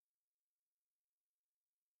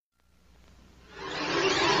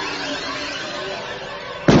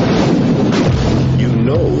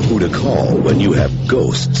who to call when you have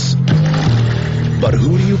ghosts. But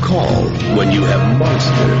who do you call when you have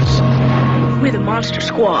monsters? We're the Monster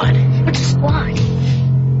Squad. What's a squad?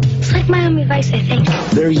 It's like Miami Vice, I think.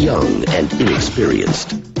 They're young and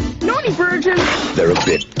inexperienced. Naughty virgin. They're a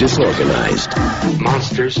bit disorganized.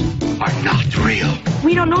 Monsters are not real.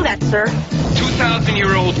 We don't know that, sir.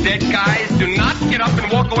 2,000-year-old dead guys do not get up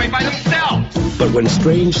and walk away by themselves. But when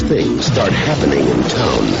strange things start happening in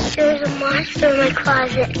town... There's a monster in my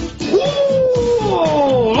closet.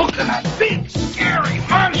 Ooh, look at that big, scary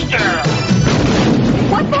monster.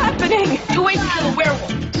 What's happening? You wait till the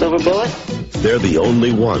werewolf. Silver bullet? They're the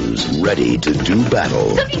only ones ready to do battle.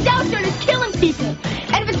 Because he's out there and he's killing people.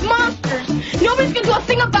 And if it's monsters, nobody's going to do a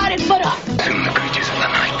thing about it but us. Soon the creatures of the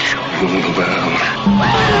night shall rule the world.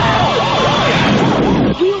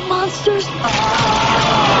 Real monsters?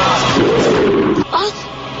 Us?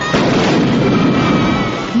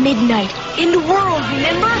 Midnight. In the world,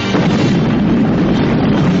 remember?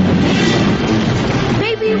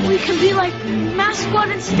 Maybe we can be like Mask Squad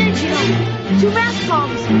instead, you know. 2 mask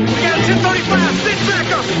bombs. We got 1035. Sit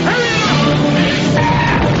back up. Hurry up.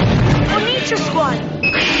 Or Nature Squad.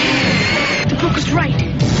 The book is right.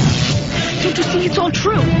 Don't you see it's all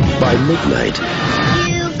true? By midnight...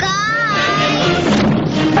 You guys!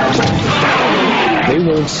 they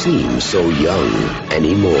won't seem so young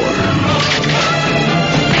anymore.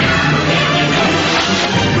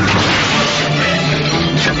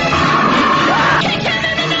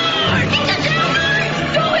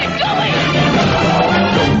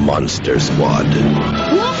 The Monster Squad.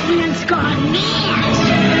 Wolfman's gone mad.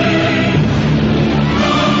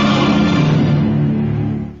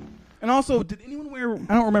 And also, did anyone wear...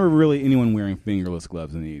 I don't remember really anyone wearing fingerless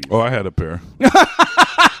gloves in the 80s. Oh, I had a pair.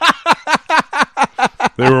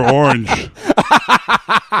 They were orange.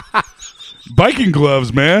 Biking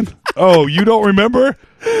gloves, man. Oh, you don't remember?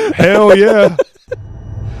 Hell yeah.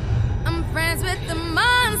 I'm friends with the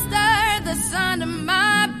monster that's under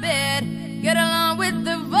my bed. Get along with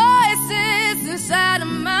the voices inside of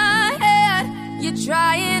my head. You're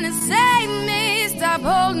trying to save me. Stop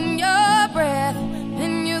holding your breath.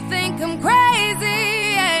 And you think I'm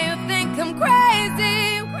crazy. Yeah, you think I'm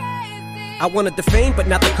crazy. I wanted the fame, but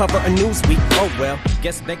not the cover of Newsweek. Oh well,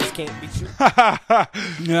 guess beggars can't be true.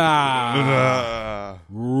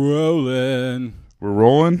 Rolling. We're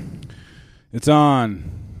rolling? It's on.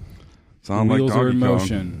 It's on the like wheels are in Donkey Kong.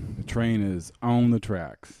 motion. The train is on the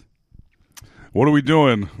tracks. What are we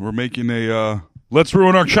doing? We're making a Let's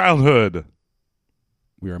Ruin Our Childhood.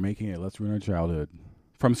 We are making it Let's Ruin Our Childhood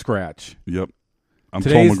from scratch. Yep. I'm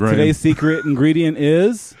today's, Tom McGrain. Today's secret ingredient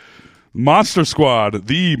is... Monster Squad.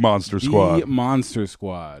 The Monster Squad. The Monster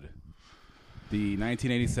Squad. The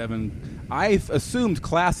 1987... I assumed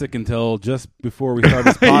classic until just before we started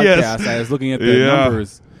this podcast. Yes. I was looking at the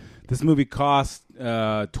numbers. This movie cost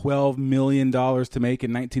 $12 million to make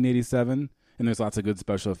in 1987. And there's lots of good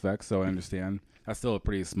special effects, so I understand. That's still a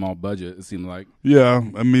pretty small budget, it seemed like. Yeah.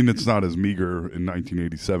 I mean, it's not as meager in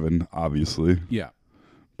 1987, obviously. Yeah.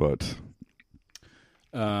 But...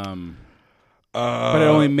 but it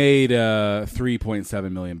only made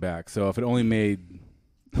 $3.7 million back. So if it only made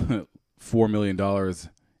 $4 million in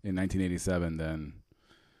 1987, then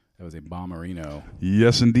that was a bomberino.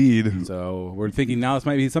 Yes, indeed. So we're thinking now this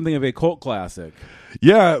might be something of a cult classic.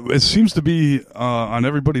 Yeah, it seems to be on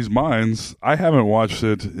everybody's minds. I haven't watched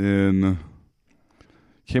it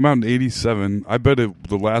came out in 87. I bet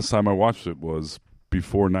the last time I watched it was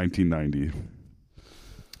before 1990.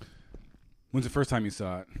 When's the first time you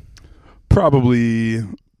saw it? Probably,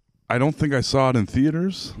 I don't think I saw it in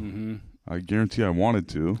theaters. Mm-hmm. I guarantee I wanted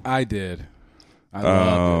to. I did. I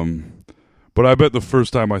loved it. But I bet the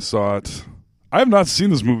first time I saw it, I have not seen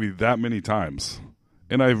this movie that many times.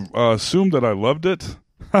 And I assumed that I loved it.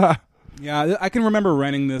 Yeah, I can remember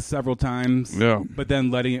renting this several times. Yeah. But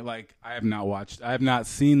then letting it I have not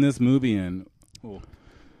seen this movie in,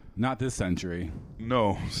 not this century.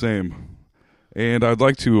 No, same. And I'd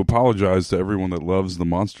like to apologize to everyone that loves the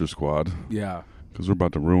Monster Squad. Yeah. Because we're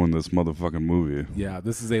about to ruin this motherfucking movie. Yeah,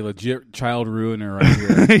 this is a legit child ruiner right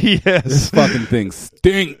here. Yes. This fucking thing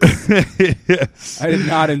stinks. Yes. I did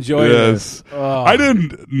not enjoy this. Oh. I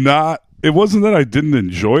didn't not. It wasn't that I didn't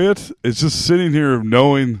enjoy it. It's just sitting here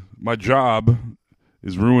knowing my job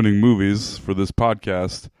is ruining movies for this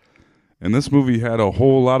podcast. And this movie had a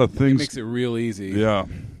whole lot of things. It makes it real easy. Yeah.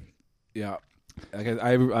 Yeah.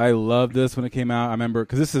 I loved this when it came out. I remember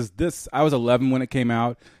because I was 11 when it came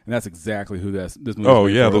out, and that's exactly who this movie. Oh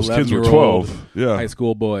was yeah, those kids were 12. Yeah, high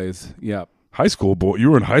school boys. Yep. High school boy. You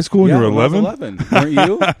were in high school when you were 11. I was 11.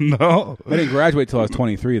 Weren't you? No, I didn't graduate till I was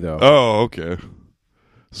 23 though. Oh, okay.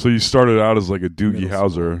 So you started out as like a Doogie Middle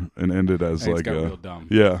Howser and ended as And it's like got a real dumb.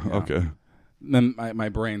 Yeah, Yeah. okay. Then my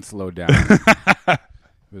brain slowed down. It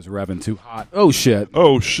was revving too hot. Oh shit!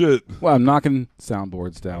 Oh shit! Well, I'm knocking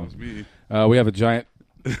soundboards That down. was me. We have a giant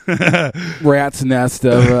rat's nest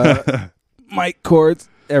of mic cords.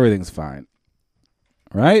 Everything's fine,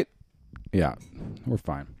 right? Yeah, we're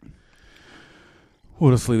fine.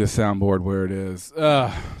 We'll just leave the soundboard where it is.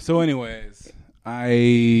 So, anyways,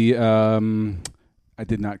 I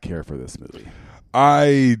did not care for this movie.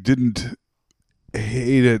 I didn't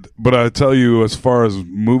hate it, but I tell you, as far as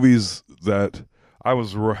movies that I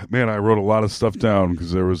wrote a lot of stuff down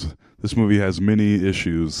because this movie has many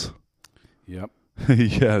issues. Yep.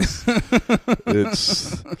 Yes.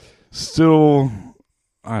 It's still,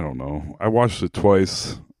 I don't know. I watched it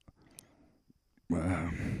twice.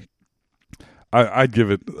 I'd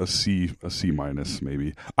give it a C minus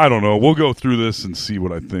maybe. I don't know. We'll go through this and see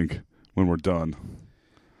what I think when we're done.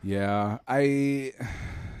 Yeah, I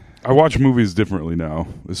watch movies differently now,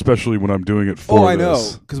 especially when I'm doing it for this. I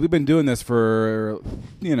know, because we've been doing this for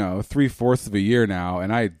 3/4 of a year now,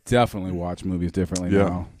 and I definitely watch movies differently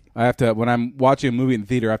now. I have to, when I'm watching a movie in the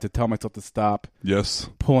theater, I have to tell myself to stop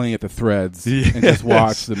pulling at the threads and just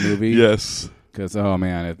watch the movie. Yes. Because, oh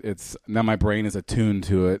man, it's now my brain is attuned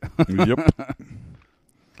to it. Yep.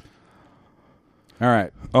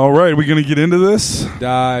 All right. We going to get into this?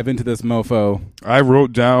 Dive into this mofo. I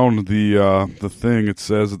wrote down the thing it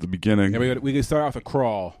says at the beginning. Yeah, we can start off with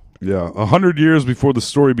crawl. Yeah. 100 years before the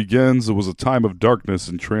story begins, it was a time of darkness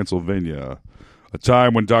in Transylvania. A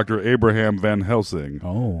time when Dr. Abraham Van Helsing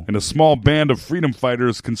and a small band of freedom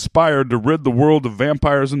fighters conspired to rid the world of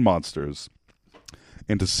vampires and monsters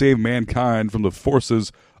and to save mankind from the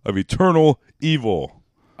forces of eternal evil.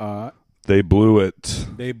 They blew it.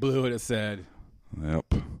 They blew it said.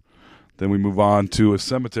 Yep. Then we move on to a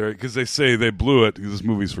cemetery because they say they blew it because this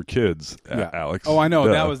movie's for kids, Alex. Oh, I know.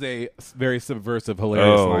 Duh. That was a very subversive,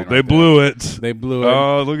 hilarious line. They blew it. They blew it.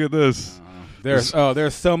 Oh, look at this. There's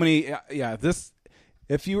so many. Yeah, this.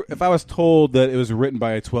 If I was told that it was written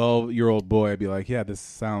by a 12-year-old boy, I'd be like, yeah, this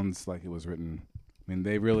sounds like it was written. I mean,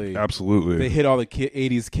 they really absolutely they hit all the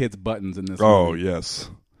 80s kids buttons in this. Oh movie. yes,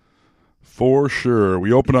 for sure.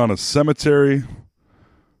 We open on a cemetery,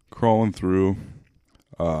 crawling through.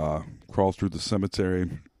 Crawl through the cemetery.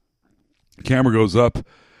 Camera goes up.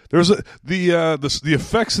 There's the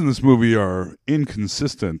effects in this movie are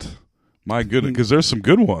inconsistent. My goodness, because there's some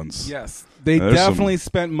good ones. Yes, they definitely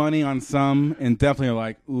spent money on some, and definitely are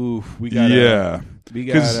like, ooh, we got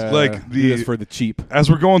like do this for the cheap.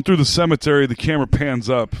 As we're going through the cemetery, the camera pans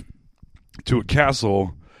up to a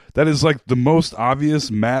castle that is like the most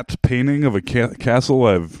obvious matte painting of a castle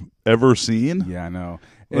I've ever seen. Yeah, I know.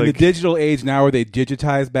 In the digital age now where they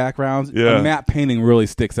digitize backgrounds, a matte painting really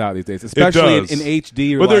sticks out these days, especially in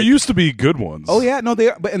HD. But there used to be good ones. Oh yeah, no,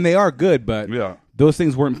 they are good, but those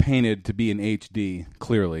things weren't painted to be in HD.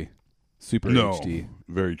 Clearly, super HD.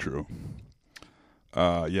 Very true.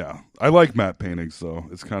 I like matte paintings though;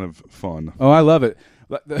 it's kind of fun. Oh, I love it.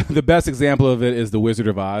 The best example of it is the Wizard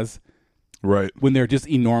of Oz, right? When they're just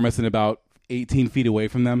enormous and about 18 feet away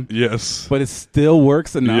from them. Yes, but it still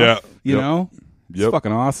works enough. You know. It's Yep.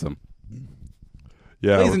 fucking awesome.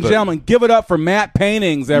 Yeah, ladies and gentlemen, give it up for matte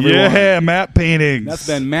paintings, everyone. Yeah, matte paintings. That's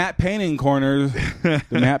been Matte Painting Corners, the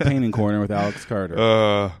Matte Painting Corner with Alex Carter.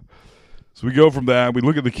 So we go from that, we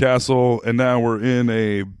look at the castle, and now we're in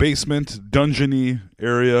a basement, dungeony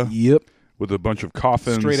area. Yep. With a bunch of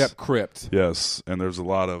coffins. Straight up crypt. Yes, and there's a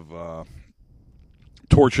lot of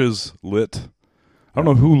torches lit. I don't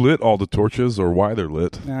know who lit all the torches or why they're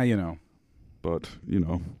lit. You know. But,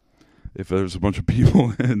 if there's a bunch of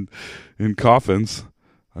people in coffins,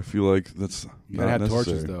 I feel like that's not have necessary.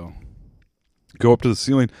 Torches though. Go up to the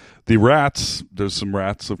ceiling. The rats. There's some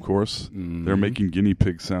rats, of course. Mm-hmm. They're making guinea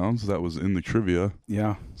pig sounds. That was in the trivia.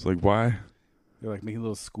 Yeah. It's like why? They're like making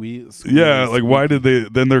little squeeze. Yeah, like why did they?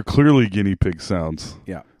 Then they're clearly guinea pig sounds.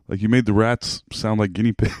 Yeah. Like you made the rats sound like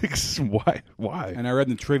guinea pigs. Why? Why? And I read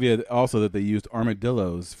in the trivia also that they used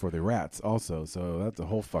armadillos for the rats also. So that's a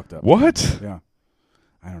whole fucked up. What? Thing. Yeah.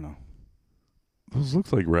 I don't know. Those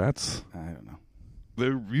look like rats. I don't know.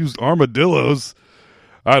 They used armadillos.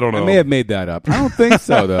 I don't know. I may have made that up. I don't think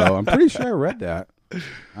so, though. I'm pretty sure I read that.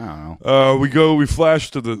 I don't know. We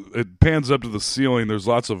flash to it pans up to the ceiling. There's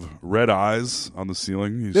lots of red eyes on the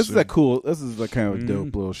ceiling. This is a kind of a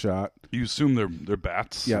dope little shot. You assume they're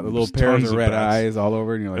bats. Yeah, the little pairs of red eyes all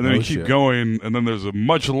over, and you're like, and then oh, you keep going, and then there's a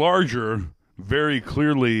much larger, very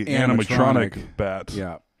clearly animatronic bat.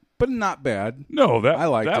 Yeah. But not bad. No, I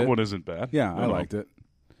liked that it. one isn't bad. Yeah, no. I liked it.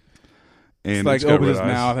 And it's like got open red his eyes.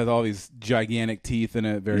 mouth, has all these gigantic teeth in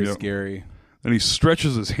it, very scary. and he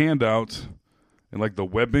stretches his hand out, and like the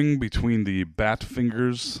webbing between the bat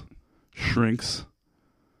fingers shrinks,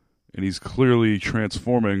 and he's clearly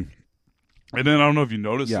transforming. And then I don't know if you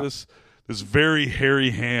noticed this very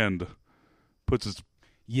hairy hand puts its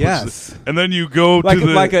and then you go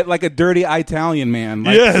like a dirty Italian man,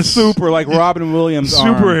 super like Robin Williams,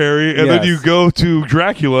 super arm. hairy, and then you go to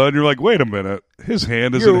Dracula, and you're like, wait a minute, his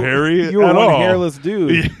hand isn't hairy. You're at one all. hairless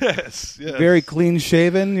dude. Yes, very clean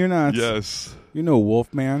shaven. You're not. Yes, you're no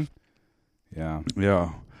wolf man. Yeah.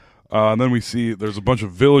 And then we see there's a bunch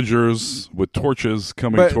of villagers with torches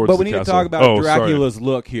coming towards the castle. But we need to talk about Dracula's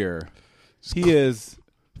look here. He is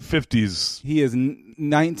 50s. He is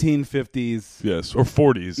 1950s. Yes, or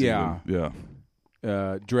 40s. Yeah. Even.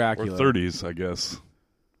 Yeah. Dracula. Or 30s, I guess.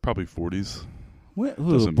 Probably 40s.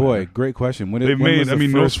 Oh, boy, great question. When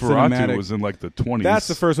Nosferatu was in like the 20s. That's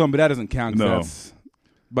the first one, but that doesn't count. No. That's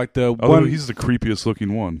like the one. He's the creepiest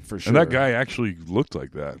looking one. For sure. And that guy actually looked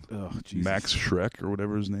like that. Oh, Jesus. Max Schreck or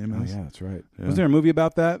whatever his name is. Oh, yeah, that's right. Yeah. Was there a movie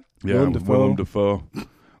about that? Yeah, Willem Dafoe.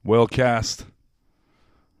 Well cast.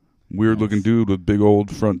 Weird looking dude with big old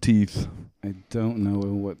front teeth. I don't know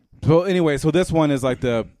what. So anyway, so this one is like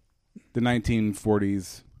the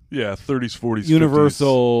 1940s. Yeah, 30s, 40s,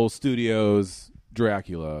 Universal 50s. Studios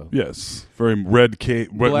Dracula. Yes, very red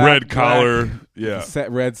cape, red collar. Yeah,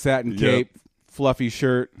 red satin cape, fluffy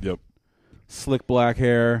shirt. Yep. Slick black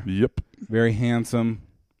hair. Yep. Very handsome.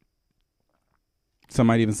 Some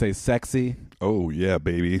might even say sexy. Oh yeah,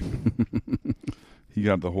 baby. He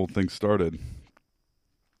got the whole thing started.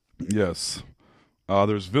 Yes.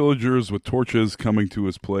 There's villagers with torches coming to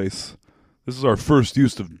his place. This is our first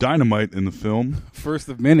use of dynamite in the film. First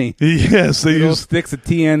of many. Yes, they use sticks of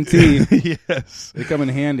TNT. Yes. They come in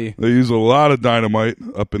handy. They use a lot of dynamite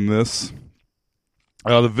up in this.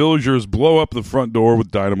 The villagers blow up the front door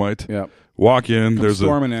with dynamite. Yep. Walk in.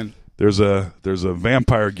 Storming in. There's a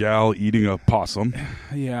vampire gal eating a possum.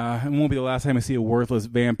 Yeah, it won't be the last time I see a worthless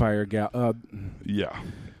vampire gal. Yeah.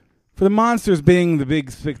 For the monsters being the big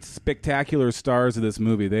spectacular stars of this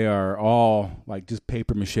movie, they are all like just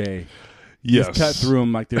paper mache. Yes. Just cut through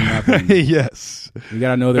them like they're nothing. Yes. You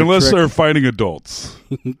got to know their Unless trick. they're fighting adults.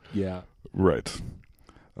 Yeah. Right.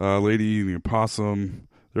 Lady eating a possum.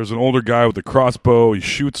 There's an older guy with a crossbow. He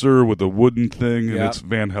shoots her with a wooden thing, and it's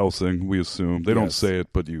Van Helsing, we assume. They don't say it,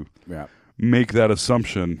 but you make that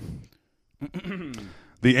assumption.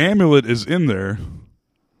 The amulet is in there.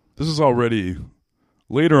 This is already...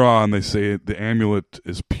 Later on, they say the amulet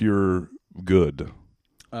is pure good.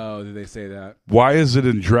 Oh, did they say that? Why is it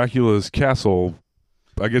in Dracula's castle?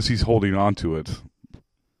 I guess he's holding on to it,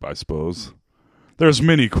 I suppose. There's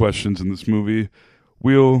many questions in this movie.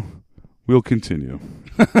 We'll continue.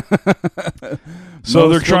 So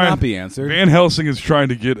they're trying. Will not be answered. Van Helsing is trying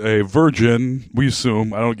to get a virgin. We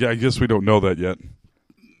assume. I guess we don't know that yet.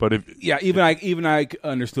 But even I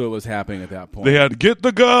understood what was happening at that point. They had get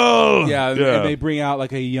the girl. Yeah, and they bring out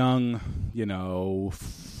like a young,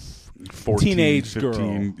 14, teenage 15,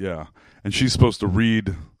 girl. Yeah, and she's supposed to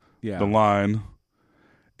read the line,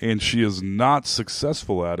 and she is not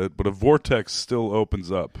successful at it. But a vortex still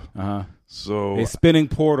opens up. So a spinning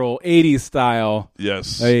portal, 80s style.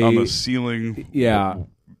 Yes, on the ceiling. Yeah,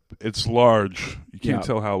 it's large. You can't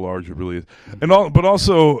tell how large it really is, but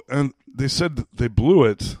also. They said they blew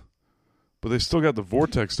it, but they still got the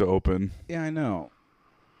vortex to open. Yeah, I know.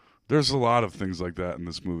 There's a lot of things like that in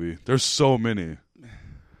this movie. There's so many.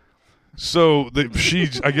 So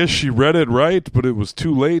I guess she read it right, but it was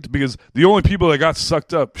too late because the only people that got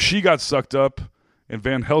sucked up, she got sucked up, and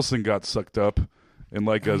Van Helsing got sucked up, and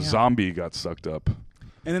like a zombie got sucked up.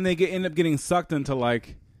 And then they end up getting sucked into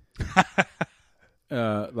like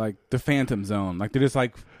the Phantom Zone. Like they're just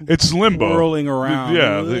like it's limbo, whirling around.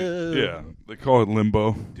 They call it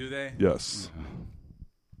limbo. Do they? Yes.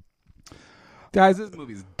 Guys, this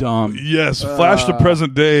movie's dumb. Yes, flash to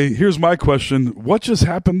present day. Here's my question. What just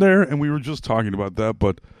happened there? And we were just talking about that,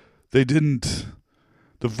 but they didn't...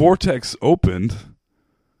 The vortex opened,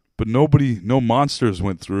 but no monsters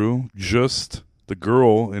went through, just the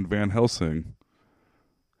girl and Van Helsing.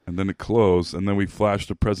 And then it closed, and then we flashed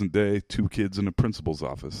to present day, 2 kids in the principal's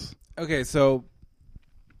office. Okay, so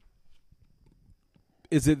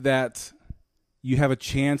is it that you have a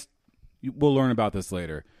chance... We'll learn about this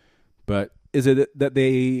later, but... Is it that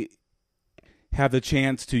they have the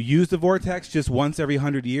chance to use the vortex just once every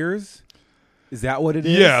 100 years? Is that what it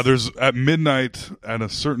is? Yeah, there's at midnight at a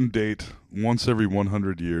certain date, once every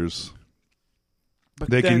 100 years,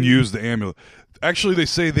 they can use the amulet. Actually, they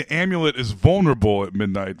say the amulet is vulnerable at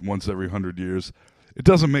midnight once every 100 years. It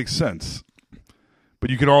doesn't make sense. But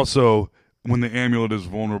you can also, when the amulet is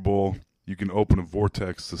vulnerable, you can open a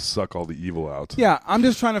vortex to suck all the evil out. Yeah, I'm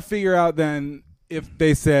just trying to figure out then if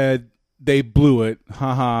they said they blew it,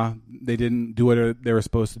 haha, they didn't do what they were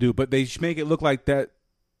supposed to do, but they make it look like that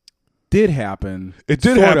did happen. It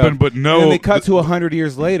did sort happen, of. but no. And then they cut to 100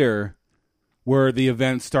 years later where the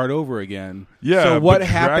events start over again. Yeah, so what but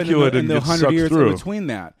happened Dracula in didn't the get 100 sucked years through. in between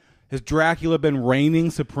that? Has Dracula been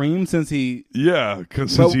reigning supreme since he... Yeah,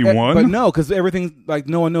 since he won? But no, because everything, like,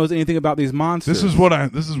 no one knows anything about these monsters. This is one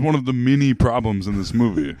of the many problems in this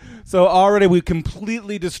movie. So already we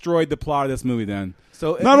completely destroyed the plot of this movie then.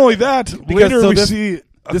 So Not only that, later we see...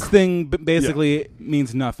 This thing basically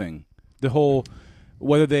means nothing. The whole...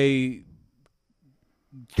 Whether they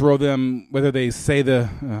throw them... Whether they say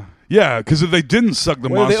the... Yeah, because if they didn't suck the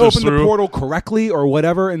whether monsters they open through... the portal correctly or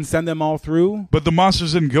whatever and send them all through... But the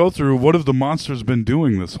monsters didn't go through. What have the monsters been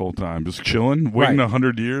doing this whole time? Just chilling? Waiting Right.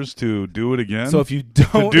 100 years to do it again? So if you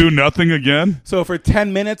don't... To do nothing again? So for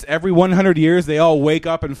 10 minutes, every 100 years, they all wake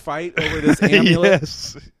up and fight over this amulet?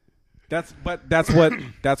 Yes. That's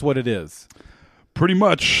what it is. Pretty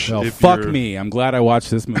much. Well, if fuck you're- me. I'm glad I watched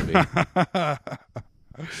this movie.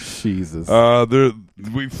 Jesus.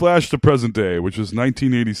 We flash to present day, which is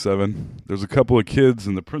 1987. There's a couple of kids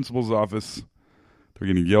in the principal's office. They're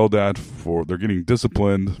getting yelled at they're getting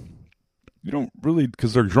disciplined. You don't really,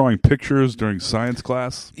 because they're drawing pictures during science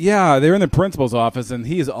class. Yeah, they're in the principal's office, and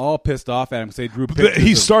he's all pissed off at him because they drew pictures.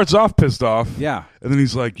 He of- starts off pissed off. Yeah. And then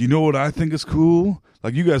he's like, you know what I think is cool?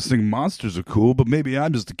 Like, you guys think monsters are cool, but maybe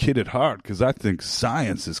I'm just a kid at heart because I think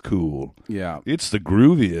science is cool. Yeah. It's the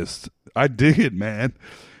grooviest. I dig it, man.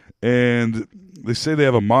 And they say they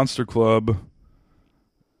have a monster club,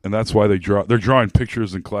 and that's why they're drawing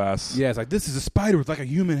pictures in class. Yeah, it's like, this is a spider with like a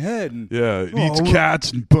human head. And, Yeah, it eats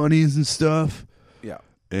cats and bunnies and stuff. Yeah.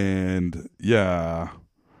 And, yeah.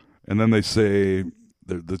 And then they say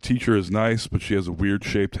the teacher is nice, but she has a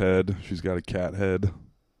weird-shaped head. She's got a cat head.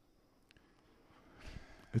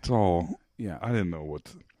 It's all... Yeah. I didn't know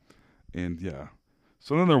what... And, yeah.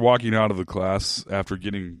 So then they're walking out of the class after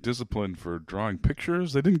getting disciplined for drawing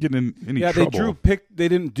pictures. They didn't get in any trouble. They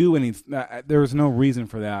didn't do any... there was no reason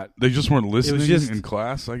for that. They just weren't listening just- in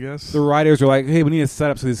class, I guess. The writers are like, hey, we need a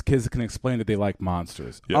setup so these kids can explain that they like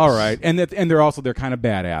monsters. Yes. All right. And they're kind of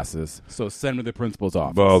badasses. So send them to the principal's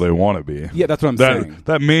office. Well, they want to be. Yeah, that's what I'm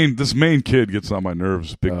saying. This main kid gets on my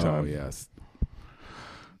nerves big time. Oh, yes.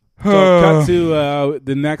 So cut to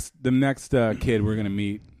the next kid we're going to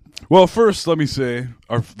meet. Well, first, let me say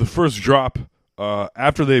the first drop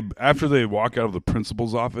after they walk out of the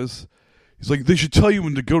principal's office. He's like, they should tell you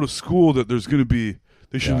when to go to school that there's going to be.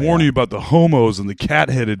 They should warn you about the homos and the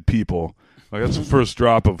cat-headed people. Like that's the first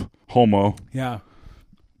drop of homo. Yeah,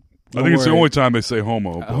 I think it's the only time they say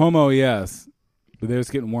homo. but- homo, yes. But they're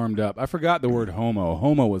just getting warmed up. I forgot the word homo.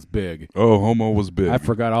 Homo was big. Oh, homo was big. I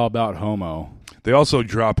forgot all about homo. They also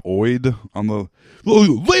drop oid on the.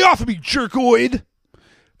 Lay off of me, jerkoid.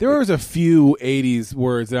 There was a few 80s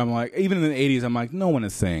words that I'm like, even in the 80s, I'm like, no one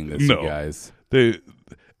is saying this, No. you guys. They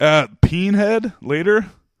peenhead later.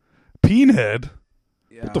 Peenhead.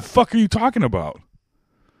 Yeah. What the fuck are you talking about?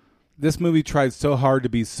 This movie tried so hard to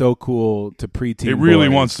be so cool to preteen. It really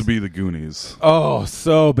boys. wants to be the Goonies. Oh,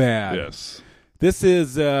 so bad. Yes. This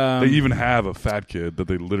is. They even have a fat kid that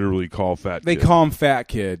they literally call fat They kid. call him Fat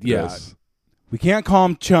Kid. Yeah. Yes. We can't call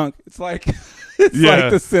him Chunk. It's like it's Yeah.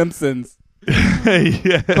 like The Simpsons.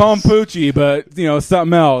 Yes. Call him Poochie, but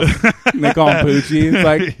something else. And they call him Poochie. It's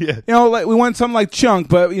like Yeah. like we want something like Chunk,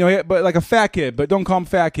 but but like a fat kid, but don't call him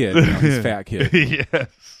Fat Kid. He's Fat Kid. Yes.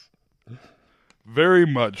 Very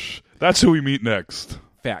much. That's who we meet next.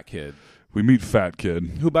 Fat Kid. We meet Fat Kid.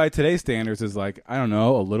 Who by today's standards is like, I don't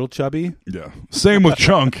know, a little chubby. Yeah. Same with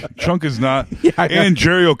Chunk. Chunk is not. I know. And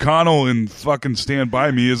Jerry O'Connell in fucking Stand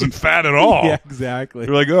By Me isn't fat at all. Yeah, exactly.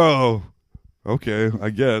 You're like, oh, okay, I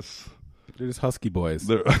guess. They're just husky boys.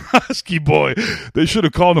 They're Husky Boy. They should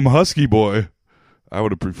have called him Husky Boy. I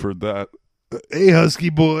would have preferred that. Hey, Husky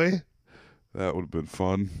Boy. That would have been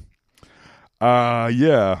fun.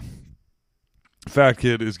 Yeah. Fat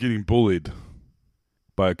Kid is getting bullied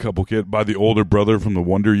by by the older brother from the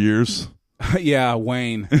Wonder Years. Yeah,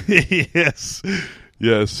 Wayne. Yes.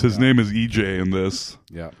 His name is EJ in this.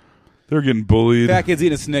 Yeah. They're getting bullied. Fat Kid's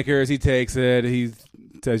eating a Snickers. He takes it. He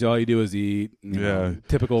says all you do is eat. Yeah.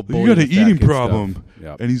 Typical bully. You got an fat eating kid problem. stuff.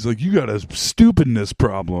 Yep. And he's like, you got a stupidness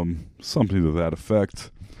problem. Something to that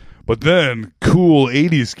effect. But then, cool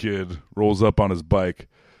 80s kid rolls up on his bike.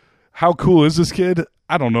 How cool is this kid?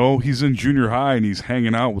 I don't know. He's in junior high and he's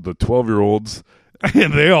hanging out with the 12-year-olds.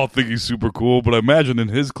 And they all think he's super cool. But I imagine in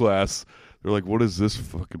his class, They're like, what is this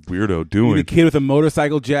fucking weirdo doing? The kid with a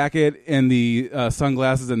motorcycle jacket and the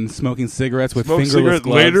sunglasses and smoking cigarettes with Smoke fingerless cigarette.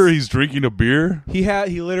 gloves. Later, he's drinking a beer. He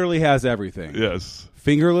literally has everything. Yes.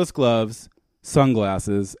 Fingerless gloves,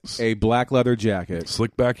 sunglasses, a black leather jacket.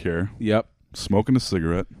 Slick back hair. Yep. Smoking a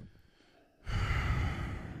cigarette.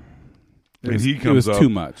 It was up too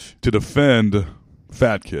much. to defend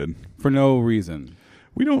Fat Kid. For no reason.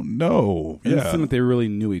 We don't know. It doesn't seem like they really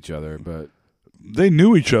knew each other, but... They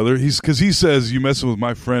knew each other. Because he says, you messing with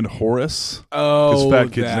my friend Horace? Oh, because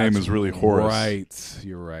Fat Kid's name is really Horace. Right.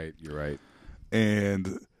 You're right.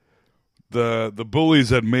 And the bullies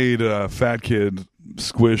had made Fat Kid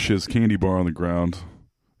squish his candy bar on the ground.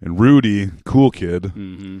 And Rudy, cool kid,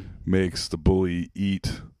 makes the bully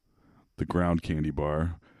eat the ground candy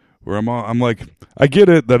bar. Where I'm like, I get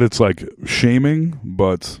it that it's like shaming,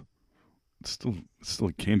 but it's still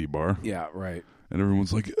a candy bar. Yeah, right. And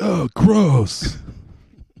everyone's like, oh, gross.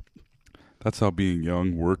 That's how being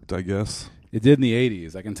young worked, I guess. It did in the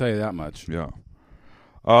 80s, I can tell you that much. Yeah.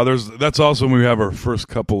 That's also when we have our first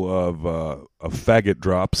couple of faggot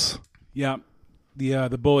drops. Yeah.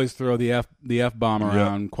 The bullies throw the F-bomb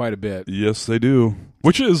around quite a bit. Yes, they do.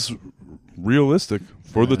 Which is realistic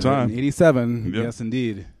for the time. 87, Yep. yes,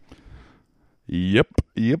 indeed. Yep.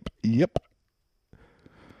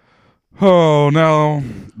 Oh, now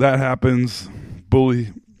that happens.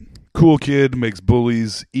 Cool kid makes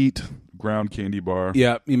bullies eat ground candy bar.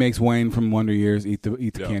 Yeah, he makes Wayne from Wonder Years eat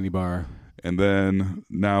the candy bar. And then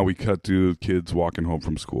now we cut to kids walking home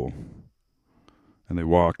from school. And they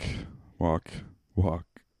walk. They're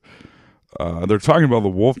talking about the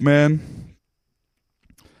Wolfman.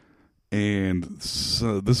 And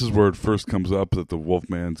so this is where it first comes up that the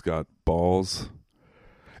Wolfman's got balls.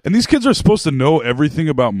 And these kids are supposed to know everything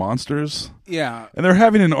about monsters. Yeah. And they're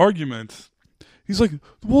having an argument. He's like,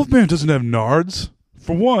 the Wolfman doesn't have nards.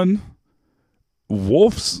 For one,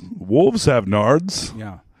 wolves have nards.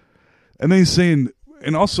 Yeah. And then he's saying,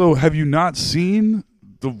 and also, have you not seen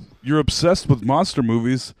you're obsessed with monster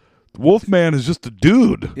movies. The Wolfman is just a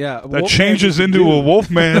dude. Yeah, that changes into a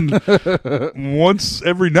Wolfman once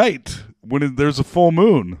every night when there's a full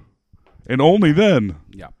moon. And only then.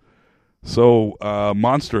 Yeah. So,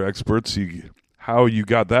 monster experts, how you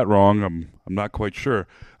got that wrong, I'm not quite sure.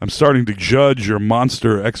 I'm starting to judge your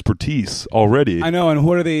monster expertise already. I know, and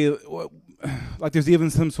what are they... Like, there's even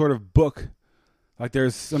some sort of book. Like,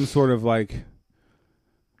 there's some sort of, like,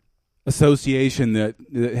 association that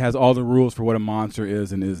has all the rules for what a monster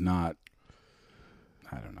is and is not.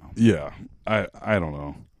 I don't know. Yeah, I don't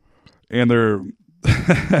know. And they're...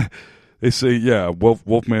 they say, yeah,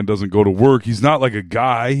 Wolfman doesn't go to work. He's not like a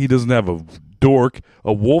guy. He doesn't have a dork.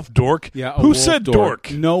 A wolf dork? Yeah, Who said dork?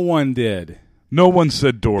 No one did. No one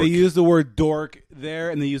said dork. They used the word dork there,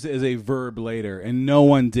 and they used it as a verb later, and no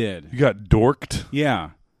one did. You got dorked?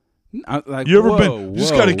 Yeah. Like, you ever been... You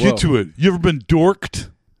just got to get to it. You ever been dorked?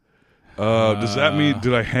 Does that mean...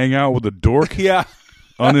 Did I hang out with a dork? Yeah.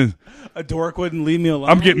 A dork wouldn't leave me alone.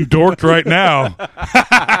 I'm getting dorked right now.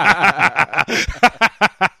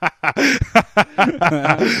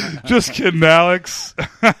 Just kidding, Alex.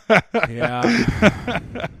 Yeah.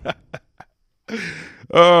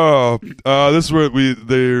 Oh, this is where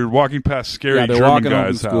they're walking past scary German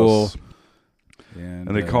guy's house,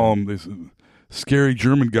 and they call him this scary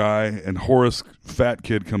German guy. And Horace, fat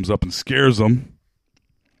kid, comes up and scares him.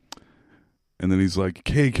 And then he's like,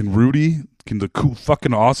 "Hey, can the cool,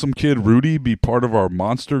 fucking awesome kid Rudy be part of our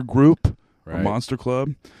monster group, our monster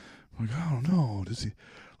club?" I'm like, I don't know. Does he?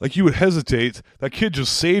 Like, you would hesitate. That kid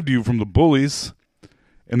just saved you from the bullies,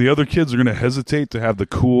 and the other kids are going to hesitate to have the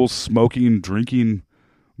cool, smoking, drinking,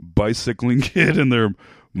 bicycling kid in their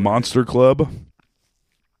monster club.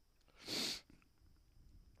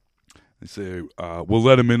 They say, we'll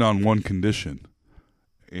let him in on one condition.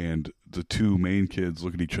 And the two main kids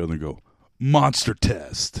look at each other and go, monster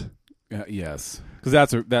test. Yes.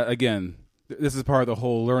 Because again, this is part of the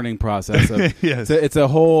whole learning process. Of, yes.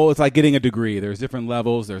 It's like getting a degree. There's different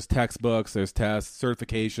levels. There's textbooks. There's tests,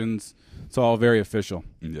 certifications. It's all very official.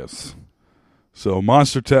 Yes. So,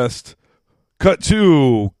 monster test. Cut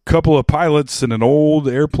to couple of pilots in an old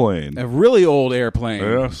airplane. A really old airplane.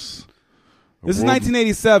 Yes. This is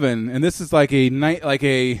 1987, and this is like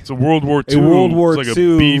it's a World War II. A World War it's like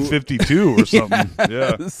II. a B-52 or something.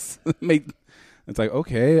 Yes. Yeah. It's like,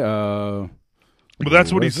 okay. But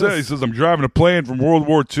that's what he says. He says, I'm driving a plane from World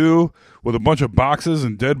War II with a bunch of boxes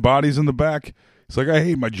and dead bodies in the back. He's like, I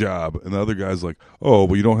hate my job. And the other guy's like, oh,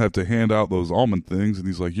 well, you don't have to hand out those almond things. And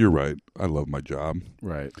he's like, you're right. I love my job.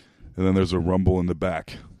 Right. And then there's a rumble in the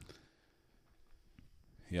back.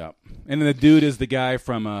 Yeah. And then the dude is the guy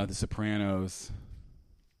from The Sopranos.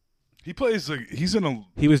 He plays like he's in a.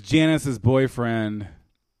 He was Janice's boyfriend.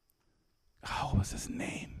 Oh, what was his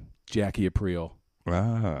name? Jackie Aprile.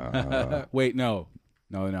 Wait, no.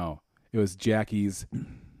 It was Jackie's.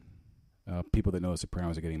 People that know The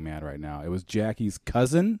Sopranos are getting mad right now. It was Jackie's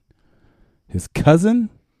cousin. His cousin.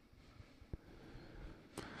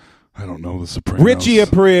 I don't know The Sopranos. Richie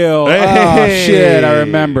Aprile. Hey. Oh shit! I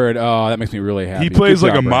remembered. Oh, that makes me really happy. He plays Good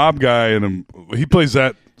like job, a Brad. mob guy, and he plays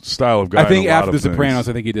that style of guy. I think in a lot after of The things. Sopranos,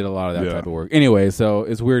 I think he did a lot of that type of work. Anyway, so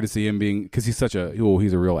it's weird to see him being because he's such a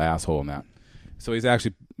he's a real asshole in that. So he's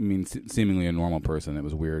actually, seemingly a normal person. It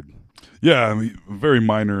was weird. Yeah, I mean, very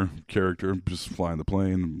minor character, just flying the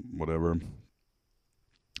plane, whatever.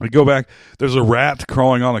 I go back. There's a rat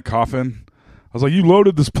crawling on a coffin. I was like, you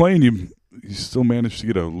loaded this plane. You still managed to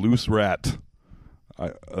get a loose rat.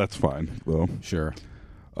 That's fine, though. Sure.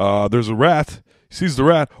 There's a rat. He sees the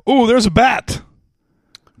rat. Oh, there's a bat.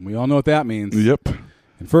 We all know what that means. Yep.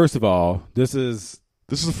 And first of all, this is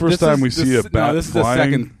the first time we see a bat No, this flying. is the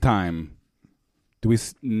second time. Do we?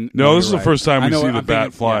 No, this is the first time we see the I'm bat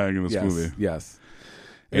thinking, flying in this movie. Yes.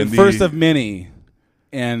 And And first of many.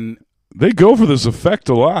 And they go for this effect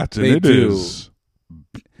a lot, and They it do. is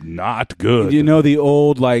not good. you know the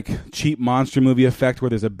old cheap monster movie effect where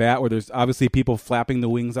there's a bat where there's obviously people flapping the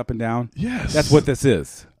wings up and down? Yes. That's what this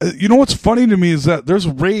is. You know what's funny to me is that there's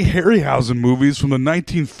Ray Harryhausen movies from the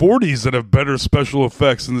 1940s that have better special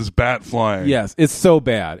effects than this bat flying. Yes, it's so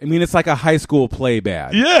bad. I mean, it's like a high school play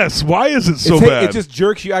bad. Yes. Why is it so It's- bad? It just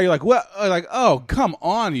jerks you out. You're like, what? Like, oh, come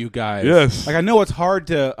on, you guys. Yes. Like, I know it's hard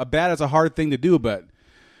a bat is a hard thing to do, but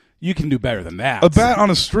you can do better than that. A bat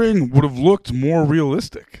on a string would have looked more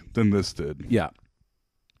realistic than this did. Yeah.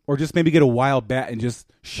 Or just maybe get a wild bat and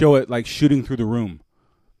just show it like shooting through the room.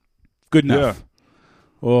 Good enough. Yeah.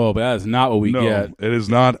 Oh, but that is not what we No, get. it is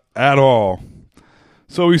not at all.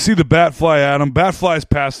 So we see the bat fly at him. Bat flies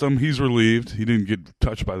past him. He's relieved. He didn't get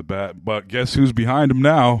touched by the bat. But guess who's behind him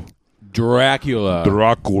now? Dracula.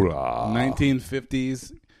 Dracula.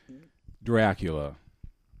 1950s Dracula.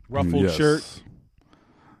 Ruffled Yes. shirt,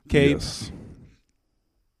 cape, Yes.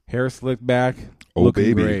 hair slicked back. Oh, looking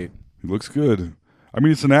baby. great. He looks good. I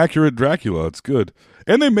mean, it's an accurate Dracula. It's good.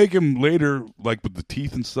 And they make him later, like with the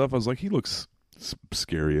teeth and stuff. I was like, he looks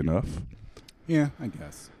scary enough. Yeah, I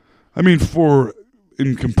guess. I mean,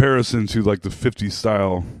 in comparison to like the 50s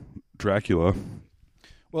style Dracula.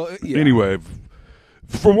 Well, yeah. Anyway,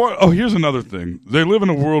 for what? Oh, here's another thing. They live in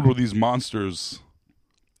a world where these monsters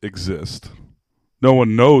exist. No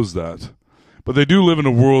one knows that. But they do live in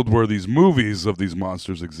a world where these movies of these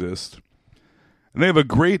monsters exist. And they have a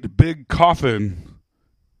great big coffin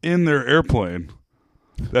in their airplane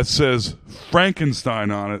that says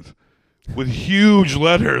Frankenstein on it with huge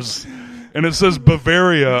letters. And it says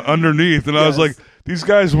Bavaria underneath. And I was like, these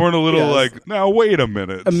guys weren't a little like, now wait a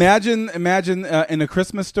minute. Imagine in A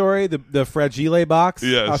Christmas Story, the Fragile box.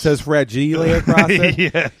 Yes. How it says Fragile across it.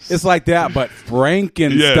 Yes. It's like that, but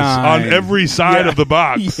Frankenstein. Yes, on every side of the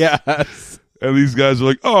box. Yes. And these guys are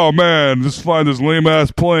like, oh, man, just find this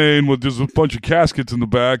lame-ass plane with just a bunch of caskets in the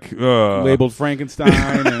back. Labeled Frankenstein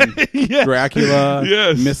and Yes. Dracula.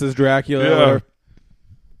 Yes. Mrs. Dracula. Yeah.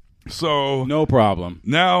 So No problem.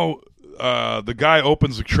 now the guy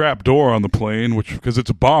opens a trap door on the plane, which because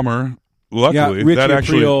it's a bomber. Luckily, Richie that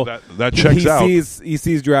actually Aprile, that checks out. He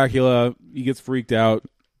sees Dracula. He gets freaked out.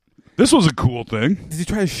 This was a cool thing. Does he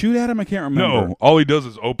try to shoot at him? I can't remember. No, all he does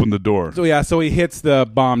is open the door. So he hits the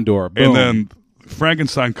bomb door. Boom. And then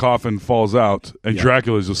Frankenstein coffin falls out, and Yeah.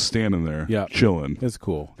 Dracula's just standing there, Yeah. chilling, It's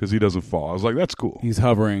cool. because he doesn't fall. I was like, that's cool. He's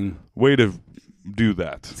hovering. Way to do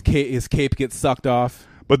that. His cape gets sucked off.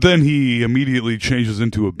 But then he immediately changes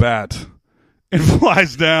into a bat and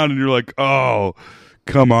flies down, and you're like, oh,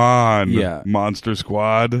 come on, Yeah. Monster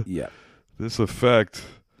Squad. Yeah. This effect,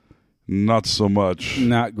 not so much.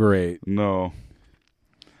 Not great. No.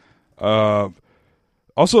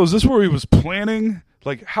 Also, is this where he was planning?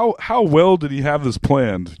 Like, how well did he have this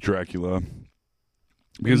planned, Dracula?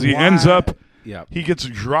 Because he ends up, Yeah. he gets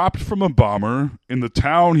dropped from a bomber in the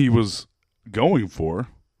town he was going for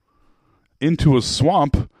into a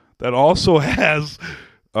swamp that also has,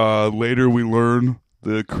 later we learn,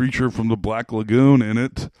 the creature from the Black Lagoon in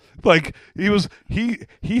it. Like,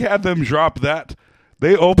 he had them drop that.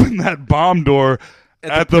 They opened that bomb door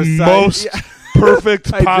at the precise- most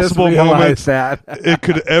perfect I possible just moment realized that. it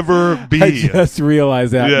could ever be. I just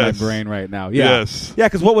realized that Yes. in my brain right now. Yeah. Yes. Yeah,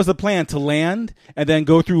 because what was the plan? To land and then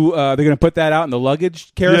go through, they're going to put that out in the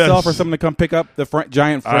luggage carousel Yes. for someone to come pick up the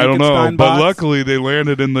giant I don't Frankenstein know, but box? luckily they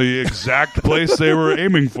landed in the exact place they were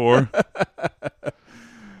aiming for.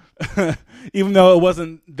 Even though it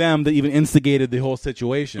wasn't them that even instigated the whole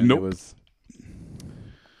situation. Nope. It was...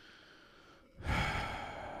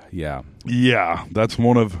 Yeah. Yeah, that's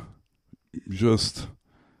one of just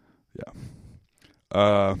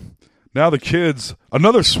now the kids,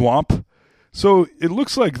 another swamp. So it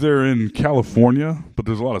looks like they're in California, but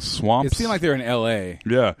there's a lot of swamps. It seemed like they're in L.A.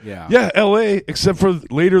 Yeah. Yeah. L.A. Except for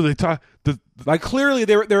later they talk. Like clearly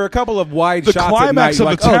there were a couple of wide The shots climax at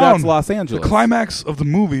night, of the like, town. oh, that's Los Angeles. The climax of the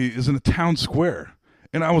movie is in a town square.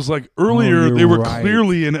 And I was like, earlier you're they were right.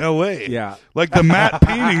 clearly in L.A. Yeah. Like the matte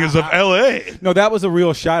painting is of L.A. No, that was a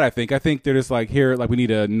real shot, I think. I think they're just like, here, like we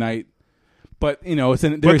need a night. But, you know,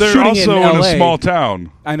 they're But they're shooting also in in LA. a small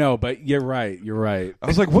town. I know, but you're right. I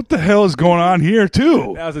was like, what the hell is going on here,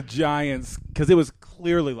 too? That was a giant, because it was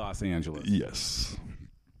clearly Los Angeles. Yes.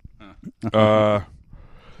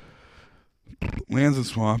 Lands in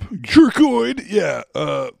swamp. Jerkoid. Yeah.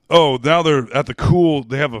 Now they're at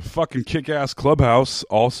they have a fucking kick-ass clubhouse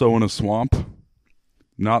also in a swamp.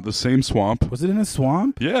 Not the same swamp. Was it in a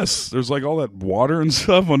swamp? Yes. There's like all that water and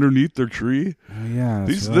stuff underneath their tree. Oh, yeah.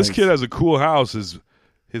 This kid has a cool house. His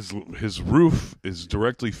roof is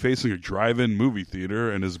directly facing a drive-in movie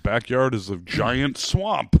theater, and his backyard is a giant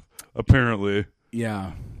swamp, apparently.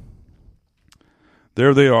 Yeah.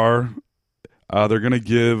 There they are. They're going to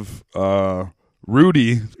give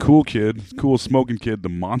Rudy, cool smoking kid, the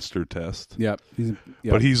monster test. Yep.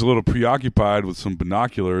 But he's a little preoccupied with some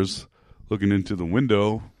binoculars looking into the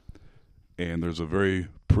window, and there's a very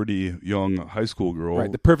pretty young high school girl. Right,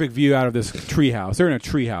 the perfect view out of this treehouse. They're in a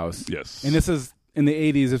treehouse. Yes. And this is, in the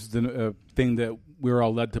 80s, this is a thing that we were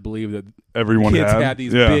all led to believe that Everyone kids had. had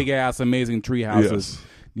these Yeah. big-ass, amazing treehouses. Yes.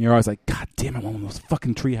 And you're always like, God damn it, one of those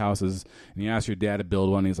fucking tree houses. And you ask your dad to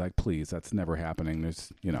build one, and he's like, please, that's never happening.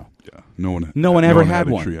 There's, Yeah. No one ever had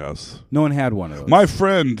a one. treehouse. No one had one of those. My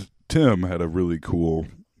friend Tim had a really cool.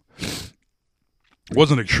 It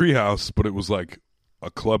wasn't a treehouse, but it was like a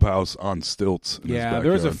clubhouse on stilts. In his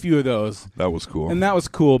there was a backyard. few of those. That was cool. And that was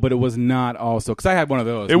cool, but it was not also, because I had one of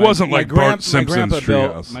those. It wasn't like Bart Simpson's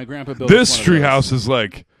treehouse. My grandpa built This one of those. treehouse is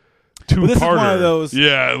like two-parter. This is one of those,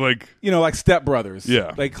 Yeah, like like Step Brothers.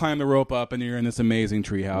 Yeah. They climb the rope up, and you're in this amazing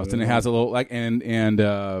treehouse, and it has a little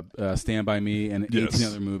and Stand By Me and 18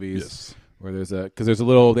 other movies. Yes. Where they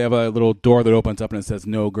have a little door that opens up and it says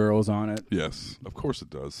 "No Girls" on it. Yes, of course it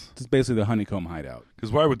does. It's basically the Honeycomb Hideout.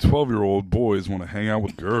 Because why would 12-year-old boys want to hang out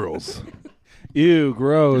with girls? Ew,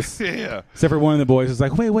 gross. Yeah. Except for one of the boys is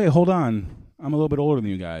like, wait, hold on. I'm a little bit older than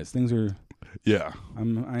you guys. Things are. Yeah.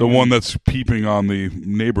 The one that's peeping on the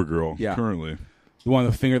neighbor girl currently. The one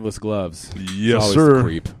with the fingerless gloves. Yes, always sir. A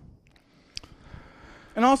creep.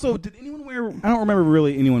 And also, did anyone wear? I don't remember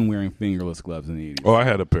really anyone wearing fingerless gloves in the 80s. Oh, I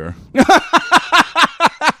had a pair.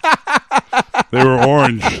 They were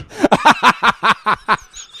orange.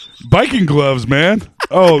 Biking gloves, man.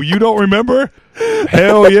 Oh, you don't remember?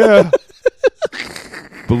 Hell yeah.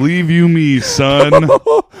 Believe you me, son.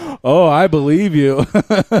 Oh, I believe you.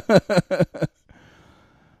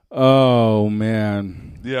 Oh,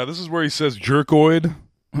 man. Yeah, this is where he says jerkoid.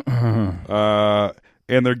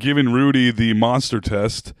 And they're giving Rudy the monster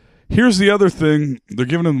test. Here's the other thing. They're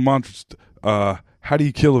giving him the monster how do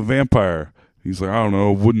you kill a vampire? He's like, I don't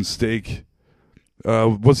know, wooden stake.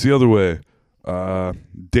 What's the other way?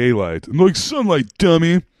 Daylight. I'm like, sunlight,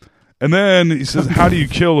 dummy. And then he says, how do you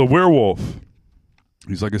kill a werewolf?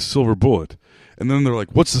 He's like, a silver bullet. And then they're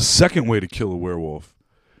like, what's the second way to kill a werewolf?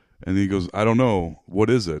 And he goes, I don't know. What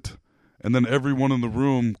is it? And then everyone in the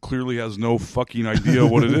room clearly has no fucking idea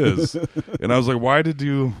what it is. And I was like, why would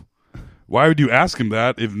you ask him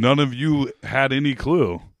that if none of you had any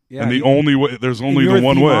clue? Yeah, and the only way, there's only you're the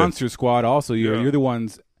one the way. Monster Squad also. You're the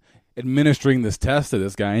ones administering this test to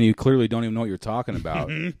this guy, and you clearly don't even know what you're talking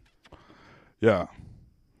about. Yeah.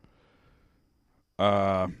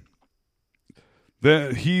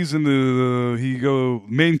 Then he's in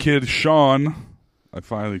main kid, Sean. I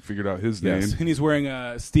finally figured out his name. And he's wearing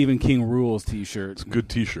a Stephen King Rules t-shirt. It's a good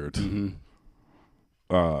t-shirt.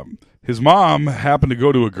 Mm-hmm. His mom happened to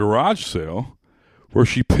go to a garage sale where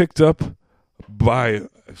she picked up,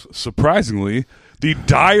 surprisingly, the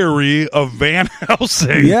Diary of Van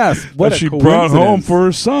Helsing. Yes, what that a she brought home coincidence. for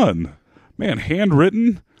her son. Man,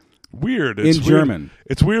 handwritten. Weird. It's in weird. German.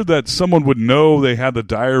 It's weird that someone would know they had the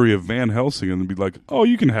Diary of Van Helsing and be like, oh,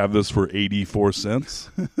 you can have this for 84 cents.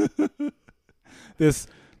 This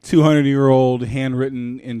 200-year-old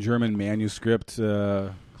handwritten in German manuscript,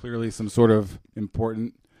 clearly some sort of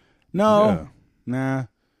important. No, nah.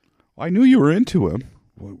 I knew you were into him.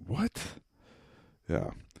 What?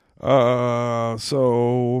 Yeah.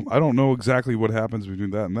 So I don't know exactly what happens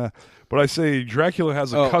between that and that, but I say Dracula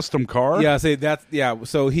has a custom car. Yeah, I say that's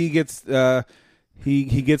So he gets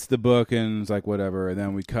he gets the book and it's like whatever, and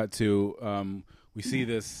then we cut to we see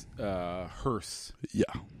this hearse. Yeah.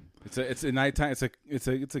 It's a nighttime. It's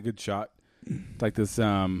a good shot. It's like this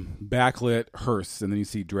backlit hearse, and then you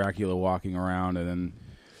see Dracula walking around, and then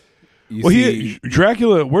you see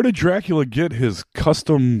Dracula. Where did Dracula get his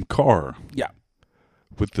custom car? Yeah,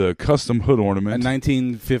 with the custom hood ornament, a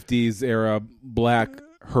 1950s era black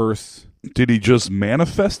hearse. Did he just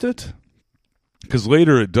manifest it? Because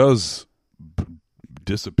later it does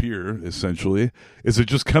disappear. Essentially, is it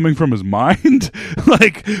just coming from his mind?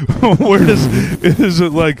 Like, where is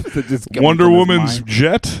it? Like Wonder Woman's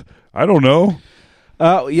jet? I don't know.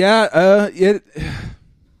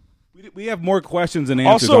 We have more questions than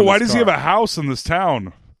answers. Also, on why this does he car. have a house in this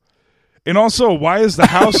town? And also, why is the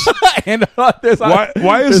house? And why is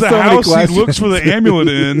the so house he questions. looks for the amulet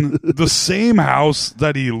in the same house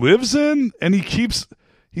that he lives in? And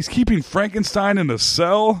he's keeping Frankenstein in a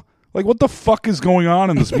cell. Like, what the fuck is going on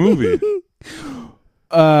in this movie? It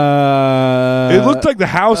looked like the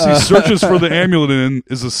house he searches for the amulet in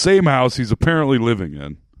is the same house he's apparently living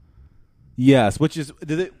in. Yes, which is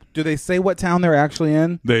do they say what town they're actually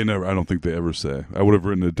in? They never. I don't think they ever say. I would have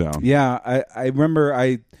written it down. Yeah, I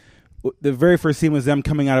remember the very first scene was them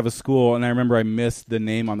coming out of a school, and I remember I missed the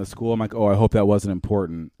name on the school. I'm like, oh, I hope that wasn't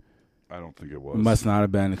important. I don't think it was. It must not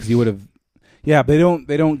have been, because you would have. Yeah, they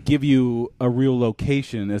don't give you a real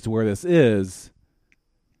location as to where this is.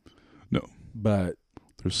 No, but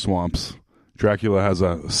there's swamps. Dracula has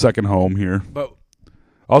a second home here. But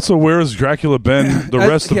also, where has Dracula been the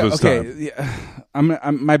rest of this time? Yeah,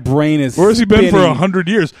 my brain is. Where has he been for spinning. 100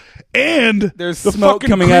 years? And there's the smoke fucking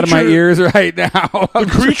coming out of my ears right now. The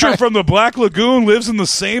creature from the Black Lagoon lives in the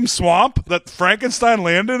same swamp that Frankenstein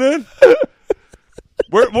landed in.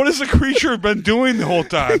 What has the creature been doing the whole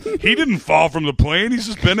time? He didn't fall from the plane. He's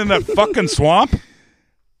just been in that fucking swamp.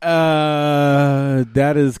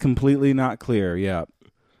 That is completely not clear. Yeah.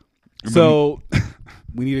 So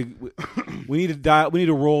we need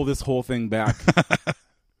to roll this whole thing back.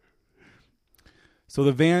 So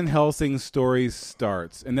the Van Helsing story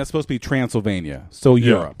starts, and that's supposed to be Transylvania. So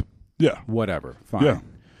Europe. Yeah. Whatever. Fine. Yeah.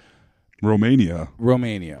 Romania.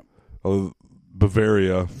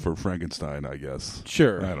 Bavaria for Frankenstein, I guess.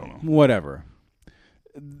 Sure. I don't know. Whatever.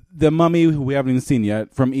 The mummy, who we haven't even seen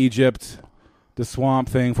yet, from Egypt. The swamp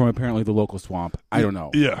thing from apparently the local swamp. I don't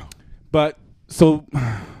know. Yeah. But so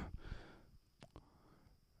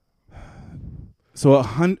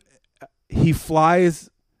he flies.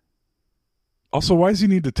 Also, why does he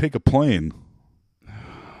need to take a plane?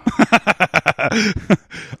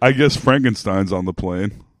 I guess Frankenstein's on the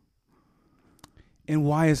plane. And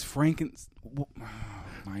why is Frankenstein? Oh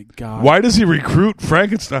my God! Why does he recruit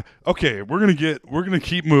Frankenstein? Okay, we're gonna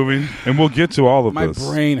keep moving, and we'll get to all of my this.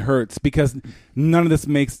 My brain hurts because none of this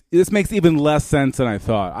makes even less sense than I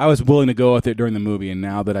thought. I was willing to go with it during the movie, and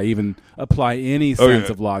now that I even apply any sense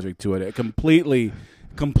of logic to it,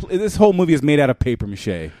 this whole movie is made out of paper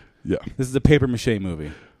mache. Yeah, this is a paper mache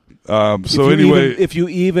movie. So anyway, if you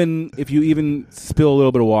even spill a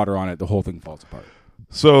little bit of water on it, the whole thing falls apart.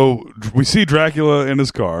 So we see Dracula in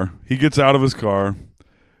his car. He gets out of his car,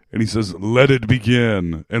 and he says, "Let it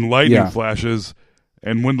begin." And lightning flashes,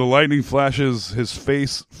 and when the lightning flashes, his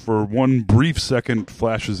face for one brief second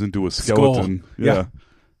flashes into a skeleton. Skull. Yeah.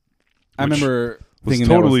 I remember thinking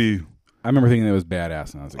that was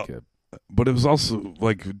badass when I was a kid. But it was also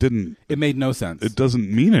like it made no sense. It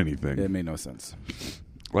doesn't mean anything. It made no sense.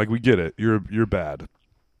 Like, we get it. You're bad.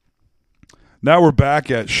 Now we're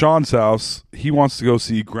back at Sean's house. He wants to go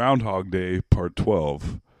see Groundhog Day Part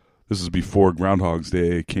 12. This is before Groundhog's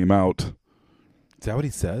Day came out. Is that what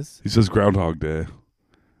he says? He says Groundhog Day.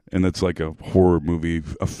 And it's like a horror movie,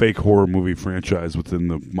 a fake horror movie franchise within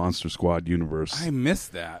the Monster Squad universe. I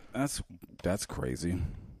missed that. That's crazy.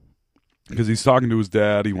 Because he's talking to his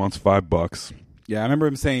dad. He wants $5. Yeah, I remember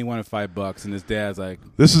him saying he wanted $5, and his dad's like...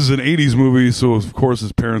 This is an 80s movie, so of course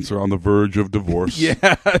his parents are on the verge of divorce.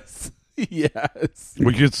 Yes. Yes.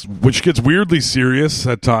 Which gets weirdly serious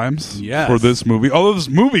at times for this movie. Although this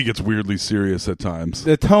movie gets weirdly serious at times.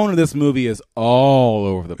 The tone of this movie is all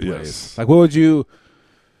over the place. Yes. Like, what would you...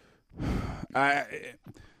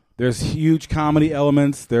 There's huge comedy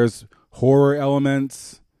elements. There's horror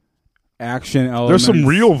elements. Action elements. There's some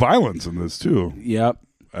real violence in this, too. Yep.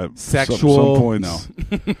 At sexual some points.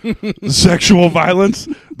 No. Sexual violence.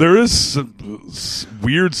 There is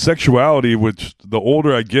weird sexuality, which the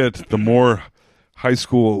older I get, the more high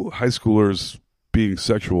schoolers being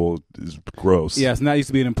sexual is gross. Yes, and that used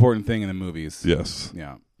to be an important thing in the movies. Yes.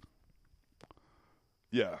 Yeah.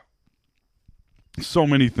 Yeah. So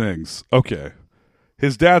many things. Okay.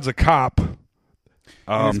 His dad's a cop.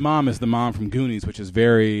 And his mom is the mom from Goonies, which is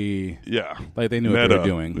very... Yeah. Like, they knew what they were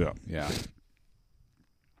doing. Yeah.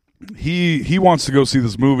 he wants to go see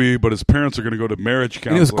this movie, but his parents are going to go to marriage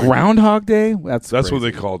counseling. And it was Groundhog Day? That's what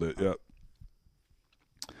they called it, yeah.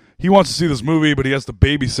 He wants to see this movie, but he has to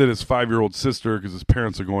babysit his 5-year-old sister because his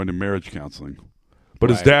parents are going to marriage counseling.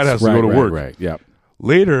 But his dad has to go to work. Right, yep.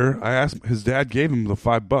 Later, I asked, his dad gave him the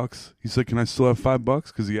 $5. He said, can I still have $5?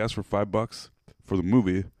 Because he asked for $5 for the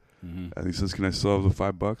movie. Mm-hmm. And he says, can I still have the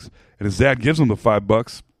 $5? And his dad gives him the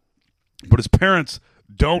 $5, but his parents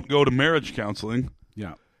don't go to marriage counseling.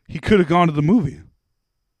 Yeah. He could have gone to the movie,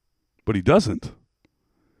 but he doesn't.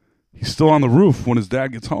 He's still on the roof when his dad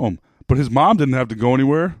gets home. But his mom didn't have to go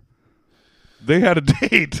anywhere. They had a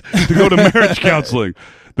date to go to marriage counseling.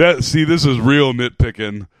 This is real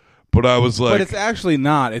nitpicking. But I was like, but it's actually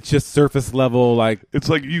not. It's just surface level. Like it's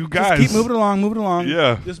like you guys just keep moving along.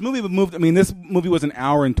 Yeah, this movie moved. I mean, this movie was an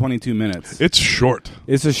hour and 22 minutes. It's short.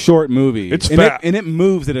 It's a short movie. It's fat, and it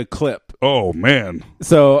moves at a clip. Oh man!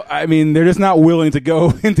 So I mean, they're just not willing to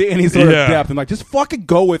go into any sort of depth. And like, just fucking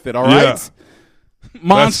go with it. All right. Yeah.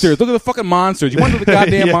 Monsters. Look at the fucking monsters. You want the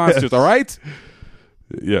goddamn yes. monsters. All right.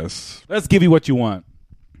 Yes. Let's give you what you want.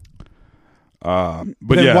 But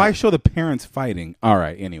then why show the parents fighting? All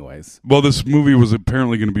right, anyways. Well, this movie was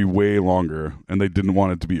apparently going to be way longer, and they didn't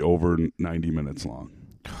want it to be over 90 minutes long.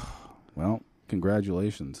 Well,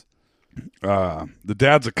 congratulations. The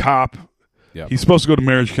dad's a cop. Yep. He's supposed to go to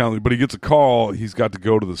marriage counseling, but he gets a call. He's got to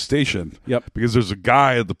go to the station. Yep. Because there's a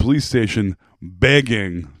guy at the police station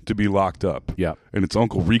begging to be locked up. Yep. And it's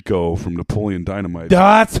Uncle Rico from Napoleon Dynamite.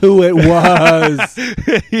 That's who it was.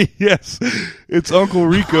 Yes. It's Uncle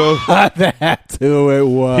Rico. That's who it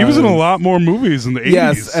was. He was in a lot more movies in the 80s.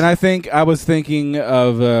 Yes, and I was thinking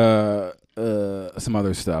of some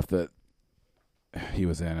other stuff that he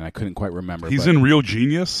was in, and I couldn't quite remember. He's in Real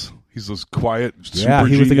Genius. He's this quiet, super yeah, he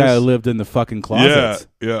was genius. the guy who lived in the fucking closet.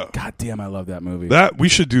 Yeah. God damn, I love that movie. We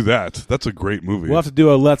should do that. That's a great movie. We'll have to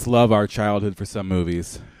do a Let's Love Our Childhood for some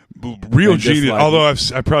movies. Real Genius, although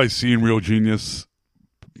I've probably seen Real Genius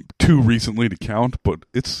too recently to count, but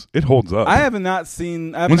it holds up. I have not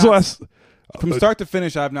seen. When's the last? From start to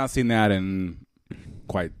finish, I have not seen that in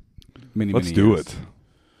quite many years. Let's do it.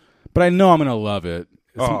 But I know I'm going to love it.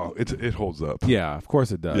 It holds up. Yeah, of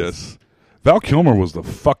course it does. Yes. Val Kilmer was the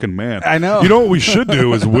fucking man. I know. You know what we should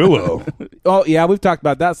do is Willow. Oh, yeah, we've talked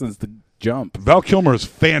about that since the jump. Val Kilmer is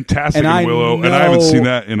fantastic in Willow, and I haven't seen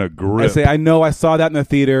that in a grip. I know I saw that in the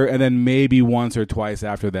theater, and then maybe once or twice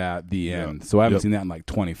after that, the end. So I haven't seen that in like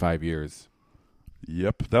 25 years.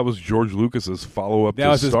 Yep. That was George Lucas's follow-up to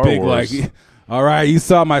was Star big, Wars. Like, all right, you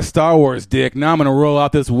saw my Star Wars dick. Now I'm going to roll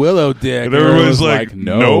out this Willow dick. And everyone's like,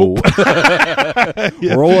 no. Nope.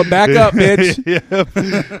 Yeah. Roll it back up, bitch.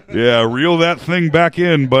 Yeah, reel that thing back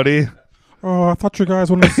in, buddy. Oh, I thought you guys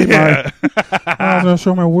wanted to see my... I was going to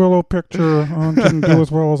show my Willow picture. Didn't do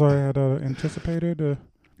as well as I had anticipated.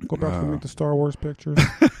 Go back and make the Star Wars pictures.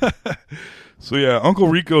 So, yeah, Uncle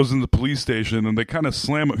Rico's in the police station, and they kind of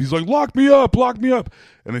slam him. He's like, lock me up.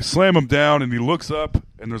 And they slam him down, and he looks up,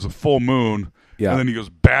 and there's a full moon. Yeah. And then he goes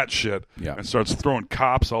batshit Yeah. and starts throwing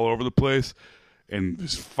cops all over the place. And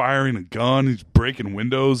he's firing a gun. He's breaking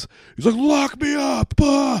windows. He's like, lock me up.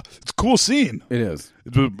 It's a cool scene. It is.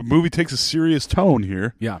 The movie takes a serious tone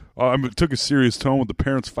here. Yeah. It took a serious tone with the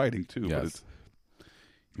parents fighting, too. Yes.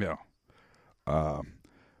 But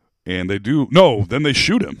and they do... No, then they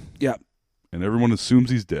shoot him. Yeah. And everyone assumes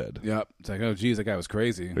he's dead. Yep. It's like, oh, geez, that guy was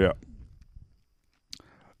crazy. Yeah.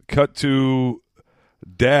 Cut to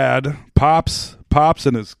Dad, Pops,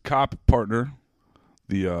 and his cop partner,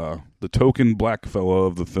 the token black fellow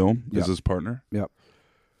of the film, is his partner. Yep.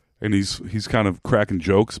 And he's kind of cracking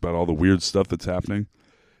jokes about all the weird stuff that's happening.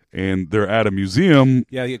 And they're at a museum.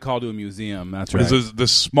 Yeah, they get called to a museum. That's right. It's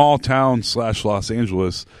this small town / Los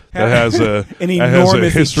Angeles that has an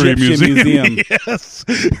enormous history Egyptian museum. Yes,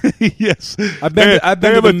 yes. I've been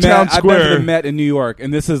to the Met in New York,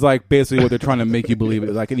 and this is like basically what they're trying to make you believe.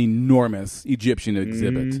 It's like an enormous Egyptian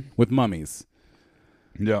exhibit with mummies.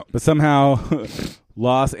 Yeah, but somehow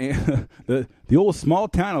the old small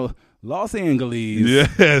town of Los Angeles.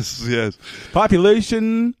 Yes.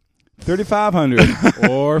 Population 3,500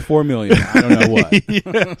 or 4 million. I don't know what.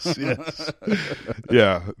 Yes.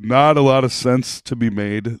 Yeah, not a lot of sense to be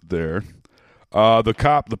made there.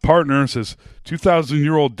 The partner says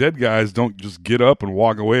 2,000-year-old dead guys don't just get up and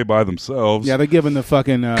walk away by themselves. Yeah, they're giving the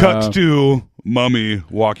fucking cuts to mummy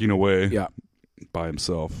walking away. Yeah, by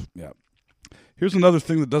himself. Yeah. Here's another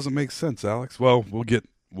thing that doesn't make sense, Alex. Well, we'll get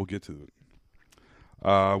to it.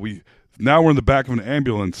 Now we're in the back of an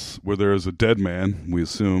ambulance where there is a dead man. We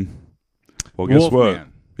assume. Well, guess what?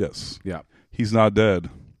 Wolfman. Yes. Yeah. He's not dead.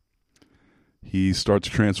 he starts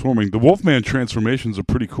transforming. The Wolfman transformations are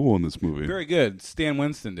pretty cool in this movie. Very good. Stan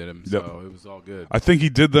Winston did him, so Yep. it was all good. I think he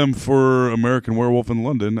did them for American Werewolf in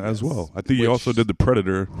London as well. I think he also did the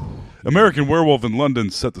Predator. American Werewolf in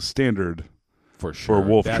London set the standard For sure. for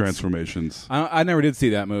wolf That's- transformations. I never did see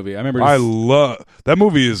that movie. I remember. I love that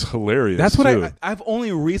movie. Is hilarious. That's what too. I've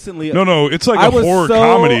only recently. No, it's like I a was horror so-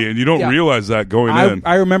 comedy, and you don't yeah. realize that going in.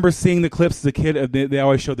 I remember seeing the clips as a kid. They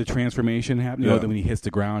always showed the transformation happening. Yeah. When he hits the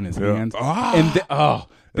ground, his Yeah. hands. Ah. And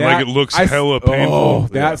And, like, it looks hella painful.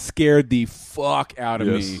 That Yeah. scared the fuck out of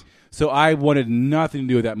Yes. me. So I wanted nothing to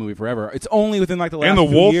do with that movie forever. It's only within like the last And the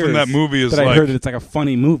few wolf years in that movie is that I like- heard that it's like a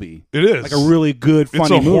funny movie. It is like a really good funny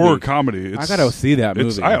It's a movie. horror comedy. I gotta see that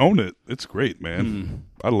movie. I own it. It's great, man.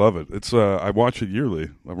 I love it. It's I watch it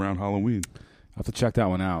yearly around Halloween. I'll have to check that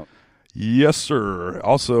one out. Yes, sir.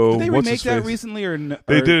 Also, Did they what's remake his that face? recently or no?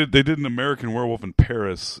 They did. They did an American Werewolf in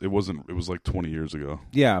Paris. It wasn't. It was like 20 years ago.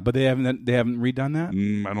 Yeah, but they haven't redone that.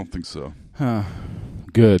 I don't think so. Huh.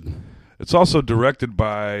 Good. It's also directed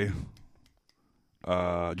by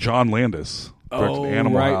John Landis. Directed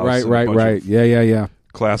Animal House and a bunch right. of Yeah.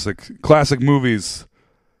 classic movies.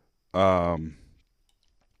 Yeah.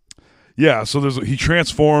 So he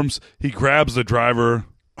transforms. He grabs the driver.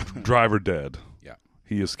 Driver dead. Yeah.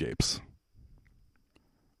 He escapes.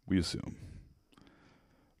 We assume.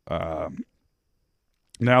 Now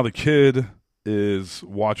the kid is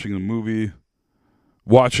watching the movie.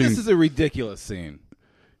 This is a ridiculous scene.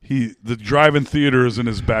 The drive-in theater is in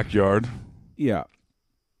his backyard. Yeah.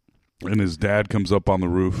 And his dad comes up on the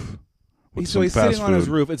roof with So some he's fast sitting on his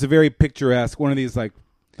food. roof. It's a very picturesque. One of these like.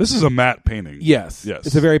 This is a matte painting. Yes. Yes.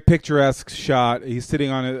 It's a very picturesque shot. He's sitting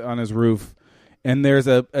on his roof, and there's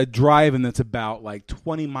a drive-in that's about like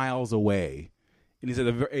 20 miles away, and he's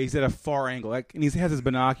at a far angle, like, and he has his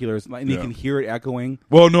binoculars, and he can hear it echoing.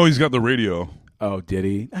 Well, no, he's got the radio. Oh, did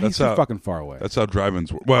he? That's He's too how fucking far away. That's how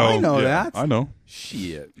drive-ins work. Well, I know yeah, that. I know.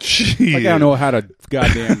 Shit. Shit. Like I don't know how to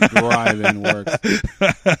goddamn drive-in works.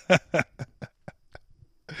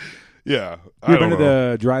 Yeah. You been to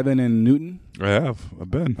the drive-in in Newton? I have. I've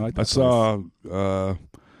been. I like I that saw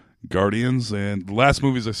Guardians, and the last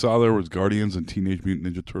movies I saw there was Guardians and Teenage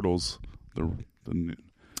Mutant Ninja Turtles.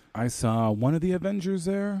 I saw one of the Avengers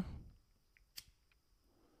there.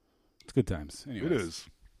 It's good times. Anyways. It is.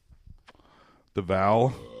 The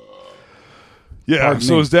Val. Yeah, Pardon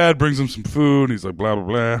so me. his dad brings him some food. And he's like, blah,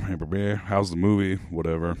 blah, blah. How's the movie?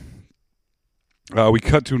 Whatever. We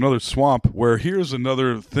cut to another swamp where here's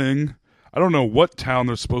another thing. I don't know what town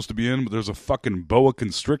they're supposed to be in, but there's a fucking boa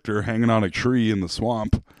constrictor hanging on a tree in the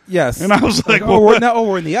swamp. Yes. And I was like, we're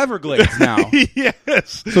in the Everglades now.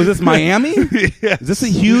 Yes. So is this Miami? Yes. Is this a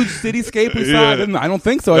huge cityscape we saw? Yeah. I don't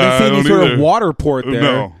think so. I didn't see any don't sort either. of water port there.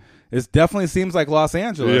 No. It definitely seems like Los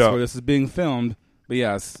Angeles Yeah. where this is being filmed. But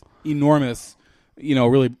yes, enormous,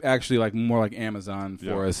 really actually like more like Amazon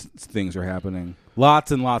forest things are happening.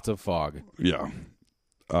 Lots and lots of fog. Yeah.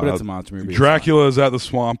 But it's a monster movie. Dracula is at the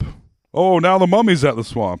swamp. Oh, now the mummy's at the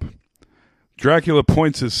swamp. Dracula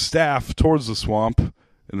points his staff towards the swamp, and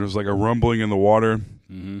there's like a rumbling in the water,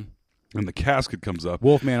 and the casket comes up.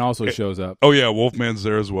 Wolfman also shows up. Oh, yeah, Wolfman's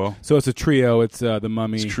there as well. So it's a trio. It's the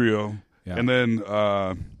mummy. It's a trio. Yeah. And then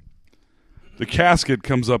the casket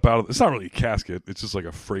comes up out of... It's not really a casket. It's just like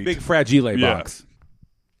a freight. Big fragile Yeah. box.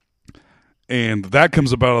 And that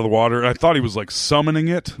comes up out of the water. I thought he was like summoning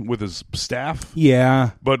it with his staff. Yeah.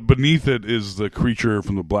 But beneath it is the creature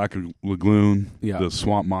from the Black Lagoon, Yeah. the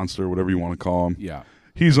swamp monster, whatever you want to call him. Yeah.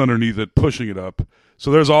 He's underneath it, pushing it up.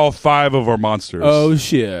 So there's all 5 of our monsters. Oh,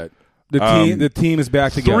 shit. The team is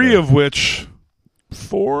back together. 3 of which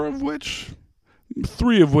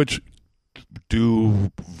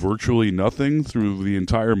do virtually nothing through the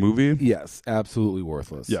entire movie. Yes, absolutely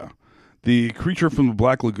worthless. Yeah. The creature from the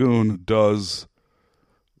Black Lagoon does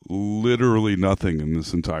literally nothing in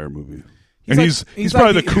this entire movie. He's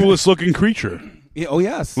probably the coolest looking creature. Yeah, oh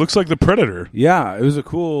yes, looks like the Predator. Yeah, it was a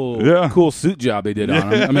cool suit job they did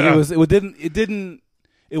on him. I mean, it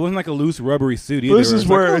wasn't like a loose rubbery suit either. This is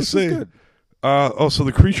where I say, good. so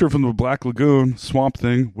the creature from the Black Lagoon, Swamp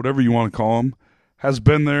Thing, whatever you want to call him, has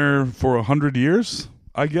been there for 100 years,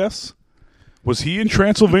 I guess. Was he in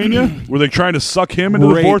Transylvania? Were they trying to suck him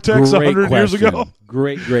into the vortex 100 years ago?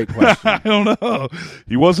 Great question. I don't know.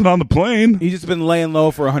 He wasn't on the plane. He's just been laying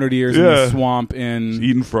low for 100 years in the swamp and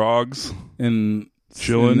eating frogs and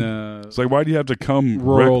chilling. It's like, why do you have to come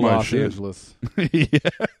rural wreck my Los shit? Angeles?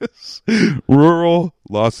 Yes, rural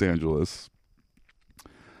Los Angeles.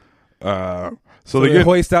 So they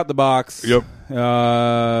hoist out the box. Yep.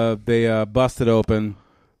 They bust it open.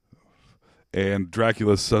 And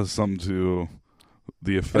Dracula says something to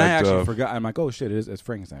the effect And I actually of forgot. I'm like, oh shit, it's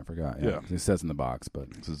Frankenstein. I forgot. Yeah. It says in the box,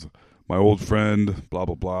 but this is my old friend, blah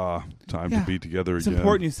blah blah. Time to be together it's again.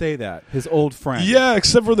 important you say that. His old friend. Yeah,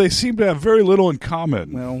 except for they seem to have very little in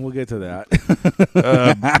common. Well, we'll get to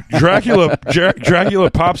that.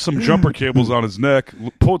 Dracula pops some jumper cables on his neck,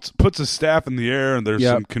 puts his staff in the air, and there's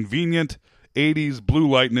some convenient 80s blue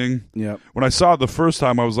lightning. Yep. When I saw it the first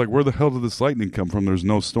time, I was like, where the hell did this lightning come from? There's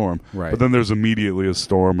no storm. Right. But then there's immediately a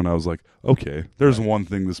storm, and I was like, okay, there's one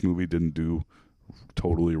thing this movie didn't do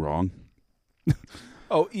totally wrong.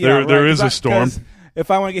 Oh, yeah. There is a storm.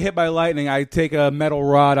 If I want to get hit by lightning, I take a metal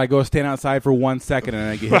rod, I go stand outside for 1 second, and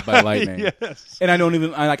I get hit by lightning. Yes. And I don't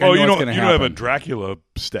even, I know it's you going to don't happen. have a Dracula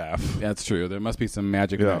staff. That's true. There must be some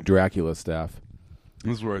magic in that Dracula staff.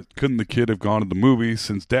 This is where couldn't the kid have gone to the movie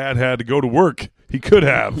since Dad had to go to work? He could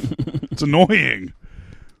have. It's annoying.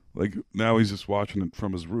 Like now he's just watching it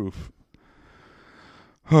from his roof.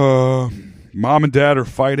 Mom and Dad are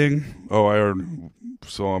fighting.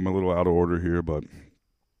 So I'm a little out of order here, but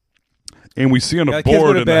and we see on a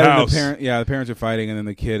board in the house. The parents are fighting, and then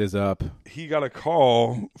the kid is up. He got a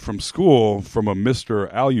call from school from a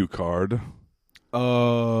Mr. Alucard.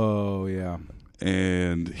 Oh yeah.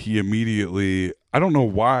 And he immediately, I don't know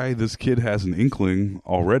why this kid has an inkling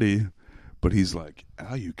already, but he's like,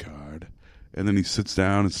 Alucard. And then he sits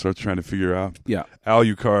down and starts trying to figure out. Yeah.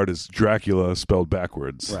 Alucard is Dracula spelled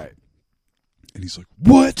backwards. Right. And he's like,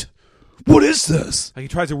 what? What is this? Like he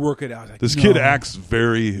tries to work it out. Like, this kid acts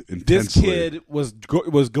very intensely. This kid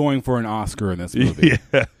was going for an Oscar in this movie.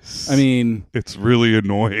 Yes. I mean, it's really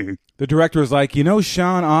annoying. The director was like,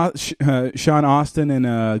 Sean Austin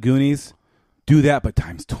in Goonies, do that, but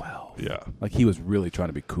times 12. Yeah. Like he was really trying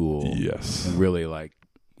to be cool. Yes. And really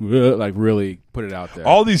really put it out there.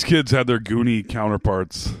 All these kids had their Goonie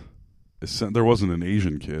counterparts. There wasn't an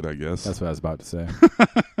Asian kid, I guess. That's what I was about to say.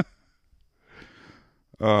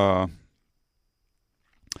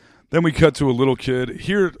 Then we cut to a little kid.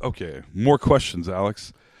 Here, okay, more questions,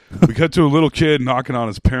 Alex. We cut to a little kid knocking on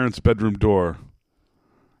his parents' bedroom door.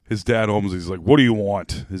 His dad opens. He's like, "What do you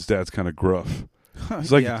want?" His dad's kind of gruff.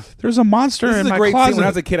 He's like, "There's a monster in my great closet." Scene. When I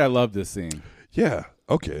was a kid, I loved this scene. Yeah.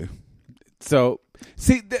 Okay. So,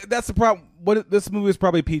 see, that's the problem. This movie is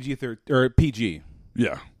probably PG.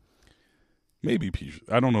 Yeah. Maybe PG.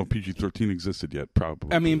 I don't know if PG-13 existed yet.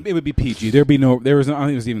 Probably. I mean, it would be PG. There was no. I don't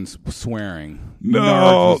think it was even swearing. No,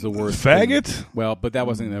 Nards was the worst faggot. thing. Well, but that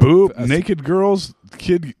wasn't naked girls,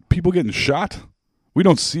 people getting shot. We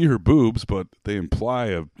don't see her boobs, but they imply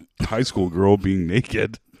a high school girl being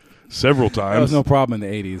naked several times. That was no problem in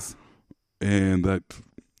the 80s. And that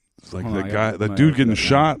dude getting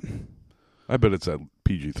shot. I bet it's at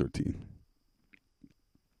PG-13.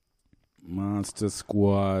 Monster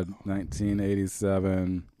Squad,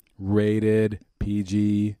 1987, rated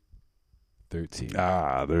PG-13.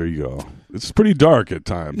 Ah, there you go. It's pretty dark at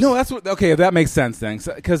times. No, that makes sense then,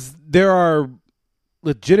 because there are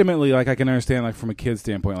legitimately, like, I can understand, like, from a kid's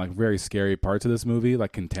standpoint, like, very scary parts of this movie,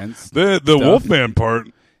 like, intense. The Wolfman part,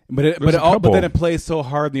 but then it plays so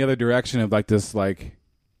hard in the other direction of, like, this, like,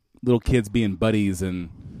 little kids being buddies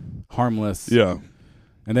and harmless. Yeah.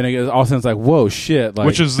 And then it all of a sudden it's like, whoa, shit. Like,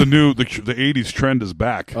 which is the 80s trend is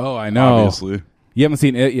back. Oh, I know. Obviously. You haven't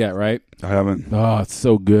seen it yet, right? I haven't. Oh, it's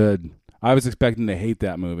so good. I was expecting to hate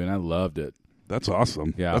that movie, and I loved it. That's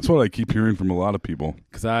awesome. Yeah. That's what I keep hearing from a lot of people.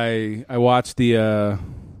 Because I watched the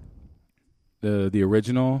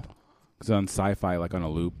original. It was on Sci-Fi, like on a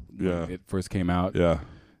loop. Yeah. When it first came out. Yeah.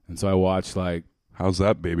 And so I watched like... How's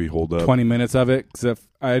that baby hold up? 20 minutes of it. Because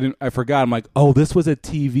I forgot. I'm like, oh, this was a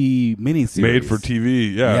TV miniseries. Made for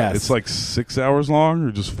TV. Yeah. Yes. It's like 6 hours long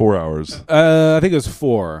or just 4 hours? I think it was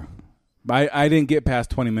 4. I didn't get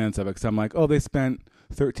past 20 minutes of it because I'm like, oh, they spent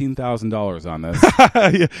 $13,000 on this.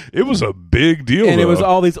 Yeah, it was a big deal, and though. it was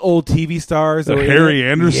all these old TV stars. Harry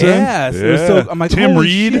Anderson. Yes. Yeah. It was so, I'm like, Tim holy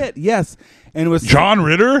Reed. shit. Yes. And it was John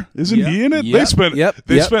Ritter. Isn't he in it? Yep,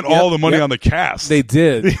 They spent all the money on the cast. They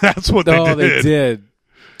did. That's what they did. Oh, they did.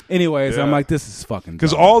 Anyways, Yeah. I'm like, this is fucking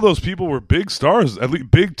because dumb. all those people were big stars, at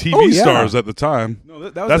least big TV stars at the time. No,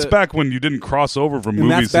 that was That's back when you didn't cross over from And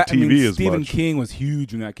movies to that's TV as Stephen much. King was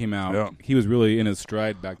huge when that came out. Yeah. He was really in his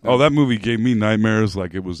stride back then. Oh, that movie gave me nightmares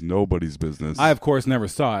like it was nobody's business. I, of course, never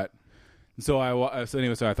saw it. So I thought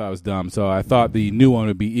it was dumb. So I thought the new one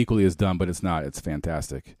would be equally as dumb, but it's not. It's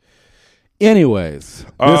fantastic. Anyways,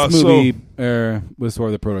 this movie was sort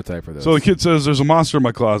of the prototype for this. So the kid says, "There's a monster in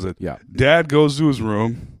my closet." Yeah. Dad goes to his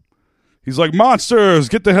room. He's like, "Monsters,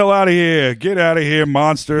 get the hell out of here! Get out of here,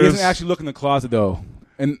 monsters!" He doesn't actually look in the closet though,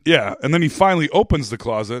 and yeah, and then he finally opens the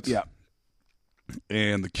closet. yeah,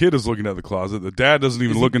 and the kid is looking at the closet. The dad doesn't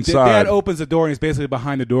even look The inside. dad opens the door and he's basically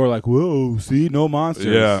behind the door, like, "Whoa, see, no monsters."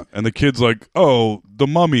 Yeah, and the kid's like, "Oh, the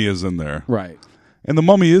mummy is in there." Right. And the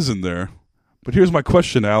mummy is in there. But here's my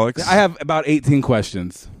question, Alex. I have about 18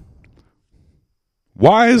 questions.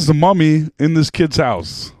 Why is the mummy in this kid's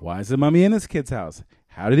house? Why is the mummy in this kid's house?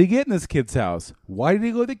 How did he get in this kid's house? Why did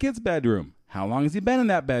he go to the kid's bedroom? How long has he been in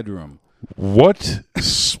that bedroom? What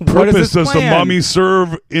purpose does the plan? mummy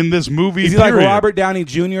serve in this movie? Is he like Robert Downey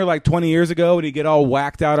Jr. like 20 years ago? Did he get all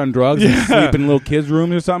whacked out on drugs and sleep in little kids'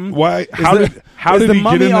 rooms or something? Why? Is How did the he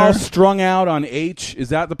mummy get in all there? strung out on H? Is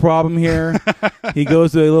that the problem here? He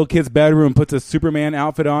goes to the little kid's bedroom, puts a Superman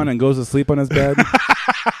outfit on, and goes to sleep on his bed.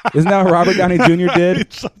 Isn't that what Robert Downey Jr.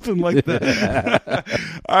 did? Something like that.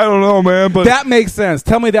 I don't know, man. But that makes sense.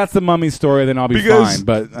 Tell me that's the mummy story, then I'll be fine.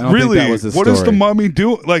 But I don't really, think that was the what story. is the mummy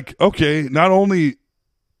doing? Like, okay, not only,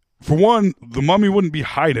 for one, the mummy wouldn't be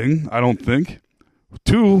hiding, I don't think.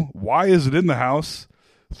 2, why is it in the house?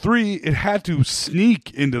 3, it had to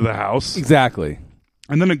sneak into the house. Exactly.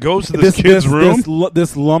 And then it goes to this kid's room.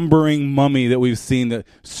 This lumbering mummy that we've seen that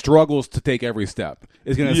struggles to take every step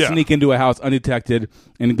is going to sneak into a house undetected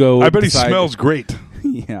and go. I bet decide, he smells great.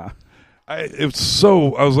 Yeah. I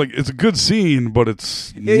was like, it's a good scene, but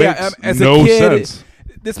it's makes as no a kid, sense.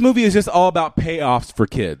 This movie is just all about payoffs for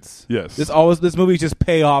kids. Yes. This movie is just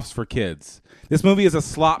payoffs for kids. This movie is a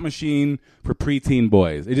slot machine for preteen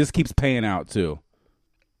boys. It just keeps paying out too.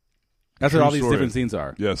 That's what all these different scenes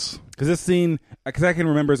are. Yes. Because this scene, because I can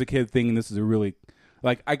remember as a kid thinking this is a really,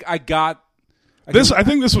 like, I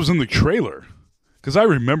think this was in the trailer because I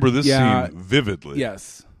remember this scene vividly.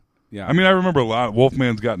 Yes. Yeah. I mean, I remember a lot.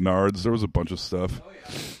 Wolfman's Got Nards. There was a bunch of stuff. Oh,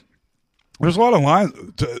 yeah. There's a lot of lines.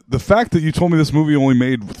 The fact that you told me this movie only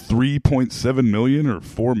made $3.7 million or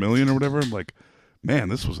 $4 million or whatever, I'm like, man,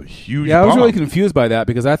 this was a huge I was bomb. really confused by that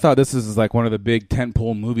because I thought this is like one of the big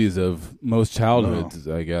tentpole movies of most childhoods,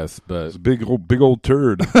 I guess. But it's a big old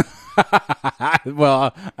turd.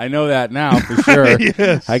 Well, I know that now for sure.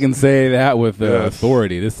 Yes. I can say that with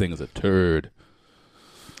authority. This thing is a turd.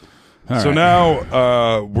 So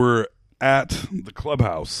now we're at the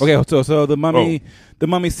clubhouse. Okay, so the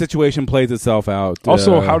mummy situation plays itself out.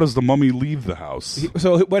 Also, how does the mummy leave the house?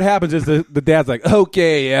 So what happens is the dad's like,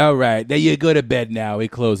 okay, all right, now you go to bed now. He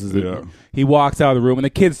closes it. Yeah. He walks out of the room, and the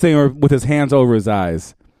kid's sitting with his hands over his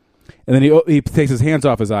eyes. And then he takes his hands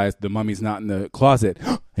off his eyes. The mummy's not in the closet.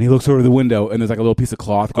 And he looks over the window, and there's like a little piece of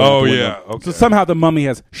cloth going out the window. Okay. So somehow the mummy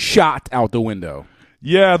has shot out the window.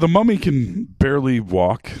 Yeah, the mummy can barely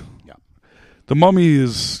walk. Yeah. The mummy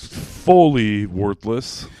is fully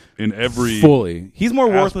worthless in every... Fully. He's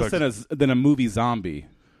more aspect. worthless than a movie zombie.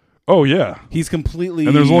 Oh, yeah. He's completely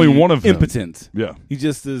and there's only one of them. impotent. Yeah. He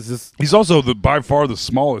just is just... He's also by far the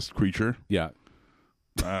smallest creature. Yeah.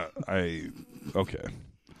 Okay.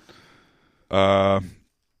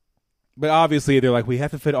 But obviously they're like, we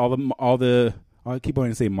have to fit all the I keep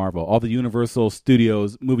wanting to say Marvel, all the Universal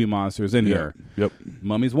Studios movie monsters in here. Yep.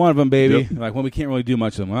 Mummy's one of them, baby. Yep. Like, well, we can't really do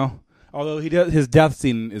much of them. Well, although his death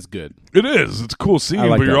scene is good. It is. It's a cool scene, I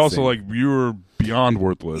like but you're that also scene. like, you're beyond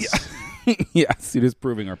worthless. Yes, you're just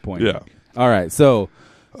proving our point. Yeah. All right, so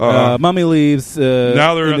Mummy leaves.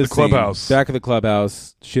 Now they're in at this the clubhouse. scene. Back at the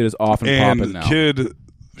clubhouse. Shit is off and popping now. Kid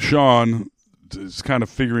Sean is kind of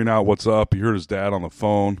figuring out what's up. He heard his dad on the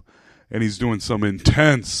phone, and he's doing some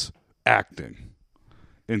intense acting.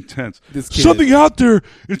 Intense. Something out there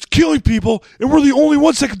is killing people, and we're the only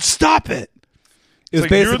ones that can stop it. It's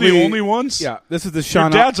like, you're the only ones? Yeah, this is the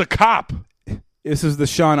Sean. Your dad's a cop. This is the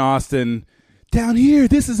Sean Austin. Down here,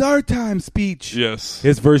 this is our time speech. Yes.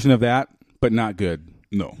 His version of that, but not good.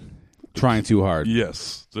 No. Trying too hard.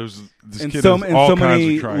 Yes. There's this and kid so, has and all so kinds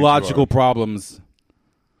many of trying too logical hard. problems.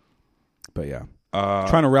 But yeah.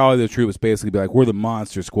 Trying to rally the troops, basically be like, we're the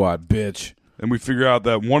monster squad, bitch. And we figure out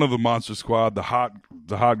that one of the monster squad, the hot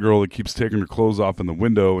girl that keeps taking her clothes off in the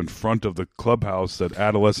window in front of the clubhouse that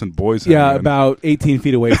adolescent boys have. Yeah, about 18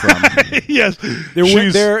 feet away from. Yes.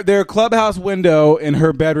 Their clubhouse window and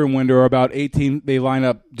her bedroom window are about 18. They line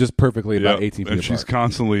up just perfectly about 18 feet and apart. she's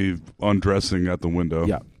constantly undressing at the window.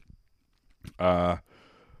 Yeah.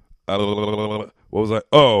 What was I?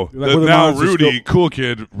 Oh, Like, we're the now monsters, Rudy, go- cool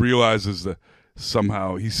kid, realizes that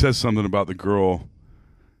somehow he says something about the girl,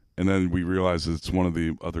 and then we realize it's one of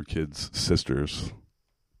the other kids' sisters.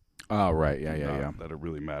 Oh, right. Yeah. That it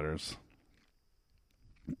really matters.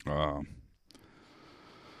 Now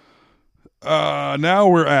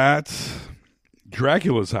we're at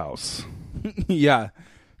Dracula's house. Yeah.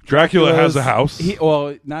 Dracula has a house.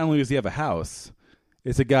 Well, not only does he have a house,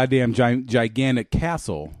 it's a goddamn gigantic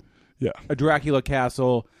castle. Yeah. A Dracula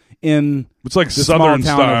castle in It's like the Southern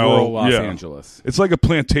small town style, of rural Los yeah. Angeles. It's like a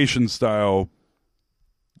plantation style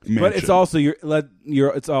mansion. But it's also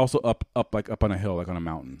it's also up on a hill, like on a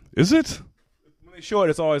mountain. Is it? When they show it,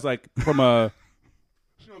 it's always like from a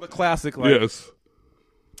the classic yes.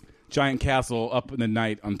 giant castle up in the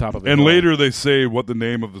night on top of it. And later they say what the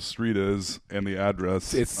name of the street is and the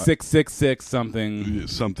address. It's 666 something.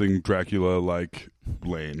 Something Dracula like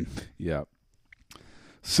lane. Yeah.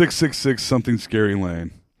 666 something scary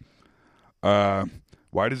lane.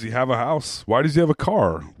 Why does he have a house? Why does he have a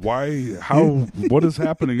car? Why? How? What is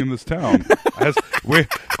happening in this town?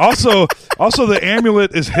 Also, the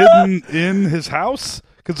amulet is hidden in his house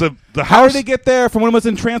because the house. How did he get there from when he was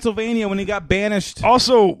in Transylvania when he got banished?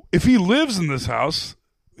 Also, if he lives in this house,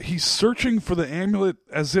 he's searching for the amulet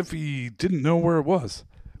as if he didn't know where it was.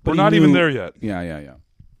 We're not even there yet. Yeah.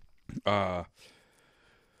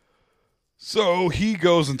 So he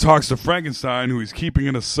goes and talks to Frankenstein, who he's keeping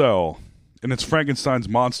in a cell. And it's Frankenstein's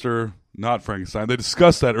monster, not Frankenstein. They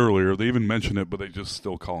discussed that earlier. They even mention it, but they just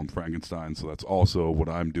still call him Frankenstein. So that's also what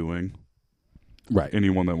I'm doing. Right.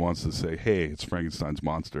 Anyone that wants to say, hey, it's Frankenstein's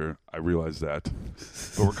monster, I realize that.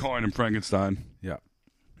 But we're calling him Frankenstein.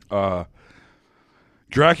 Yeah.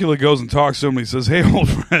 Dracula goes and talks to him, and he says, hey, old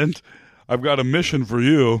friend, I've got a mission for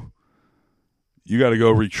you. You got to go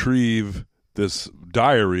retrieve this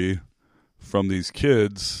diary from these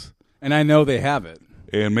kids. And I know they have it.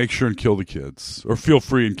 And make sure and kill the kids. Or feel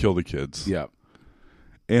free and kill the kids. Yeah.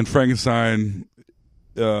 And Frankenstein,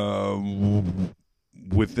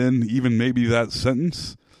 within even maybe that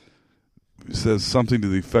sentence, says something to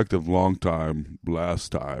the effect of long time,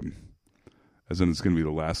 last time. As in it's going to be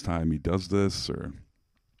the last time he does this. Or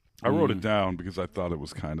I wrote it down because I thought it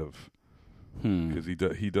was kind of... Because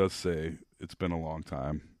he does say it's been a long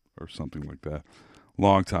time. Or something like that.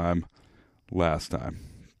 Long time, last time.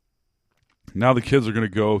 Now the kids are going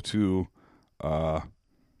to go to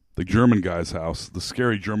the German guy's house, the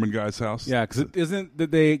scary German guy's house. Yeah, because isn't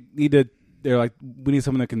that they need to? They're like, we need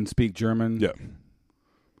someone that can speak German. Yeah.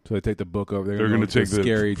 So they take the book over. They're going to take the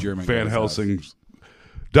scary German Van guy's Helsing's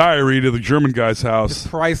diary to the German guy's house. This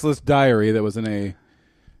priceless diary that was in a.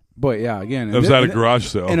 Boy, yeah. Again, it was at a garage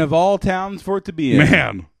sale. And of all towns for it to be in,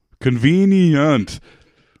 man, convenient.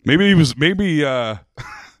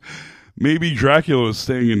 Maybe Dracula was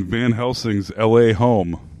staying in Van Helsing's L.A.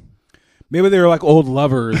 home. Maybe they were like old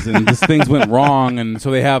lovers and just things went wrong, and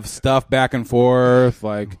so they have stuff back and forth.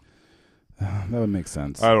 Like that would make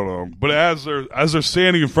sense. I don't know, but as they're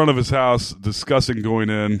standing in front of his house discussing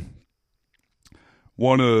going in,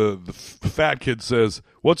 one of the fat kids says,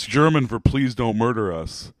 "What's German for please don't murder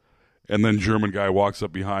us?" And then German guy walks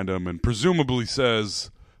up behind him and presumably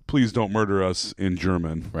says, "Please don't murder us" in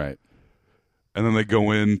German. Right. And then they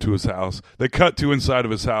go into his house. They cut to inside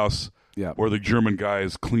of his house where the German guy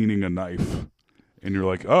is cleaning a knife. And you're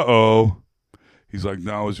like, uh-oh. He's like,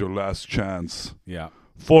 now is your last chance. Yeah.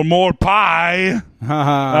 For more pie.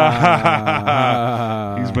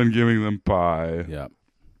 He's been giving them pie. Yeah.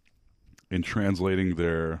 And translating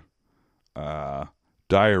their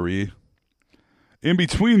diary. In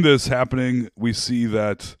between this happening, we see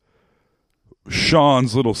that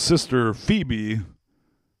Sean's little sister, Phoebe,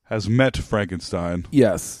 has met Frankenstein.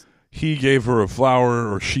 Yes. He gave her a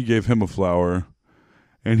flower, or she gave him a flower,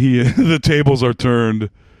 and the tables are turned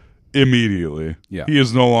immediately. Yeah. He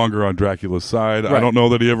is no longer on Dracula's side. Right. I don't know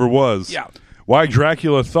that he ever was. Yeah. Why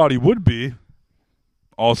Dracula thought he would be,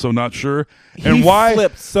 also not sure. And he why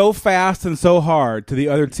flipped so fast and so hard to the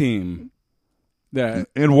other team.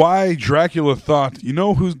 And why Dracula thought, you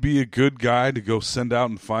know who'd be a good guy to go send out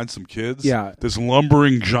and find some kids? Yeah. This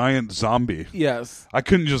lumbering giant zombie. Yes. I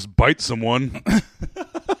couldn't just bite someone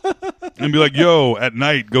and be like, yo, at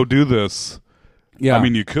night, go do this. Yeah. I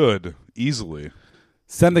mean, you could easily.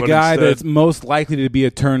 Send the But guy instead- that's most likely to be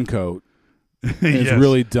a turncoat. It's Yes.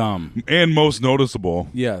 really dumb. And most noticeable.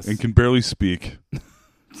 Yes. And can barely speak.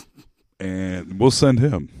 And we'll send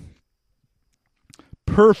him.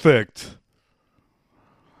 Perfect.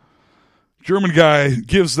 German guy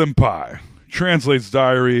gives them pie. Translates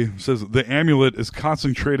diary. Says the amulet is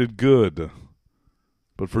concentrated good.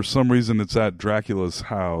 But for some reason it's at Dracula's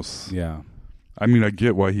house. Yeah. I mean, I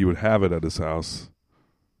get why he would have it at his house.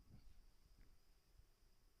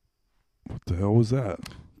 What the hell was that?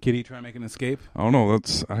 Kitty trying to make an escape? I don't know.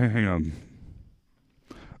 Hang on.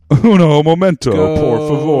 Uno momento, por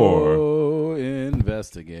favor. Go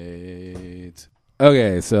investigate.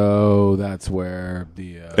 Okay, so that's where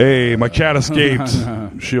the... Hey, my cat escaped.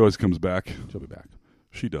 She always comes back. She'll be back.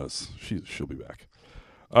 She does. She'll be back.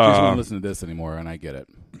 She doesn't want to listen to this anymore, and I get it.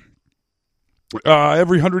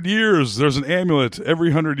 Every 100 years, there's an amulet. Every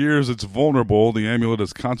 100 years, it's vulnerable. The amulet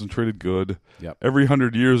is concentrated good. Yep. Every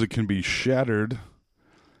 100 years, it can be shattered,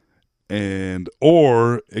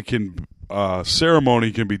 or it can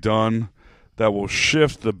ceremony can be done that will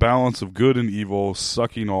shift the balance of good and evil,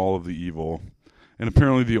 sucking all of the evil. And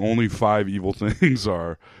apparently, the only 5 evil things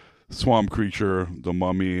are swamp creature, the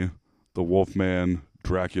mummy, the Wolfman,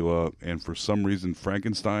 Dracula, and for some reason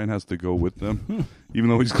Frankenstein has to go with them, even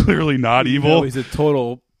though he's clearly not evil. No, he's a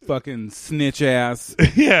total fucking snitch ass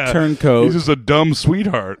yeah, turncoat. He's just a dumb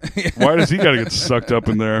sweetheart. Why does he got to get sucked up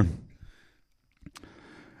in there?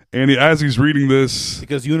 And as he's reading this,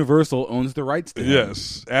 because Universal owns the rights to him.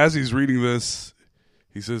 Yes, as he's reading this,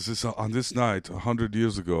 he says, "This on this night, 100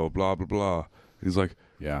 years ago, blah blah blah." He's like,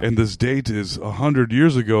 Yeah. And this date is 100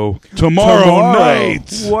 years ago. Tomorrow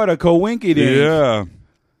night. What a coinkydink. Yeah.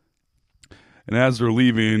 And as they're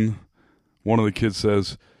leaving, one of the kids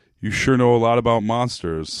says, "You sure know a lot about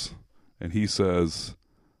monsters." And he says,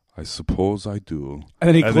 "I suppose I do." And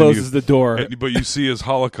then he closes the door. But you see his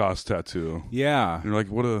Holocaust tattoo. Yeah. And you're like,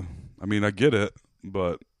 I mean, I get it,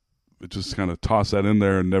 but it just kind of toss that in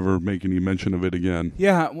there and never make any mention of it again.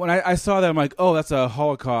 Yeah. When I saw that, I'm like, oh, that's a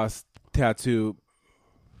Holocaust tattoo.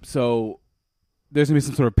 So there's going to be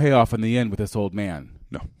some sort of payoff in the end with this old man.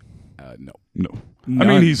 No. No. I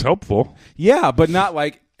mean, he's helpful. Yeah, but not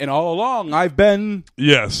like, and all along I've been,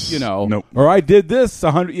 yes, or I did this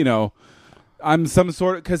 100, I'm some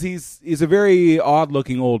sort of, because he's a very odd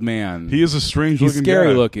looking old man. He is a strange He's looking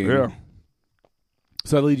scary guy. looking. Yeah.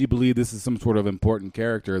 So that leads you to believe this is some sort of important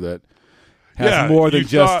character that has more than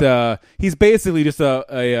just, he's basically just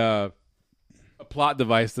a plot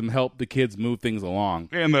device to help the kids move things along.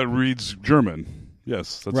 And that reads German.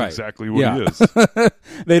 Yes, that's right. exactly what he is.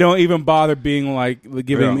 They don't even bother being like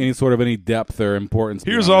giving him any sort of any depth or importance.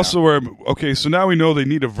 Here's also where so now we know they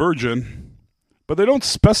need a virgin, but they don't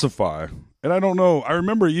specify. And I don't know. I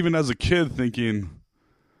remember even as a kid thinking,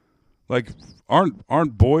 like,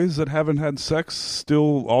 aren't boys that haven't had sex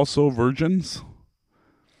still also virgins?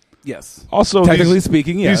 Yes. Also, technically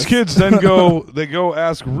speaking, yes. These kids then go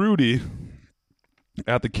ask Rudy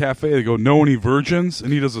at the cafe. They go, "Know any virgins?"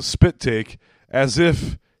 And he does a spit take. As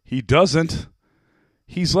if he doesn't.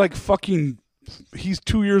 He's like he's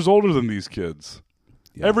 2 years older than these kids.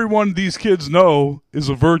 Yeah. Everyone these kids know is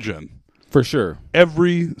a virgin. For sure.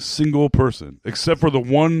 Every single person. Except for the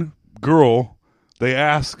one girl they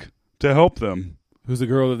ask to help them. Who's the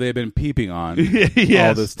girl that they've been peeping on yes.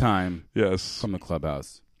 all this time. Yes. From the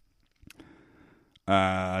clubhouse.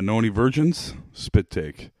 Know any virgins? Spit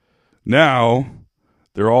take. Now,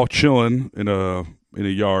 they're all chilling in a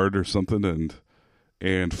yard or something,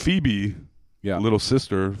 and Phoebe, little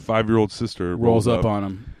sister, 5-year-old sister, rolls up on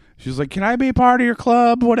him. She's like, "Can I be part of your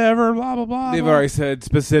club? Whatever, blah blah blah." They've already said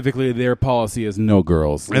specifically their policy is no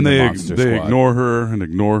girls, and they ignore her and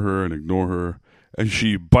ignore her and ignore her, and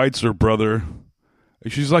she bites her brother,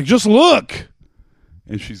 and she's like, "Just look,"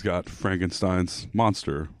 and she's got Frankenstein's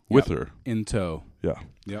monster with her in tow. Yeah,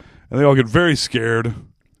 yep. And they all get very scared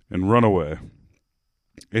and run away,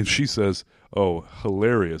 and she says,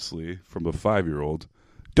 hilariously, from the 5-year-old,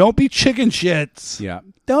 "Don't be chicken shits." Yeah.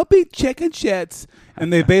 Don't be chicken shits.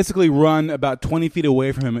 And they basically run about 20 feet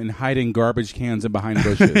away from him and hide in garbage cans and behind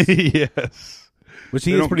bushes. Yes. Which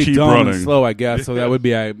he is pretty dumb and slow, I guess. So that would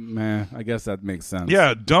be, I guess that makes sense.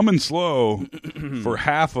 Yeah, dumb and slow for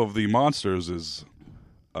half of the monsters is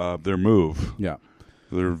their move. Yeah.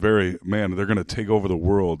 They're they're going to take over the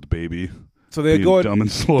world, baby. So they go dumb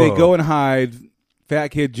and slow. They go and hide. Fat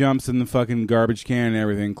kid jumps in the fucking garbage can and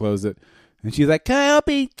everything, close it. And she's like, "I'll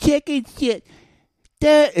be chicken shit."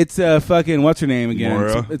 It's fucking, what's her name again?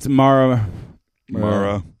 Mara. It's Mara.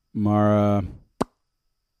 Mara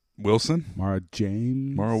Wilson? Mara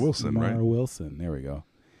James? Mara Wilson, right? Mara Wilson. There we go.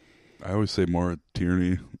 I always say Mara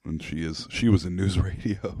Tierney, and she was in News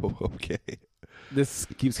Radio. Okay. This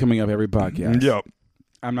keeps coming up every podcast. Yep.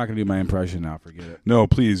 I'm not going to do my impression now. Forget it. No,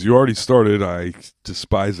 please. You already started. I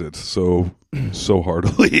despise it so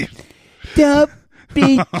heartily. Don't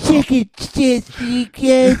be chicken shit,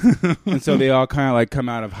 chicken. And so they all kind of like come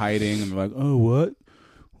out of hiding and they're like, "Oh, what?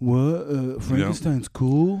 Frankenstein's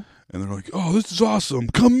cool?" And they're like, "Oh, this is awesome.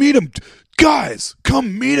 Come meet him. Guys,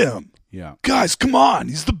 come meet him. Yeah. Guys, come on.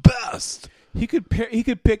 He's the best." He could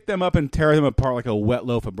pick them up and tear them apart like a wet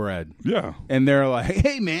loaf of bread. Yeah. And they're like,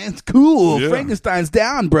 "Hey, man, it's cool. Yeah. Frankenstein's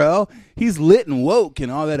down, bro. He's lit and woke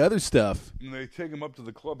and all that other stuff." And they take him up to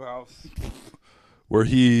the clubhouse where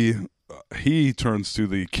he turns to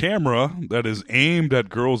the camera that is aimed at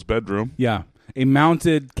girl's bedroom. Yeah. A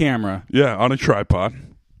mounted camera. Yeah, on a tripod.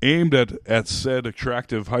 Aimed at said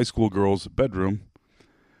attractive high school girl's bedroom.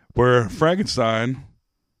 where Frankenstein,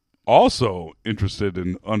 also interested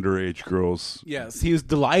in underage girls. Yes, he was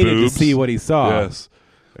delighted boobs. to see what he saw. Yes.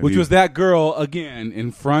 And Which was that girl, again,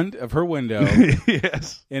 in front of her window.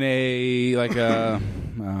 Yes. In a, like a...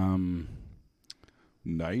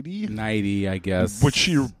 nightie, I guess. Which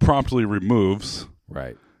she promptly removes.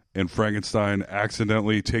 Right. And Frankenstein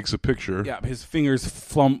accidentally takes a picture. Yeah, his fingers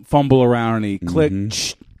fumble around and he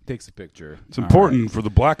takes a picture. It's important for the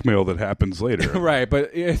blackmail that happens later. Right,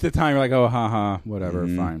 but at the time you're like, oh, haha, whatever,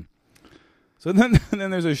 fine. So then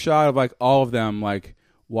there's a shot of like all of them like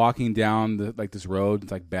walking down this road.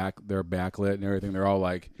 It's like they're backlit and everything. They're all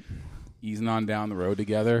like easing on down the road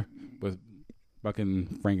together with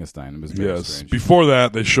fucking Frankenstein. It was very strange. Before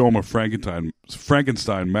that, they show him a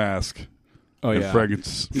Frankenstein mask. Oh, and yeah.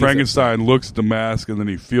 Frankenstein looks at the mask and then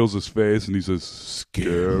he feels his face and he says,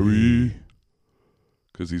 "Scary,"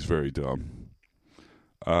 because he's very dumb.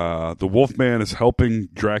 The Wolfman is helping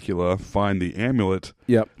Dracula find the amulet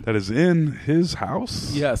that is in his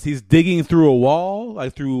house. Yes, he's digging through a wall,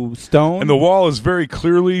 like through stone. And the wall is very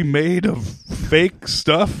clearly made of fake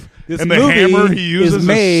stuff. This and the movie hammer he uses is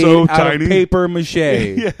made is so out tiny. of paper mache.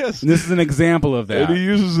 Yes. And this is an example of that. And he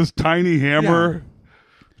uses this tiny hammer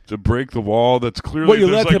to break the wall that's clearly what you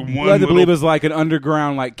there's led like to, one led to believe little- is like an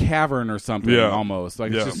underground like cavern or something almost.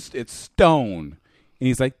 Like it's stone. And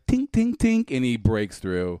he's like tink tink tink and he breaks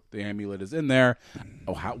through. The amulet is in there.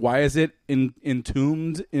 Oh, why is it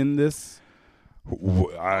entombed in this? So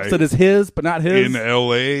it is his but not his? In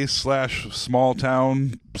LA / small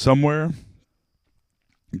town somewhere.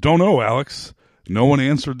 Don't know, Alex. No one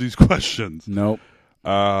answered these questions. Nope.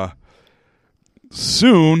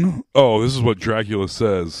 Soon, this is what Dracula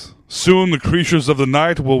says. Soon the creatures of the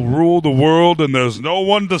night will rule the world and there's no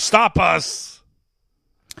one to stop us.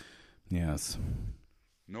 Yes.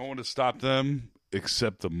 No one to stop them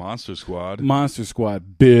except the Monster Squad. Monster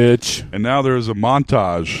Squad, bitch. And now there is a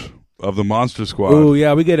montage of the Monster Squad. Oh,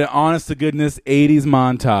 yeah, we get an honest-to-goodness 80s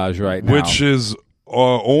montage right now. Which is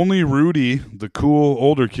only Rudy, the cool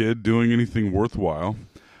older kid, doing anything worthwhile.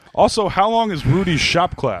 Also, how long is Rudy's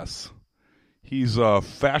shop class? He's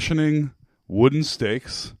fashioning wooden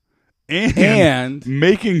stakes and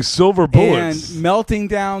making silver bullets. And melting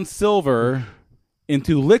down silver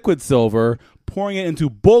into liquid silver, pouring it into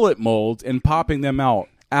bullet molds, and popping them out.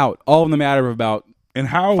 All in the matter of about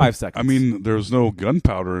 5 seconds. I mean, there's no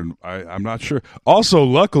gunpowder, and I'm not sure. Also,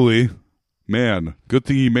 luckily, man, good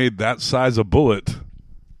thing he made that size of bullet.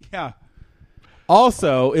 Yeah.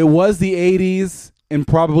 Also, it was the 80s, and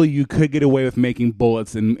probably you could get away with making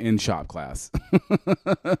bullets in shop class.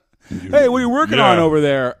 Hey, what are you working on over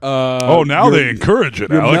there? Now they encourage it,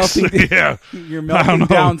 Alex. You're melting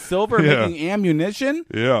down silver, making ammunition?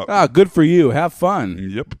 Yeah. Good for you. Have fun.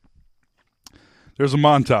 Yep. There's a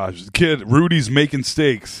montage. The kid, Rudy's making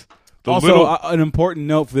steaks. An important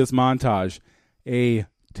note for this montage, a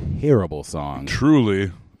terrible song.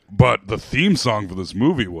 Truly. But the theme song for this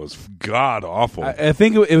movie was god-awful. I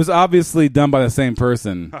think it was obviously done by the same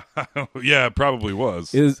person. Yeah, it probably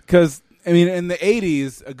was. Because, I mean, in the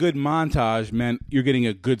 80s, a good montage meant you're getting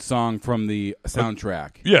a good song from the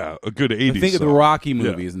soundtrack. Yeah, a good 80s Think song. of the Rocky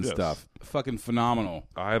movies and stuff. Fucking phenomenal.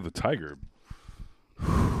 Eye of the Tiger.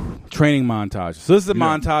 Training montage. So this is a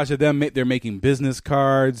montage of them. They're making business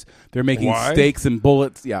cards. They're making steaks and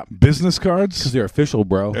bullets. Yeah. Business cards? Because they're official,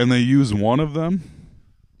 bro. And they use one of them?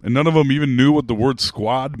 And none of them even knew what the word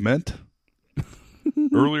squad meant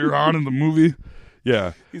earlier on in the movie.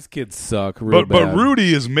 Yeah. These kids suck real bad. But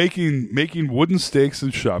Rudy is making wooden stakes in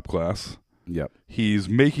shop class. Yep. He's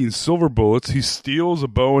making silver bullets. He steals a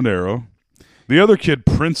bow and arrow. The other kid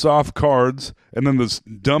prints off cards, and then this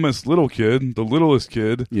dumbest little kid, the littlest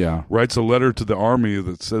kid, writes a letter to the army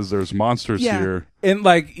that says there's monsters here. And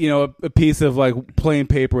like, a piece of like plain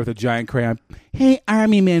paper with a giant crayon. Hey,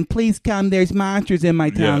 army men, please come. There's monsters in my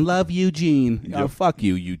town. Love, Eugene. Oh, fuck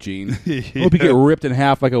you, Eugene. Hope you get ripped in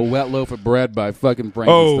half like a wet loaf of bread by fucking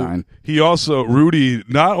Frankenstein. He also, Rudy,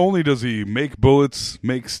 not only does he make bullets,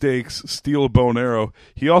 make steaks, steal a bow and arrow,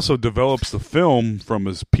 he also develops the film from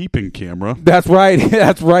his peeping camera. That's right.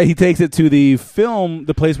 That's right. He takes it to the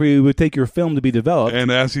place where you would take your film to be developed. And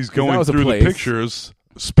as he's going through the pictures,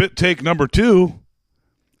 spit take number 2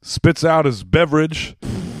 spits out his beverage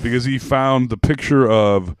because he found the picture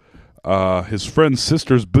of his friend's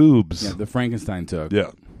sister's boobs. Yeah, the Frankenstein took. Yeah,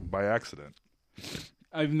 by accident.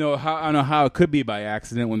 I don't know how it could be by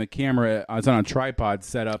accident when the camera is on a tripod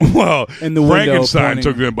set up. Well, in the Frankenstein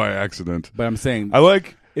window took it by accident. But I'm saying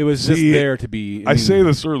it was just there to be. I say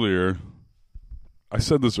this earlier. I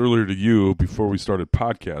said this earlier to you before we started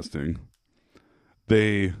podcasting.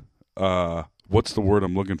 They, what's the word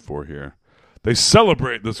I'm looking for here? They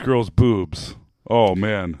celebrate this girl's boobs. Oh,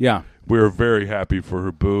 man. Yeah. We're very happy for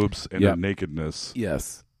her boobs and Yep. her nakedness.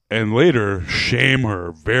 Yes. And later, shame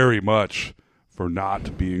her very much for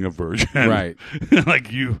not being a virgin. Right.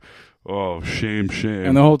 Like you, shame.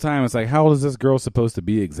 And the whole time it's like, how old is this girl supposed to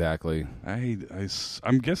be exactly? I'm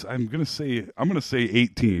gonna say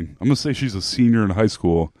 18. I'm gonna say she's a senior in high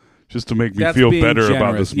school, just to make me That's feel being better about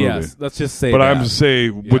generous. this movie. Yes, let's just say But that. I'm just say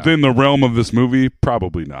within the realm of this movie,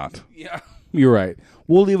 probably not. Yeah, you're right.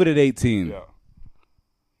 We'll leave it at 18.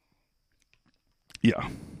 Yeah.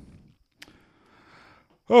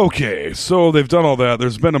 Okay, so they've done all that.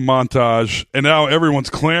 There's been a montage, and now everyone's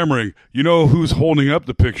clamoring. You know who's holding up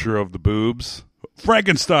the picture of the boobs?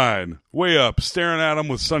 Frankenstein, way up, staring at him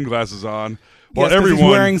with sunglasses on. While Yes, 'cause everyone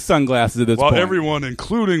he's wearing sunglasses at this while point. everyone,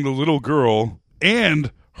 including the little girl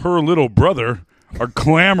and her little brother, are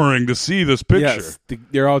clamoring to see this picture. Yes,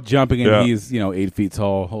 they're all jumping, and Yeah. he's 8 feet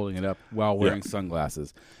tall, holding it up while wearing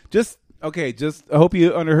sunglasses. Just I hope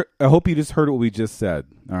you just heard what we just said.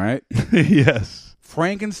 All right. Yes.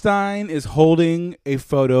 Frankenstein is holding a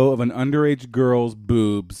photo of an underage girl's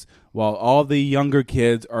boobs while all the younger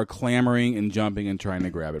kids are clamoring and jumping and trying to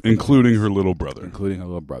grab it. Including her little brother.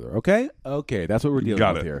 Okay? Okay, that's what we're dealing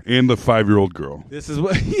Got with it. here. And the 5-year-old girl. This is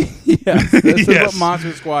what this is what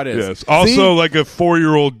Monster Squad is. Yes. Also, See? like a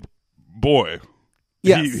 4-year-old boy.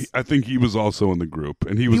 Yes. I think he was also in the group,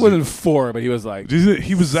 and he wasn't 4, but he was like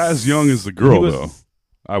he was as young as the girl, though.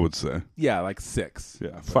 I would say. Yeah, like 6.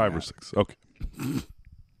 Yeah, 5 or 6. Okay.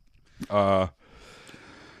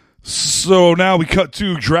 So now we cut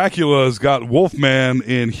to Dracula's got Wolfman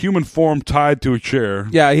in human form tied to a chair.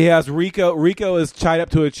 Yeah, he has Rico. Rico is tied up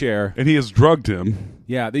to a chair, and he has drugged him.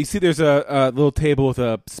 Yeah, you see, there's a little table with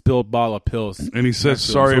a spilled bottle of pills, and he says,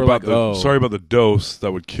 "Sorry about the dose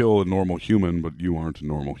that would kill a normal human, but you aren't a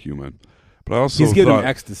normal human." But I also he's giving him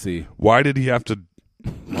ecstasy. Why did he have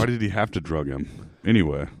to drug him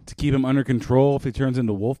anyway? To keep him under control if he turns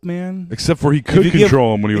into Wolfman. Except for he could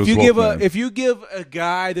control him when he was Wolfman. If you give a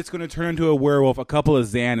guy that's going to turn into a werewolf a couple of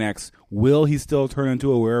Xanax, will he still turn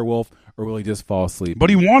into a werewolf, or will he just fall asleep? But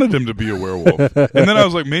he wanted him to be a werewolf. And then I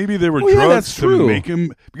was like, maybe they were drugs to make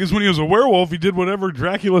him, because when he was a werewolf, he did whatever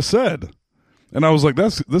Dracula said. And I was like,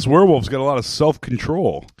 this werewolf's got a lot of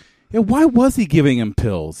self-control. Yeah, why was he giving him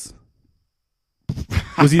pills?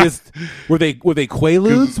 Was he just were they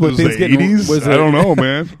Quaaludes? Was it the 80s? I don't know,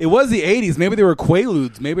 man. It was the 80s. Maybe they were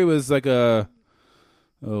Quaaludes. Maybe it was like a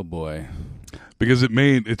oh boy. Because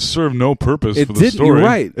it served no purpose for the story. You're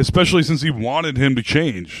right. Especially since he wanted him to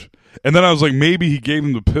change. And then I was like, maybe he gave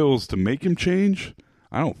him the pills to make him change?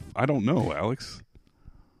 I don't know, Alex.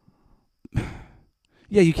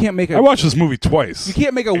 Yeah, you can't make I watched this movie twice. You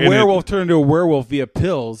can't make a werewolf turn into a werewolf via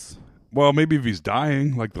pills. Well, maybe if he's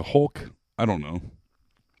dying, like the Hulk. I don't know.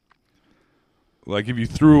 Like if you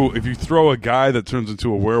throw a guy that turns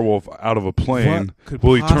into a werewolf out of a plane,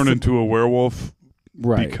 will he turn into a werewolf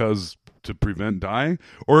because to prevent dying?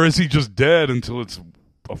 Or is he just dead until it's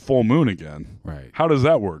a full moon again? Right. How does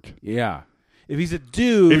that work? Yeah. If he's a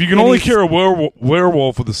dude, if you can only kill a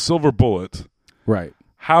werewolf with a silver bullet, right?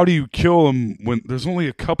 How do you kill him when there's only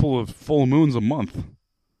a couple of full moons a month?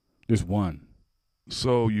 There's one.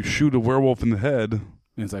 So you shoot a werewolf in the head.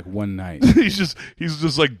 And it's like one night. he's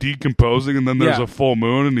just like decomposing, and then there's a full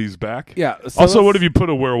moon, and he's back. Yeah. So also, what if you put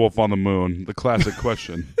a werewolf on the moon? The classic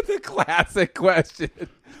question. The classic question.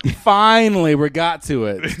 Finally, we got to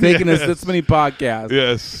it. It's taken us this many podcasts.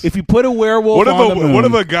 Yes. If you put a werewolf on the moon. What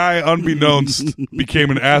if a guy, unbeknownst,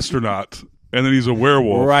 became an astronaut, and then he's a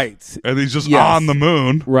werewolf? Right. And he's just on the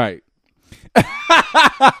moon. Right.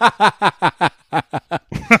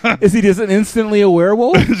 Is he just instantly a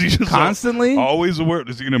werewolf? Is he just constantly? Always a werewolf?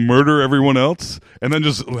 Is he going to murder everyone else? And then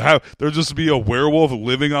there'll just be a werewolf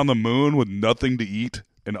living on the moon with nothing to eat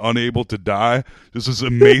and unable to die? Just this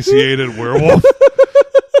emaciated werewolf?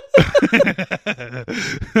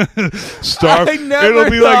 I never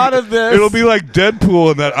thought of this. It'll be like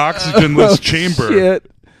Deadpool in that oxygenless chamber. Shit.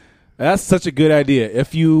 That's such a good idea.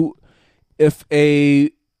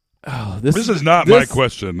 This is not my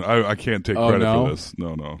question. I can't take credit for this.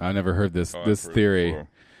 No. I never heard this theory. I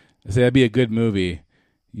say that'd be a good movie.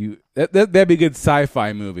 That'd be a good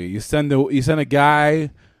sci-fi movie. You send a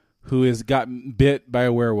guy who has gotten bit by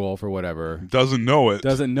a werewolf or whatever. Doesn't know it.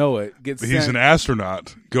 He's an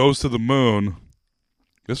astronaut. Goes to the moon.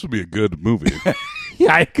 This would be a good movie.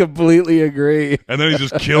 Yeah, I completely agree. And then he's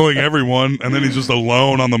just killing everyone, and then he's just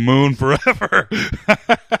alone on the moon forever.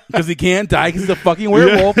 Because he can't die because he's a fucking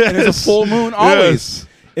werewolf, and there's a full moon always. Yes.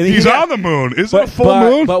 And he's on the moon. Is it a full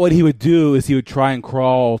moon? But what he would do is he would try and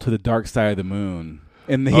crawl to the dark side of the moon.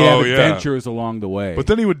 and he'd have adventures along the way. But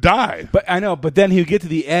then he would die. But I know. But then he would get to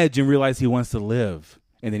the edge and realize he wants to live,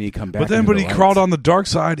 and then he'd come back. But then when he crawled on the dark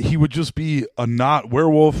side, he would just be a not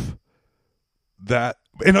werewolf.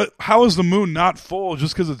 How is the moon not full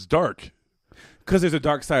just because it's dark? Because there's a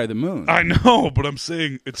dark side of the moon. I know, but I'm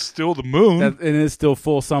saying it's still the moon. And it is still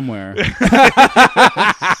full somewhere.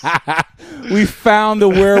 We found the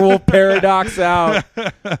werewolf paradox out.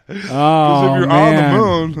 Because Oh, if you're man.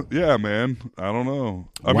 on the moon, yeah, man. I don't know.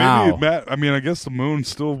 Wow. I guess the moon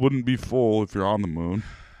still wouldn't be full if you're on the moon.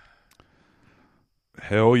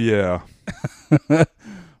 Hell yeah. Ooh,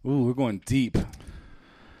 we're going deep.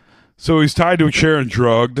 So he's tied to a chair and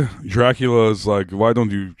drugged. Dracula is like, why don't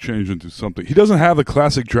you change into something? He doesn't have the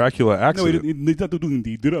classic Dracula accent.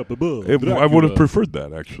 I would have preferred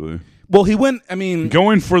that, actually. Well, he went,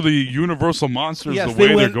 going for the Universal Monsters yes, the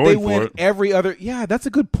way they're going they for went it. every other. Yeah, that's a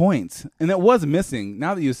good point. And that was missing,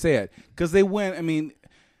 now that you say it. Because they went,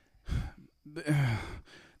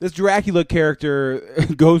 this Dracula character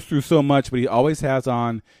goes through so much, but he always has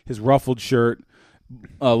on his ruffled shirt,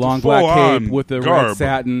 a long black cape with the garb. red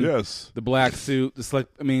satin, yes, the black suit,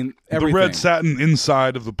 everything. The red satin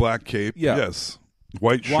inside of the black cape, yeah. Yes.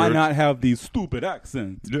 White shirt. Why not have these stupid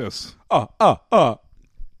accents? Yes.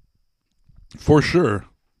 For sure.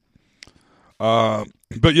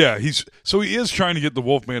 But yeah, he is trying to get the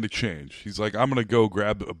Wolfman to change. He's like, I'm going to go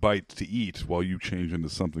grab a bite to eat while you change into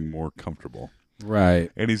something more comfortable. Right.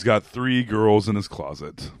 And he's got 3 girls in his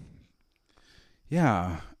closet.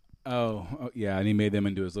 Yeah. Oh, yeah, and he made them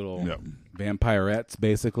into his little vampirettes,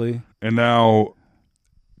 basically. And now,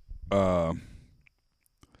 the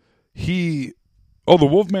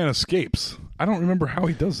Wolfman escapes. I don't remember how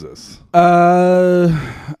he does this.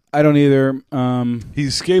 I don't either. He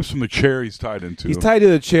escapes from the chair he's tied into. He's tied to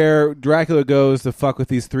the chair. Dracula goes to fuck with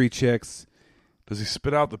these 3 chicks. Does he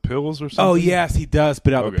spit out the pills or something? Oh, yes, he does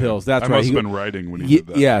spit out the pills. That's right. I must have been writing when he did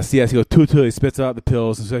that. Yes. He goes, toot, he spits out the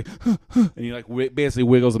pills. And, and he basically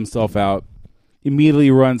wiggles himself out.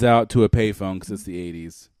 Immediately runs out to a payphone because it's the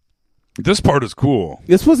 80s. This part is cool.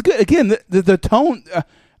 This was good. Again, the tone,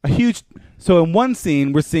 a huge... So in one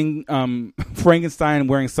scene, we're seeing Frankenstein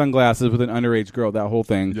wearing sunglasses with an underage girl, that whole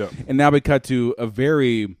thing. Yep. And now we cut to a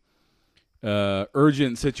very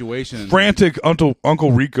urgent situation. Frantic Uncle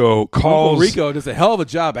Rico calls... Uncle Rico does a hell of a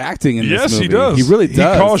job acting in this movie. Yes, he does. He really does.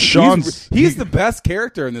 He calls Sean's... He's the best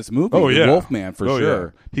character in this movie. Oh, yeah. The Wolfman, for sure. Yeah.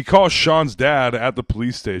 He calls Sean's dad at the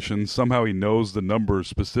police station. Somehow he knows the number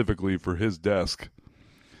specifically for his desk.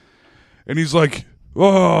 And he's like,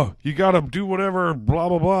 oh, you got to do whatever, blah,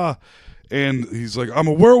 blah, blah. And he's like, I'm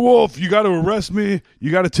a werewolf. You got to arrest me.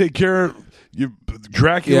 You got to take care of you,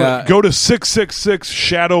 Dracula. Yeah. Go to 666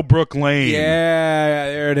 Shadowbrook Lane. Yeah,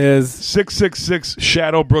 there it is. 666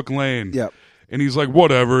 Shadowbrook Lane. Yep. And he's like,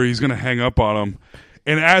 whatever. He's going to hang up on him.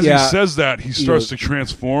 And as he says that, he starts to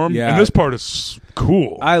transform. Yeah. And this part is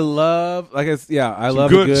cool. I love a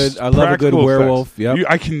good werewolf. Yep.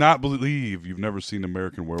 I cannot believe you've never seen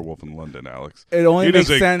American Werewolf in London, Alex. It only makes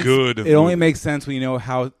sense. It only makes sense when you know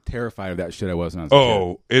how terrified of that shit I was when I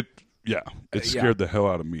was a kid. It scared the hell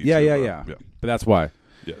out of me. Yeah. But that's why.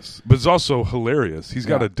 Yes, but it's also hilarious. He's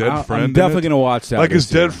got a dead friend. I'm definitely gonna watch that. Like his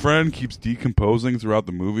dead friend keeps decomposing throughout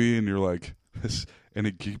the movie, and you're like, this, and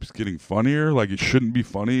it keeps getting funnier. Like it shouldn't be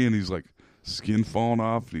funny, and he's like skin falling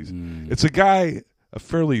off. It's a guy, a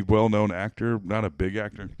fairly well-known actor, not a big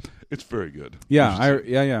actor. It's very good.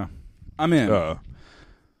 Yeah, I'm in.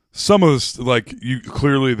 Some of this, like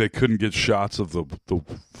clearly they couldn't get shots of the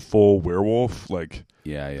full werewolf. Like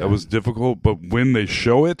that was difficult. But when they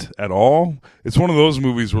show it at all, it's one of those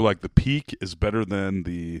movies where like the peak is better than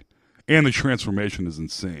the transformation is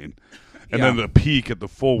insane. And then the peak at the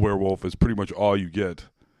full werewolf is pretty much all you get.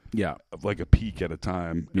 Yeah. Like a peak at a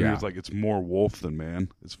time. Yeah. It's like it's more wolf than man.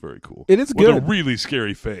 It's very cool. It is good. With a really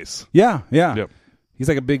scary face. Yeah. Yep. He's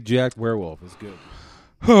like a big jacked werewolf. It's good.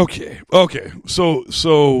 Okay.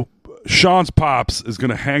 So Sean's pops is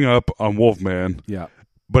going to hang up on Wolfman. Yeah.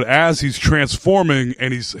 But as he's transforming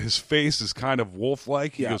and his face is kind of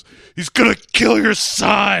wolf-like, he goes, he's going to kill your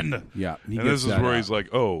son! Yeah. And this is where he's like,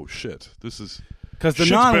 oh, shit. This is... Because the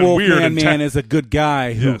non-Wolfman man is a good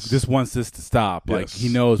guy who just wants this to stop. Like, he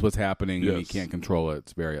knows what's happening and he can't control it.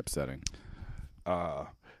 It's very upsetting.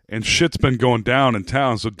 And shit's been going down in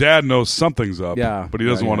town, so Dad knows something's up. Yeah. But he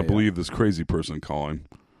doesn't want to believe this crazy person calling.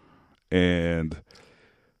 And...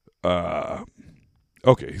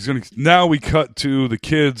 okay, he's gonna. Now we cut to the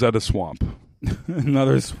kids at a swamp.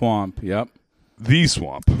 Another swamp. Yep. The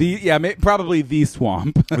swamp. Probably the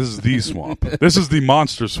swamp. This is the swamp. This is the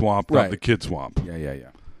monster swamp, not the kid swamp. Yeah.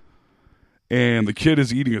 And the kid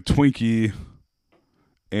is eating a Twinkie,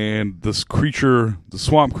 and this creature, the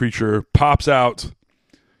swamp creature, pops out.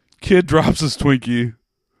 Kid drops his Twinkie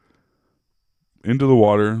into the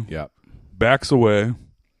water. Yep. Backs away,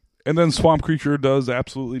 and then swamp creature does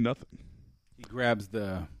absolutely nothing. He grabs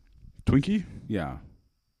the Twinkie? Yeah.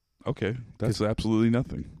 Okay, that's absolutely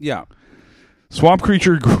nothing. Yeah. Swamp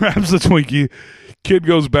creature grabs the Twinkie. Kid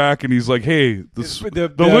goes back and he's like, "Hey,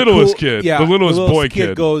 the littlest cool, kid, yeah, the littlest boy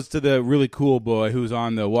kid goes to the really cool boy who's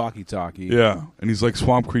on the walkie-talkie. Yeah, and he's like,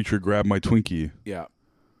 "Swamp creature, grab my Twinkie." Yeah.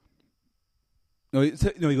 No,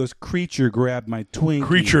 he goes, "Creature grabbed my Twinkie."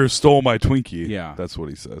 Creature stole my Twinkie. Yeah, that's what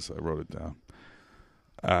he says. I wrote it down.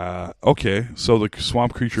 Okay, so the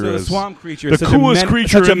swamp creature the is swamp creature, the coolest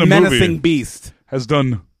creature such in the a menacing movie. Beast Has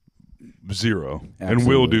done 0 and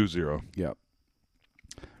will do 0. Yep.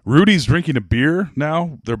 Rudy's drinking a beer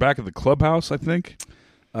now. They're back at the clubhouse, I think.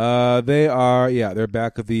 They are. Yeah, they're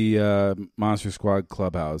back at the Monster Squad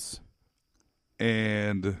clubhouse,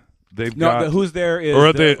 and they've got who's there is or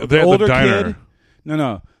are the they older at the diner? kid.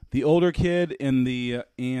 No, the older kid and the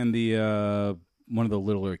one of the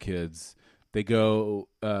littler kids. They go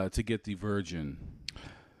to get the virgin.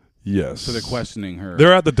 Yes. So they're questioning her.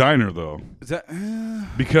 They're at the diner though. Is that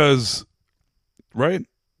because right?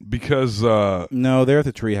 Because no, they're at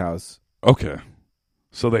the treehouse. Okay.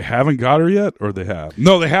 So they haven't got her yet, or they have?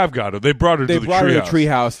 No, they have got her. They brought her to the treehouse. They brought her to the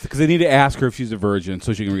treehouse because they need to ask her if she's a virgin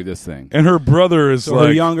so she can read this thing. And her brother is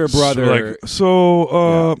her younger brother,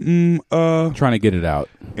 trying to get it out.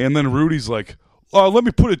 And then Rudy's like, let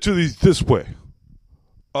me put it to this way.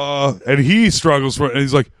 And he struggles for it, and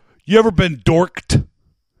he's like, "You ever been dorked?"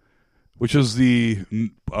 Which is a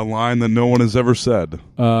line that no one has ever said.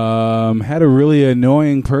 Had a really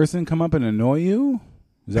annoying person come up and annoy you?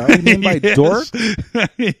 Is that what you mean by dork?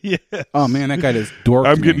 Yes. Oh, man, that guy just dorked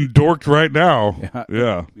I'm me. getting dorked right now.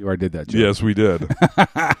 Yeah. You already did that joke. Yes, we did.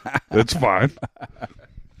 That's fine.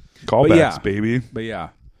 Callbacks, baby. But yeah.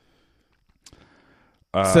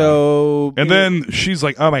 And then she's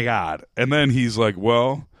like, "Oh, my God." And then he's like,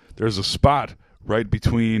 "Well, there's a spot right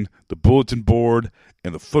between the bulletin board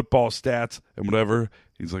and the football stats and whatever."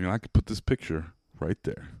 He's like, "I could put this picture right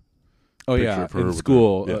there." Oh, yeah, in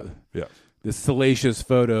school. Yeah. This salacious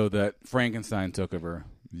photo that Frankenstein took of her.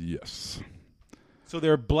 Yes. So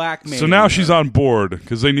they're blackmailing So now her. she's on board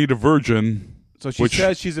because they need a virgin. So she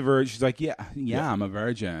says she's a virgin. She's like, yeah, I'm a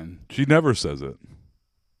virgin. She never says it,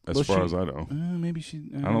 as far as I know. Maybe she...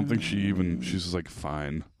 I don't think she's just like,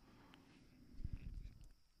 fine.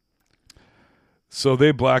 So they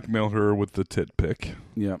blackmail her with the tit pic.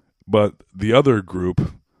 Yeah. But the other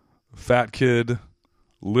group, fat kid,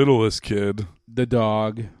 littlest kid, the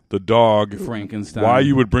dog, Frankenstein. Why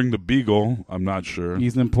you would bring the beagle, I'm not sure.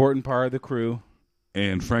 He's an important part of the crew.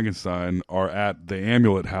 And Frankenstein are at the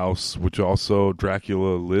Amulet House, which also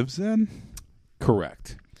Dracula lives in?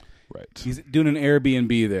 Correct. Right. He's doing an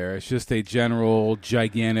Airbnb there. It's just a general,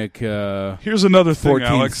 gigantic Here's another thing, 14th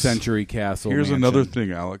Alex. century castle. Here's mansion. another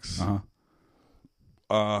thing, Alex.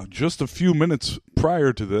 Just a few minutes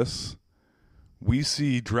prior to this, we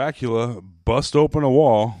see Dracula bust open a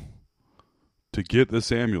wall to get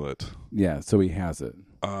this amulet. Yeah, so he has it.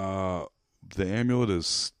 The amulet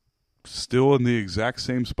is still in the exact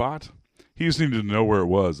same spot. He just needed to know where it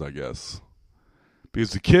was, I guess.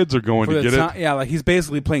 Because the kids are going to get it. Yeah, like he's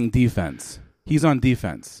basically playing defense. He's on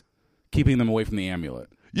defense, keeping them away from the amulet.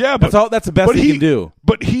 Yeah, but that's the best he can do.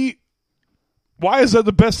 But why is that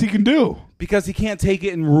the best he can do? Because he can't take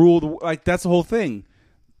it and rule. That's the whole thing.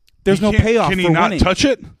 There's no payoff. Can he for not winning. touch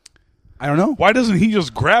it? I don't know. Why doesn't he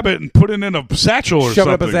just grab it and put it in a satchel or Shove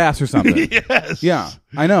something? it up his ass or something. Yes. Yeah,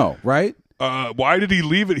 I know, right? Why did he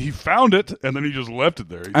leave it? He found it, and then he just left it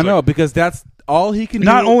there. He's I know, because that's all he can do.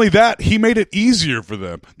 Not only that, he made it easier for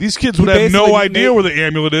them. These kids would have no idea where the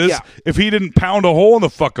amulet is if he didn't pound a hole in the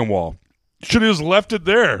fucking wall. Should have just left it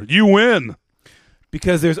there. You win.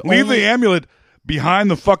 Because there's Leave the amulet behind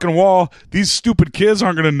the fucking wall. These stupid kids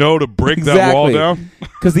aren't going to know to break that wall down.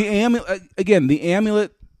 Because the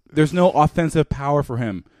amulet, there's no offensive power for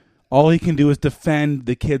him. All he can do is defend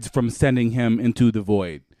the kids from sending him into the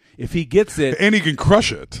void. If he gets it, and he can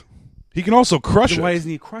crush it. He can also crush it. Why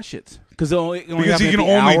doesn't he crush it? Because he can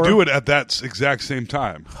only do it at that exact same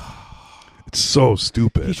time. It's so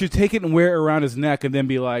stupid. He should take it and wear it around his neck, and then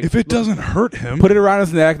be like, if it doesn't hurt him, put it around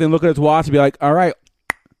his neck, then look at his watch and be like, all right,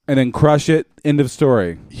 and then crush it. End of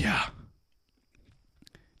story. Yeah.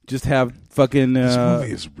 Just have fucking. This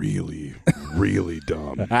movie is really, really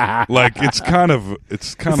dumb. Like it's kind of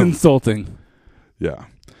insulting. Yeah.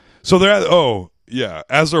 So they're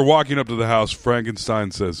as they're walking up to the house,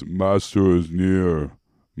 Frankenstein says, "Master is near.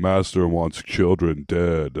 Master wants children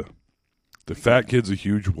dead." The fat kid's a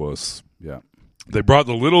huge wuss. Yeah. They brought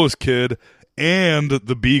the littlest kid and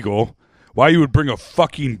the beagle. Why you would bring a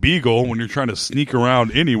fucking beagle when you're trying to sneak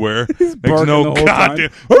around anywhere makes no goddamn.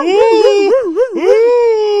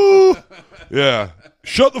 Yeah,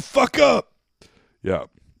 shut the fuck up. Yeah.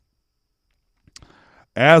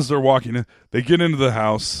 As they're walking in, they get into the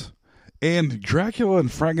house, and Dracula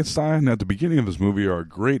and Frankenstein at the beginning of this movie are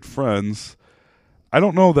great friends. I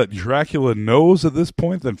don't know that Dracula knows at this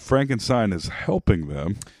point that Frankenstein is helping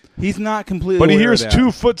them. He's not completely. But he aware hears of that.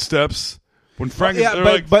 2 footsteps when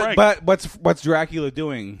Frankenstein. But what's Dracula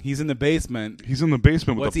doing? He's in the basement. He's in the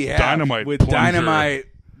basement with What's a he have? dynamite With plunger. dynamite.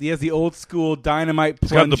 He has the old school dynamite He's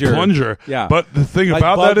plunger. got the plunger. Yeah. But the thing Like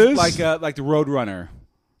about that Bugs- is, like the Roadrunner.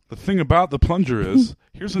 the thing about the plunger is,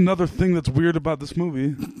 here's another thing that's weird about this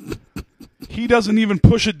movie. He doesn't even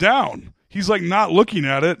push it down. He's like not looking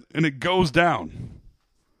at it, and it goes down.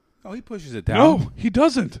 Oh, he pushes it down. No, he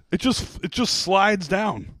doesn't. It just slides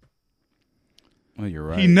down. Oh, you're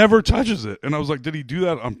right. He never touches it. And I was like, did he do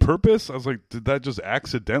that on purpose? I was like, did that just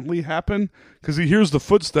accidentally happen? Because he hears the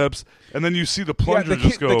footsteps, and then you see the plunger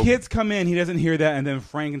just go. The kids come in, he doesn't hear that, and then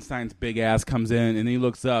Frankenstein's big ass comes in, and then he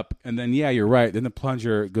looks up, and then, yeah, you're right. Then the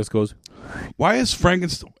plunger just goes. Why is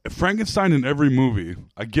Frankenstein in every movie,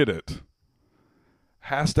 I get it,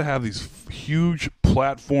 has to have these huge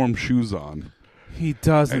platform shoes on? He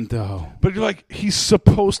doesn't, though. But you're like, he's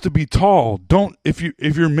supposed to be tall. Don't if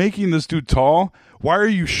you're making this dude tall, why are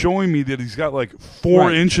you showing me that he's got like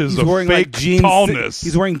 4 inches He's of wearing fake like Gene tallness?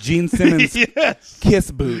 He's wearing Gene Simmons Yes.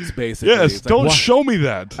 Kiss boots, basically. Yes, It's like, don't what? show me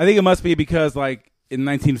that. I think it must be because, like, in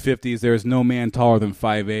 1950s, there's no man taller than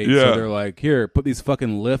 5'8". Yeah. So they're like, here, put these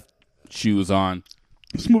fucking lift shoes on.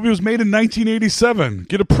 This movie was made in 1987.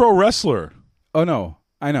 Get a pro wrestler. Oh, no.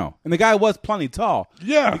 I know. And the guy was plenty tall.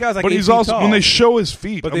 Yeah, The guy's like but 8 he's feet also tall. when they show his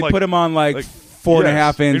feet, But I'm they put him on like 4.5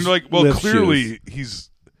 yes. inch. And you're like, well, lift clearly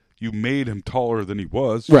shoes. you made him taller than he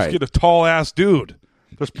was. Right. Just get a tall ass dude.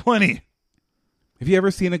 There's plenty. Have you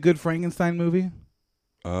ever seen a good Frankenstein movie?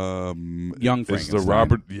 Young It's Frankenstein. the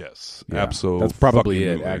Robert. Yes, Yeah, absolutely. That's probably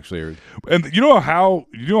it, movie. actually. And you know how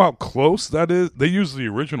close that is. They use the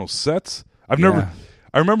original sets. I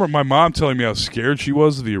remember my mom telling me how scared she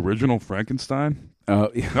was of the original Frankenstein. Yeah.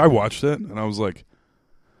 I watched it and I was like,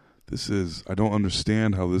 I don't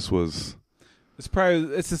understand how this was.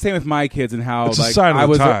 It's the same with my kids and how It's like a sign of I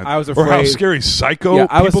was the time. I was afraid. Or how scary Psycho. Yeah,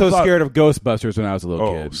 I was people so thought- scared of Ghostbusters when I was a little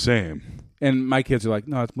Oh, kid. same. And my kids are like,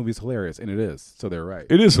 no, this movie's hilarious, and it is. So they're right.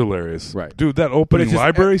 It is hilarious, Right. dude? That But opening it's just-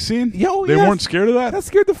 library scene. Yeah, oh, they yes. weren't scared of that. That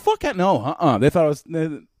scared the fuck out. No, They thought it was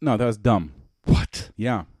no, that was dumb. What?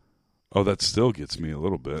 Yeah, Oh, that still gets me a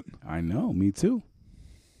little bit I know. Me too.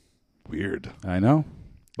 weird. I know.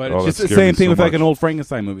 But Oh, it's just that the scared me same thing so with like much. an old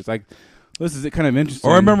Frankenstein movie. It's like this is kind of interesting.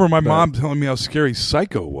 Or I remember my but- mom telling me how scary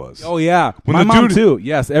Psycho was. Oh yeah, When my the mom dude- too.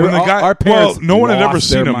 Yes, When the guy, our parents. well, no one had ever lost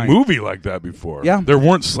their seen a mind. movie like that before. Yeah. There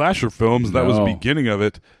weren't slasher films. That was the No. beginning of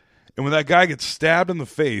it. And when that guy gets stabbed in the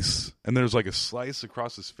face, and there's like a slice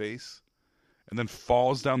across his face, and then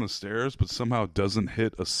falls down the stairs, but somehow doesn't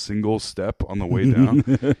hit a single step on the way down.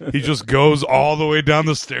 He just goes all the way down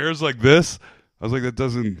the stairs like this. I was like, that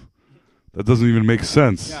doesn't even make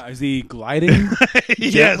sense. Yeah, is he gliding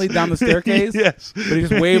gently down the staircase? Yes. But he's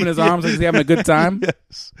just waving his arms like he's having a good time?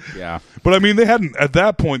 Yes. Yeah. But I mean, at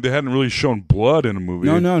that point, they hadn't really shown blood in a movie.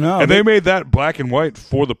 No. And they made that black and white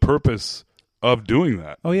for the purpose of doing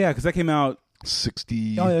that. Oh, yeah, because that came out.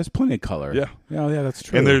 60. Oh, yeah, there's plenty of color. Yeah. Yeah, that's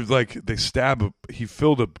true. And they're like, he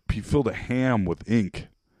filled a ham with ink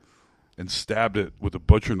and stabbed it with a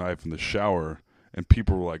butcher knife in the shower. And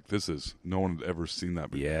people were like, no one had ever seen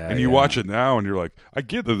that before. Yeah, and you yeah. watch it now and you're like, I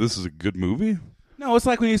get that this is a good movie. No, it's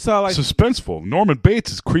like when you saw like. Suspenseful. Norman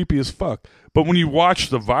Bates is creepy as fuck. But when you watch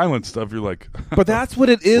the violent stuff, you're like. But that's what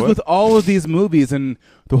it is What? with all of these movies, and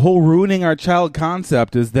the whole ruining our child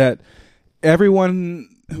concept is that everyone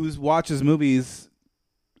who watches movies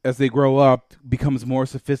as they grow up becomes more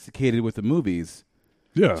sophisticated with the movies.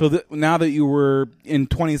 Yeah. So now that you were in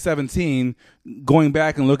 2017 going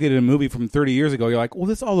back and looking at a movie from 30 years ago, you're like, well,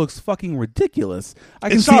 this all looks fucking ridiculous. I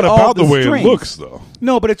can It's see not all about the way strengths. it looks, though.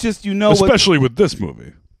 No, but it's just, Especially with this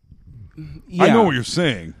movie. Yeah. I know what you're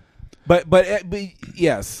saying. But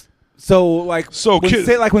yes. So when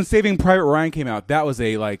Saving Private Ryan came out, that was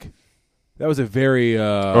a very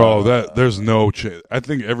There's no chance. I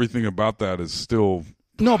think everything about that is still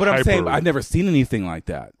no, but I'm hyper. saying I've never seen anything like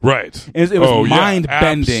that. Right. It was Oh, yeah, mind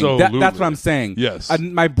bending. absolutely. That's what I'm saying. Yes.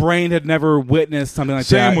 My brain had never witnessed something like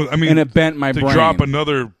Same that. with, I mean, and it bent my to brain.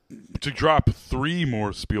 drop 3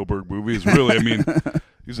 more Spielberg movies. Really, I mean,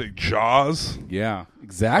 you say Jaws. Yeah,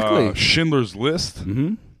 exactly. Schindler's List.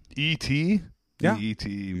 Mm-hmm. E.T. Yeah.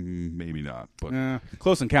 E.T., maybe not, but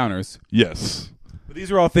Close Encounters. yes, But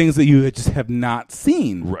these are all things that you just have not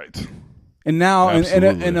seen. right. And now,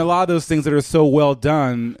 and a lot of those things that are so well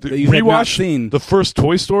done that you have not seen. the first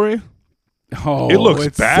Toy Story. Oh, It looks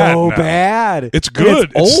it's bad so now. bad. It's And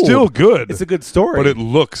good. It's old. still good. It's a good story. But it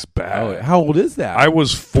looks bad. Oh, how old is that? I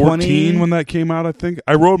was 14 20? when that came out, I think.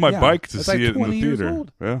 I rode my bike to That's see like it in 20 the years theater.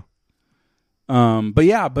 old. Yeah.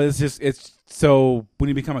 But it's so when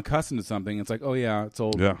you become accustomed to something, it's like, oh yeah, it's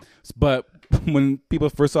old. Yeah. But when people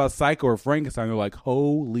first saw Psycho or Frankenstein, they're like,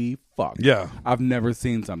 holy fuck. Yeah. I've never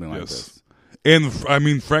seen something like this. And I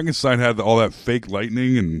mean, Frankenstein had all that fake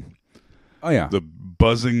lightning and Oh yeah. the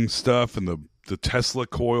buzzing stuff and the Tesla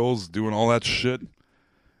coils doing all that shit.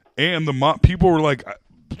 And people were like,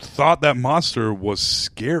 thought that monster was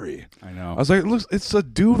scary. I know. I was like, look, it's a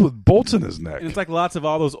dude with bolts in his neck. And it's like lots of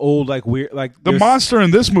all those old, like weird, like The monster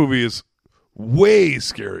in this movie is way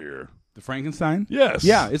scarier. The Frankenstein? Yes.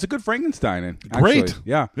 Yeah, it's a good Frankenstein. Great. Actually.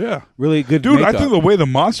 Yeah. Yeah. Really good Dude, makeup. I think the way the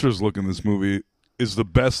monsters look in this movie is the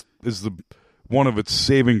best, is the one of its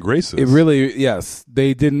saving graces. It really, yes.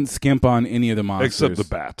 They didn't skimp on any of the monsters. Except the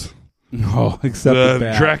bat. No, except the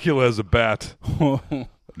bat. Dracula as a bat.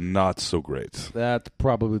 Not so great. That's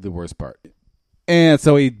probably the worst part. And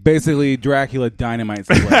so he basically Dracula dynamites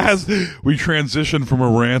the place. As we transition from a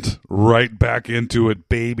rant right back into it,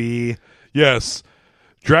 baby. Yes.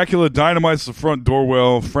 Dracula dynamites the front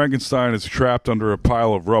doorwell. Frankenstein is trapped under a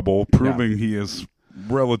pile of rubble, proving he is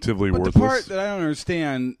relatively But worthless. the part that I don't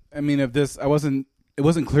understand, I mean, of this, it wasn't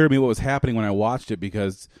clear to me what was happening when I watched it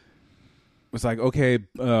because it was like, okay,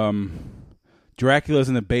 Dracula's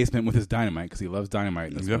in the basement with his dynamite because he loves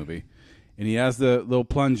dynamite in this movie, and he has the little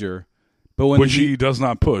plunger, but which he does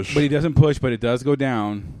not push. But he doesn't push, but it does go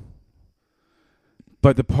down.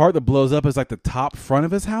 But the part that blows up is like the top front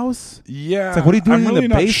of his house. Yeah, it's like, what are you doing I'm really in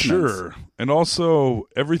the not basement? sure. And also,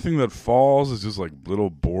 everything that falls is just like little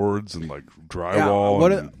boards and like drywall.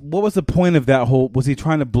 Yeah, what was the point of that whole? Was he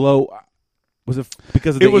trying to blow? Was it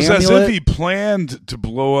because of the It was as amulet? if he planned to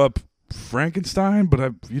blow up Frankenstein,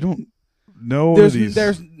 but you don't know.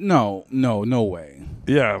 There's no way.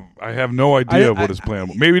 Yeah, I have no idea what his plan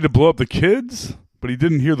was. Maybe to blow up the kids, but he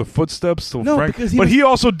didn't hear the footsteps till Frank. Because he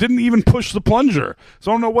also didn't even push the plunger,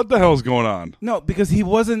 so I don't know what the hell's going on. No, because he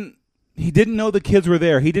wasn't. He didn't know the kids were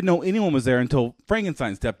there. He didn't know anyone was there until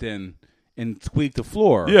Frankenstein stepped in and squeaked the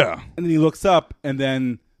floor. Yeah, and then he looks up, and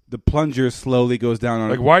then the plunger slowly goes down on.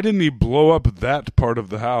 Like, why didn't he blow up that part of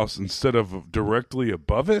the house instead of directly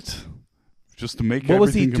above it? Just to make what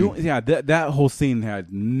was he everything doing? Yeah, that whole scene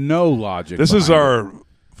had no logic. This is behind our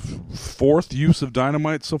fourth use of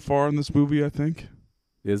dynamite so far in this movie, I think.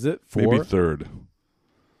 Is it 4? Maybe third.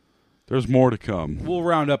 There's more to come. We'll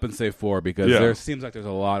round up and say 4 because there seems like there's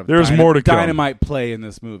a lot of more to come. dynamite play in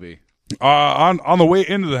this movie. On the way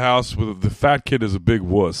into the house, the fat kid is a big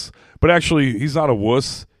wuss. But actually, he's not a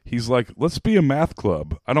wuss. He's like, let's be a math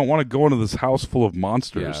club. I don't want to go into this house full of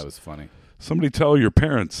monsters. Yeah, it was funny. Somebody tell your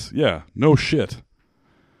parents. Yeah, no shit.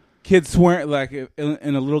 Kids swear, like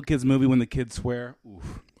in a little kid's movie when the kids swear.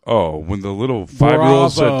 Oof. Oh, when the little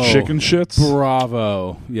 5-year-old said chicken shits?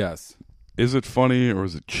 Bravo. Yes. Is it funny or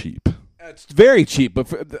is it cheap? It's very cheap,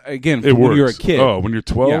 but again, it when works. you're a kid. Oh, when you're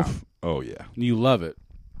 12? Yeah. Oh, yeah. You love it.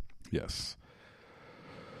 Yes.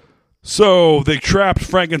 So they trapped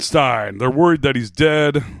Frankenstein. They're worried that he's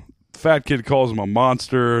dead. Fat kid calls him a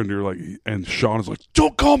monster, and you're like, and Sean is like,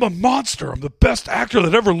 "Don't call him a monster. I'm the best actor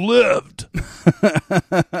that ever lived."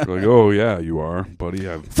 You're like, "Oh yeah, you are, buddy."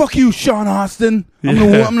 Fuck you, Sean Austin. I'm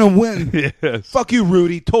gonna win. Yes. Fuck you,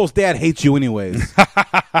 Rudy. Toll's dad hates you anyways.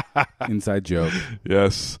 Inside joke.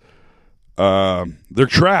 Yes. They're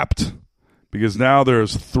trapped because now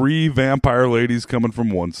there's 3 vampire ladies coming from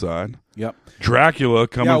one side. Yep. Dracula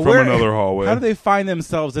coming from another hallway. How do they find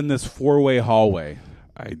themselves in this 4-way hallway?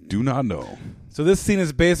 I do not know. So this scene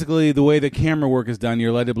is basically the way the camera work is done.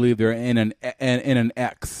 You're led to believe they're in an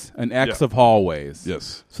X of hallways.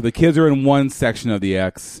 Yes. So the kids are in one section of the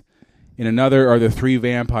X. In another are the 3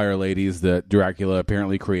 vampire ladies that Dracula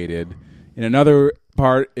apparently created. In another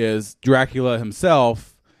part is Dracula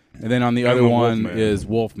himself, and then on the other one is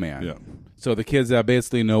Wolfman. Yeah. So the kids have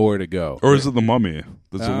basically nowhere to go. Or is it the Mummy?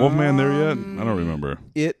 Is the Wolfman there yet? I don't remember.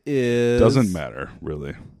 It is. Doesn't matter,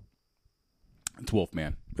 really. It's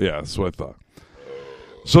Wolfman. Yeah, that's what I thought.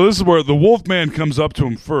 So this is where the Wolfman comes up to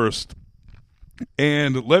him first.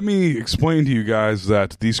 And let me explain to you guys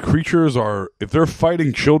that these creatures are, if they're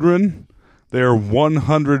fighting children, they are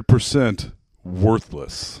 100%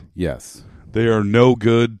 worthless. Yes. They are no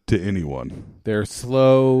good to anyone. They're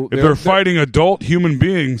slow. If they're fighting adult human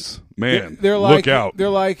beings, man, they're like, look out. They're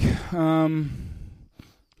like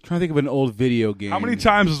trying to think of an old video game. How many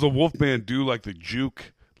times does the Wolfman do like the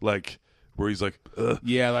juke, like where he's like,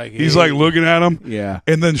 Yeah, like he's like looking at him, Yeah.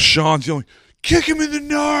 and then Sean's yelling, "Kick him in the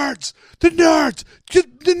nards, the nards,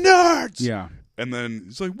 get the nards." Yeah. And then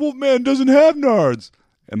he's like, Wolfman doesn't have nards,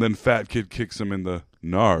 and then Fat Kid kicks him in the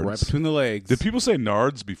nards, Right between the legs. Did people say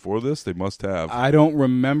nards before this? They must have. I don't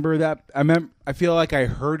remember that. I feel like I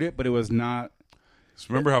heard it, but it was not. So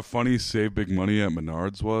remember how funny Save Big Money at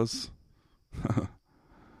Menards was?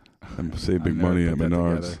 Save Big I've never Money put at that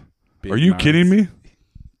Menards. together. Big Are you Nards. kidding me?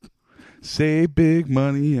 Save big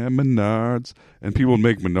money at Menards, and people would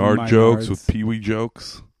make Menard jokes with Pee Wee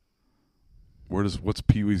jokes. What's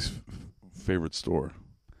Pee Wee's favorite store?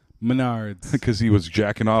 Menards. Because he was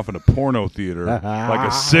jacking off in a porno theater like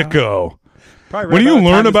a sicko. Probably right When you about the time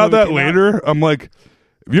learn this about movie that came later, I'm like,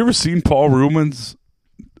 have you ever seen Paul Rubens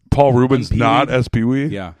Pee-wee? not as Pee Wee?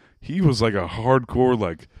 Yeah. He was like a hardcore,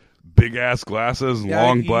 like big ass glasses, Yeah,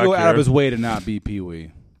 long he black go hair. out of his way to not be Pee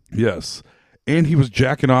Wee. Yes, and he was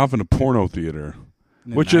jacking off in a porno theater,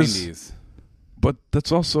 In the which 90s. is. But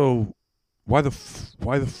that's also why the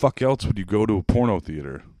fuck else would you go to a porno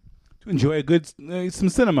theater? To enjoy a good some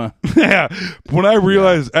cinema. Yeah, when I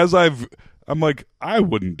realized I'm like, I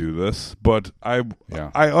wouldn't do this, but I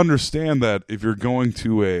understand that if you're going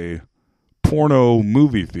to a porno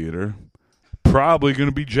movie theater, probably going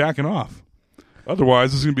to be jacking off.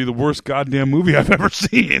 Otherwise, it's going to be the worst goddamn movie I've ever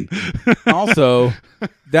seen. Also,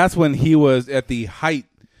 that's when he was at the height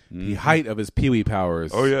of his Pee Wee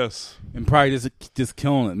powers. Oh yes, and probably just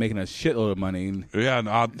killing it, making a shitload of money. Yeah, an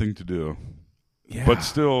odd thing to do. Yeah. But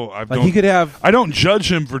still, I don't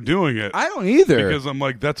judge him for doing it. I don't either. Because I'm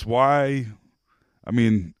like, that's why. I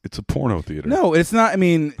mean, it's a porno theater. No, it's not. I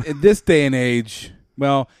mean, in this day and age,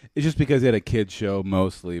 well, it's just because he had a kid show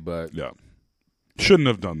mostly, but yeah, shouldn't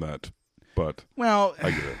have done that. But well,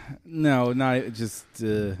 I get it. No, not just.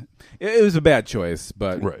 It was a bad choice,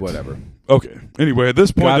 but Right. whatever. Okay. Anyway, at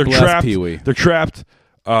this point, God they're bless trapped. Pee-wee. They're trapped.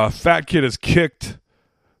 Fat Kid has kicked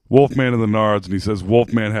Wolfman in the nards, and he says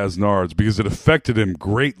Wolfman has nards because it affected him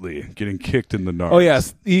greatly getting kicked in the nards. Oh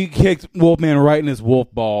yes, he kicked Wolfman right in his wolf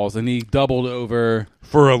balls, and he doubled over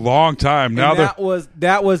for a long time. Now that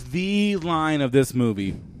was the line of this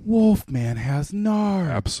movie. Wolfman has nards,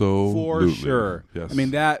 absolutely for sure. Yes, I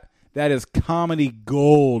mean that is comedy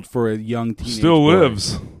gold for a young teenage still boy.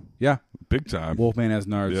 lives. Yeah, big time. Wolfman has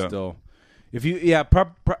nards Yeah. still. If you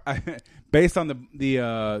based on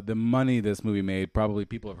the money this movie made, probably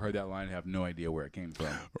people have heard that line and have no idea where it came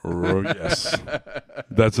from. Yes,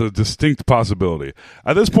 that's a distinct possibility.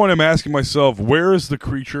 At this point, I'm asking myself, where is the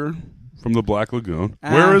creature from the Black Lagoon?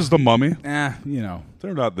 Where is the mummy?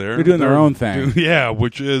 They're not there. They're doing their own thing. Yeah,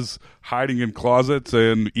 which is hiding in closets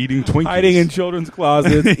and eating Twinkies. Hiding in children's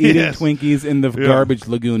closets, eating Yes. Twinkies in the garbage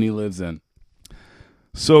lagoon he lives in.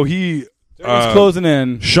 So he's closing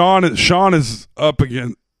in. Sean is up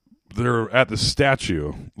again. They're at the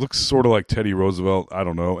statue. Looks sort of like Teddy Roosevelt. I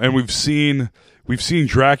don't know. And we've seen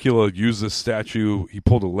Dracula use this statue. He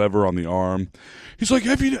pulled a lever on the arm. He's like,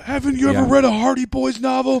 haven't you ever read a Hardy Boys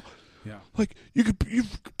novel? Yeah. Like you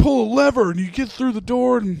pull a lever and you get through the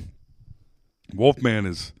door, and Wolfman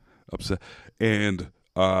is upset, and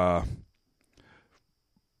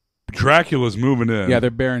Dracula's moving in. Yeah, they're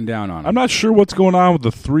bearing down on him. I'm not sure what's going on with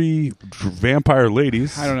the three vampire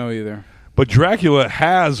ladies. I don't know either. But Dracula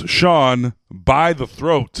has Sean by the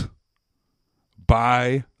throat.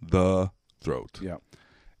 By the throat. Yeah.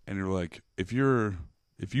 And you're like, if you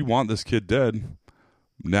want this kid dead,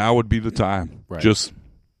 now would be the time. Right. Just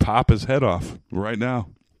pop his head off right now.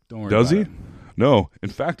 Don't worry Does about he? it. No. In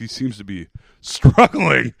fact, he seems to be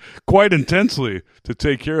struggling quite intensely to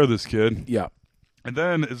take care of this kid. Yeah. And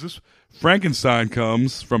then as this Frankenstein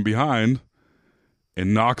comes from behind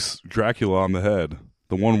and knocks Dracula on the head.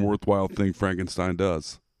 The one worthwhile thing Frankenstein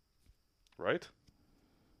does. Right?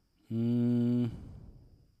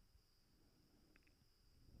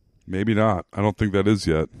 Maybe not. I don't think that is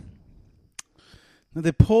yet. No,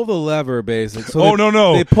 they pull the lever, basically. So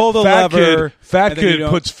no. They pull the lever. Fat and then you Kid don't-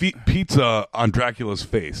 puts pizza on Dracula's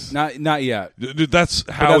face. Not yet. That's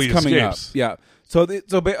But how that's he coming escapes. up. Yeah.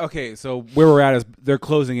 So where we're at is they're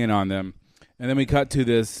closing in on them, and then we cut to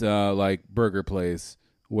this like burger place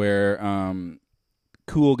where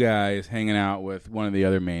cool guy is hanging out with one of the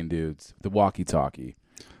other main dudes, the walkie-talkie.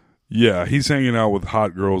 Yeah, he's hanging out with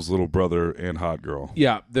Hot Girl's little brother and Hot Girl.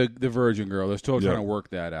 Yeah, the virgin girl. They're still trying Yeah. to work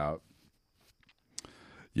that out.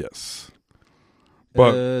 Yes.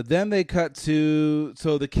 But Then they cut to,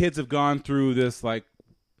 so the kids have gone through this like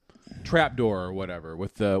trapdoor or whatever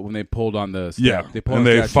with when they pulled on the step. Yeah, They pull and on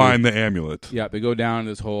the they statue. find the amulet. Yeah, they go down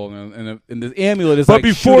this hole, and the amulet is But like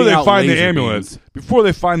before shooting they out find the laser amulet,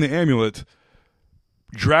 beams.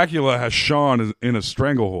 Dracula has Sean in a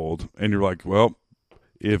stranglehold, and you're like, well,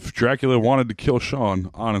 if Dracula wanted to kill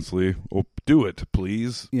Sean, honestly, well, do it,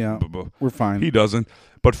 please. Yeah, we're fine. He doesn't.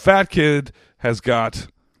 But Fat Kid has got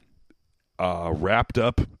wrapped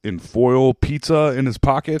up in foil pizza in his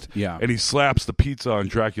pocket. Yeah. And he slaps the pizza on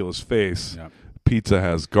Dracula's face. Yeah. Pizza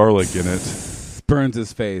has garlic in it. Burns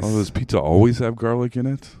his face. Oh, does pizza always have garlic in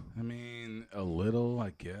it? I mean, a little,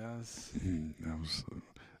 I guess. And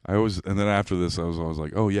then after this, I was always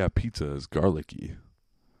like, oh, yeah, pizza is garlicky.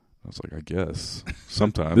 I was like, I guess.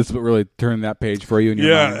 Sometimes. This is what really turned that page for you in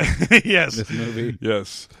your mind. Yes. This movie.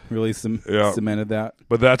 Yes. Really cemented that.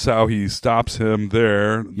 But that's how he stops him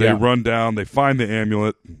there. They run down. They find the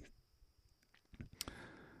amulet.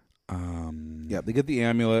 Yeah, they get the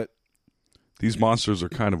amulet. These monsters are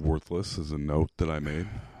kind of worthless, is a note that I made.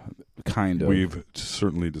 Kind of. We've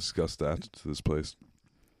certainly discussed that to this place.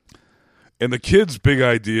 And the kid's big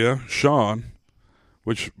idea, Sean,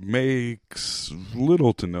 which makes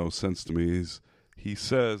little to no sense to me, is he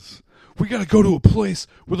says, we got to go to a place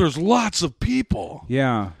where there's lots of people.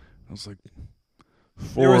 Yeah. I was like,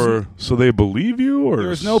 so they believe you? Or there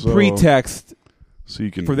was no pretext so you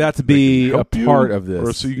can, for that to be a part you, of this.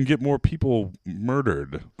 Or so you can get more people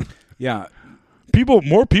murdered. Yeah.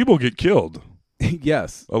 More people get killed.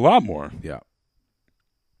 Yes. A lot more. Yeah.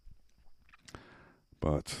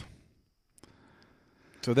 But...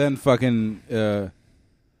 So then fucking the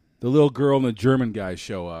little girl and the German guy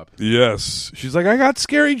show up. Yes. She's like, I got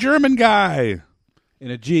scary German guy.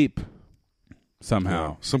 In a Jeep. Somehow.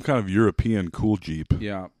 Yeah, some kind of European cool Jeep.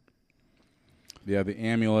 Yeah. Yeah, the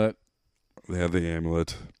amulet. They have the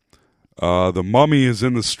amulet. The mummy is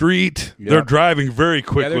in the street. Yep. They're driving very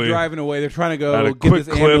quickly. Yeah, they're driving away. They're trying to go at a get quick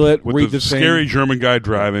this clip amulet, with read the the thing. scary German guy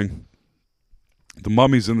driving. The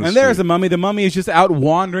mummy's in the and street. there's the mummy. The mummy is just out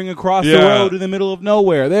wandering across the Yeah. road in the middle of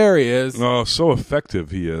nowhere. There he is. Oh, so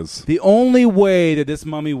effective he is. The only way that this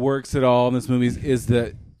mummy works at all in this movie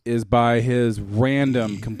is by his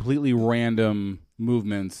completely random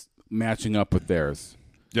movements matching up with theirs.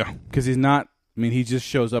 Yeah. Because he's not, I mean, he just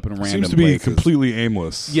shows up in random Seems to be places. completely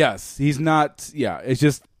aimless. Yes, he's not, it's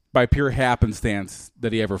just by pure happenstance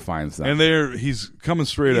that he ever finds them. And he's coming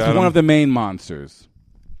straight he's at him. one of the main monsters.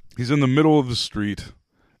 He's in the middle of the street,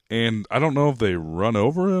 and I don't know if they run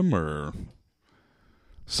over him or...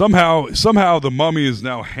 Somehow the mummy is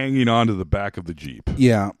now hanging onto the back of the Jeep.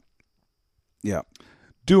 Yeah. Yeah.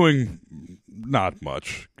 Doing not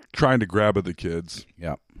much. Trying to grab at the kids.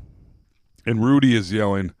 Yeah. And Rudy is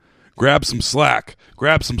yelling, grab some slack,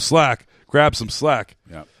 grab some slack, grab some slack.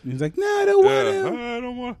 Yeah. He's like, no, I don't want to. I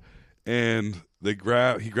don't want. And he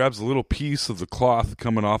grabs a little piece of the cloth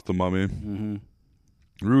coming off the mummy. Mm-hmm.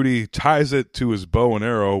 Rudy ties it to his bow and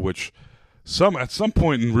arrow, which at some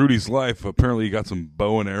point in Rudy's life, apparently he got some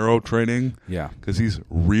bow and arrow training. Yeah. Because he's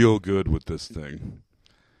real good with this thing.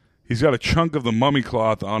 He's got a chunk of the mummy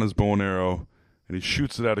cloth on his bow and arrow, and he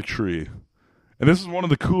shoots it at a tree. And this is one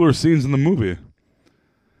of the cooler scenes in the movie.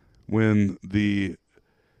 When the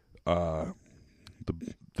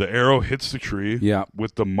arrow hits the tree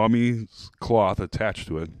with the mummy's cloth attached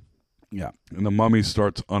to it. Yeah. And the mummy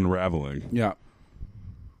starts unraveling. Yeah.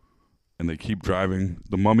 And they keep driving.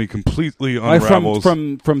 The mummy completely unravels.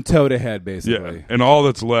 From toe to head, basically. Yeah. And all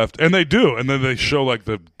that's left. And they do. And then they show like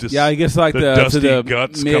the I guess like the dusty to the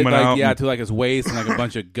guts mid, coming like, out. Yeah, to like his waist and like a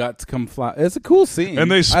bunch of guts come fly. It's a cool scene.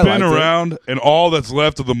 And they I spin liked it. around, and all that's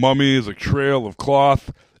left of the mummy is a trail of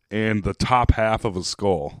cloth and the top half of a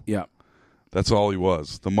skull. Yeah. That's all he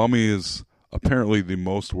was. The mummy is apparently the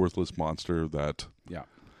most worthless monster that... Yeah.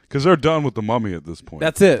 Because they're done with the mummy at this point.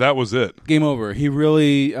 That's it. That was it. Game over. He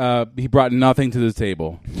really he brought nothing to the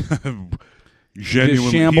table. Genuinely.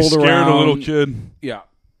 He shambled He scared around. a little kid. Yeah.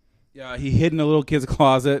 Yeah, he hid in a little kid's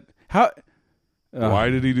closet. How... Why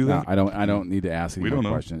did he do that? No, I don't need to ask any more don't know.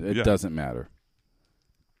 questions. It Yeah. doesn't matter.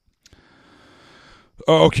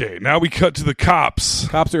 Okay, now we cut to the cops.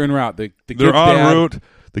 Cops are en route. They're kid's en dad- route.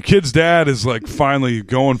 The kid's dad is like finally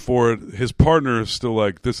going for it. His partner is still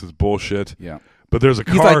like, this is bullshit. Yeah. But there's a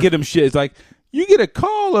car. He's like, get him shit. It's like, you get a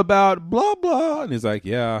call about blah, blah. And he's like,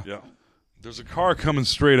 yeah. Yeah. There's a car coming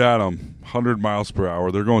straight at them, 100 miles per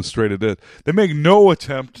hour. They're going straight at it. They make no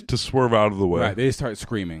attempt to swerve out of the way. Right. They start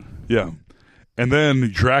screaming. Yeah. And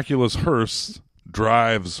then Dracula's hearse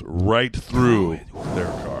drives right through their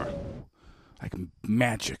car. Like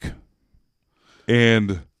magic. And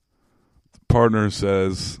the partner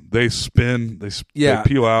says they spin, they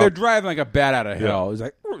peel out. They're driving like a bat out of hell. He's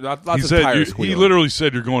like, lots he of said tires he squealing. literally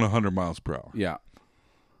said you're going 100 miles per hour. Yeah.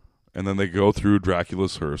 And then they go through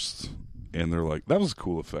Dracula's hearse, and they're like, that was a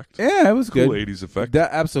cool effect. Yeah, it was cool good. 80s effect.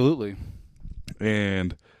 Absolutely.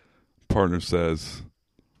 And partner says,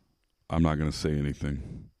 I'm not going to say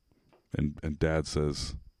anything. And dad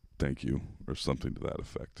says, thank you, or something to that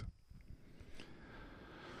effect.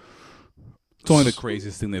 It's only the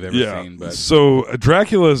craziest thing they've ever seen. But So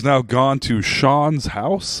Dracula has now gone to Sean's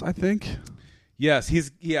house, I think. yes,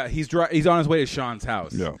 he's on his way to Sean's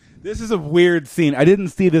house. Yeah. This is a weird scene. I didn't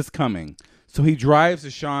see this coming. So he drives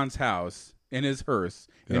to Sean's house in his hearse,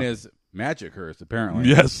 in his magic hearse, apparently.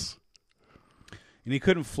 Yes. And he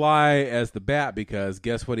couldn't fly as the Bat because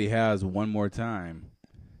guess what he has one more time?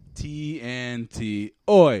 TNT.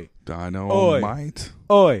 Oi. Dynamite.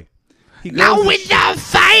 Oi. He goes Now with the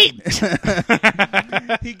fight!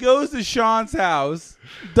 He goes to Sean's house,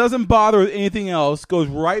 doesn't bother with anything else, goes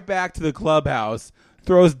right back to the clubhouse,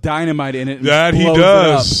 throws dynamite in it, and That he blows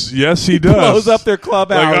does. it up. Yes, he does. Blows up their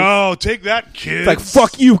clubhouse. Like, oh, take that, kids. It's like,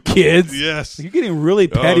 fuck you, kids. Yes. You're getting really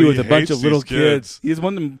petty he with a bunch hates of little these kids. He's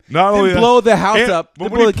one of them. Not only blow the house and- up. but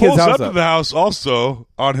Blow when the he kid's pulls house up to the house, also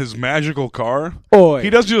on his magical car, Oi.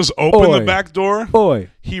 he doesn't just open Oi. the back door. Oi.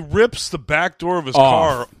 He rips the back door of his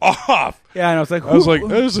Off. car off. Yeah, and I was like, I was like,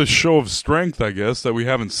 there's a show of strength, I guess, that we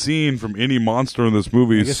haven't seen from any monster in this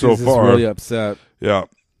movie so far. Really upset. Yeah.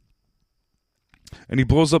 And he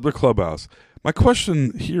blows up their clubhouse. My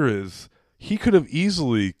question here is, he could have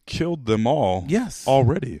easily killed them all. Yes.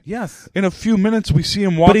 Already. Yes. In a few minutes, we see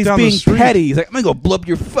him walk But he's down being the street. petty. He's like, I'm going to go blow up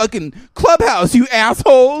your fucking clubhouse, you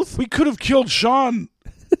assholes. We could have killed Sean.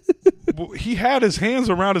 He had his hands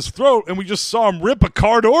around his throat, and we just saw him rip a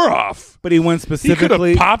car door off. But he went He could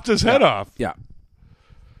specifically. have popped his head off. Yeah.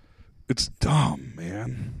 It's dumb,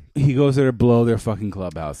 man. He goes there to blow their fucking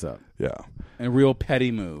clubhouse up. Yeah. A real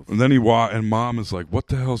petty move. And then and mom is like, what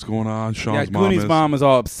the hell's going on? Sean's mom Goonie's is. mom is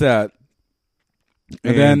all upset.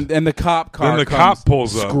 And then the cop car Then the comes cop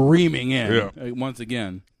pulls up. screaming in Yeah. once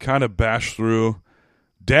again. Kind of bashed through.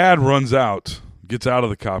 Dad runs out, gets out of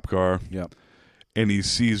the cop car. Yep. And he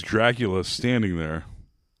sees Dracula standing there.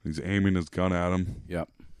 He's aiming his gun at him. Yep.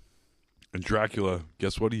 And Dracula,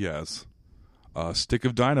 guess what he has? A stick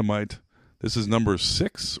of dynamite. This is number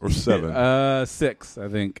 6 or 7. 6, I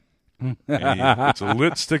think. It's a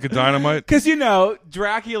lit stick of dynamite. Because,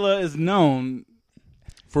 Dracula is known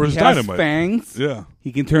For his he has dynamite. fangs. Yeah.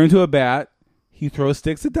 He can turn into a bat. He throws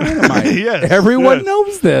sticks of dynamite. Yes, Everyone yes.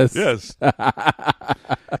 knows this. Yes.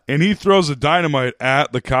 And he throws a dynamite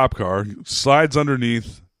at the cop car, slides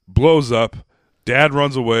underneath, blows up. Dad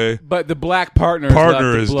runs away. But the black partner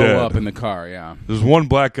is blow dead. up in the car, yeah. There's one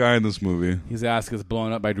black guy in this movie. His ass gets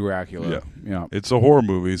blown up by Dracula. Yeah. It's a horror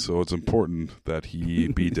movie, so it's important that he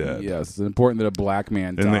be dead. Yes, it's important that a black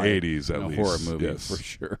man In the die 80s, at in a least. horror movie, Yes. for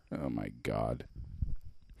sure. Oh, my God.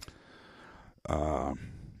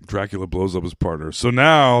 Dracula blows up his partner. So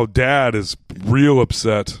now Dad is real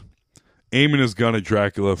upset, aiming his gun at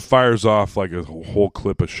Dracula, fires off like a whole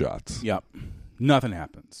clip of shots. Yep. Nothing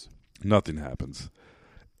happens. Nothing happens.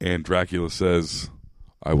 And Dracula says,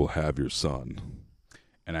 I will have your son.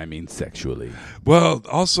 And I mean sexually. Well,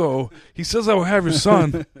 also, he says, I will have your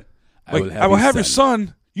son. I will have your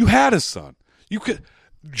son. You had a son. You could,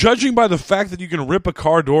 judging by the fact that you can rip a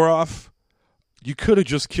car door off, you could have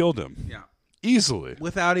just killed him. Yeah. Easily.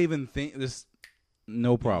 Without even this,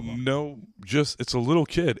 no problem. No, it's a little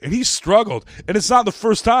kid. And he struggled. And it's not the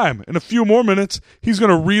first time. In a few more minutes, he's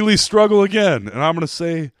going to really struggle again. And I'm going to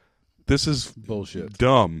say, this is bullshit.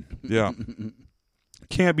 Dumb. Yeah.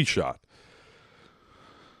 Can't be shot.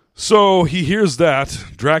 So he hears that.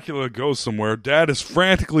 Dracula goes somewhere. Dad is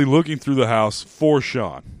frantically looking through the house for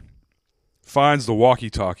Sean. Finds the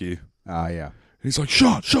walkie-talkie. Yeah. And he's like,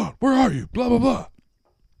 Sean, where are you? Blah, blah, blah.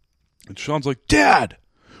 And Sean's like, Dad,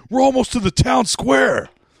 we're almost to the town square.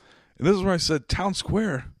 And this is where I said town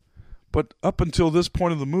square. But up until this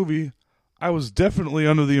point of the movie, I was definitely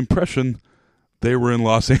under the impression they were in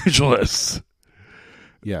Los Angeles.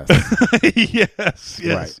 Yes. yes.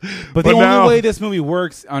 Right. But the only way this movie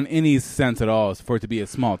works on any sense at all is for it to be a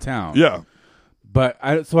small town. Yeah. But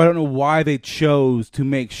I don't know why they chose to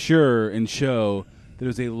make sure and show that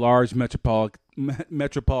there's a large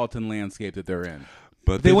metropolitan landscape that they're in.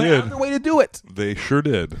 But they went out of their way to do it. They sure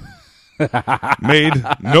did. Made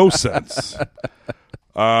no sense.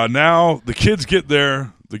 Now the kids get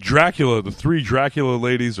there. The 3 Dracula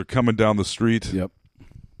ladies are coming down the street. Yep.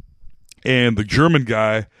 And the German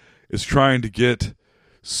guy is trying to get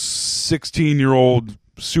 16-year-old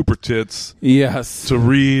super tits to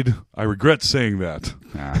read. I regret saying that.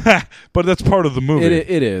 But that's part of the movie.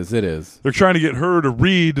 It is. They're trying to get her to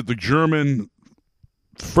read the German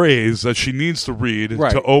phrase that she needs to read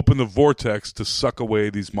Right. to open the vortex to suck away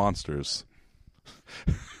these monsters.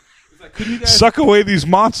 Could you guys Suck away these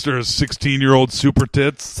monsters, 16-year-old super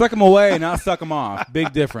tits. suck them away, not suck them off?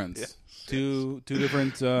 Big difference. Two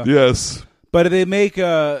different. Yes. But they make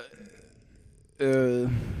a.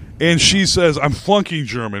 And she says, I'm flunking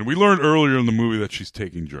German. We learned earlier in the movie that she's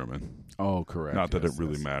taking German. Oh, correct. Not that Yes, it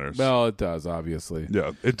really yes. matters. Well, it does, obviously.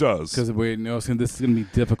 Yeah, it does. Because we know this is going to be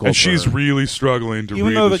difficult. And for she's her. really struggling to Even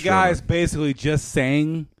read though the this guy's German. basically just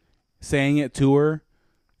saying it to her,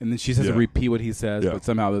 and then she has to Yeah. repeat what he says, Yeah. but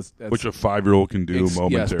somehow that's Which a 5-year-old can do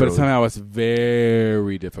momentarily. Yes, but somehow it's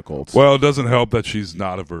very difficult. Well, it doesn't help that she's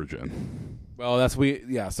not a virgin. Well, so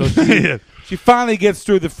she, Yeah. she finally gets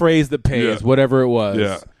through the phrase that pays, Yeah. whatever it was.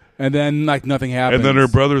 Yeah. And then, like, nothing happens. And then her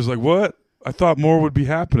brother's like, what? I thought more would be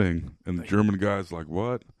happening. And the German guy's like,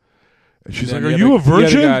 what? And she's And like, then are the you a other- The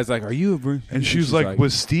virgin? other guy's like, are you a virgin? And she's like,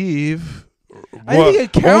 with Steve. I What?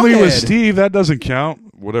 think it Only with counted. Steve? That doesn't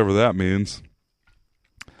count. Whatever that means.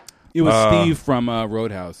 it was Steve from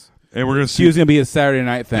Roadhouse. And we're going to She see. was going to be a Saturday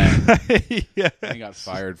night thing. Yeah. And he got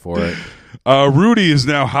fired for it. Rudy is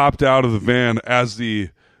now hopped out of the van as the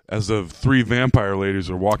 3 vampire ladies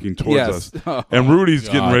are walking towards Yes. us. Oh, And Rudy's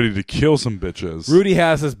God. getting ready to kill some bitches. Rudy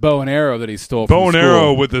has this bow and arrow that he stole Bow from and school.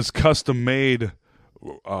 arrow with this custom-made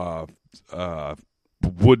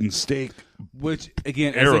wooden stake. Which,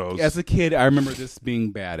 again, Arrows. as a kid, I remember this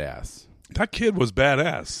being badass. That kid was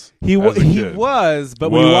badass. He as a he kid. was, but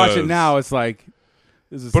when you watch it Was. now, it's like,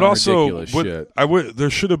 this is But some also, ridiculous shit. there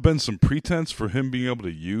should have been some pretense for him being able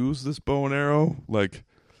to use this bow and arrow. Like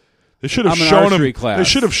they should have I'm in shown him. archery class. They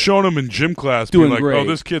should have shown him in gym class, Doing being like, great. "Oh,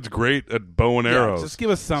 this kid's great at bow and Yeah, arrows." just give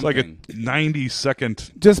us It's something. like a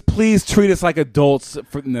 90-second. Just please treat us like adults.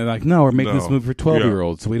 And they're like, no, we're making this No. movie for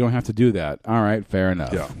 12-year-olds, so we don't have to do that. All right, fair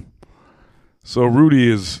enough. Yeah. So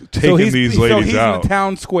Rudy is taking So he's, these so ladies he's out. in the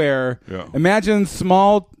town square. Yeah. Imagine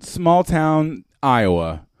small town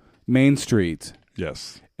Iowa, Main Street,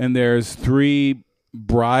 Yes. and there's 3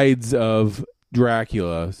 brides of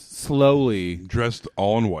Dracula slowly Dressed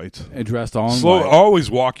all in white. dressed all in Slow, white.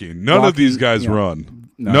 always walking. None of Walking, these guys yeah. run.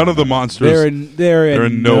 No, None of the no. monsters. They're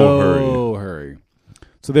in no hurry.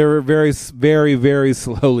 So they were very, very, very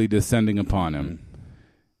slowly descending upon him,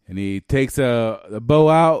 and he takes a bow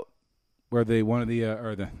out. Where he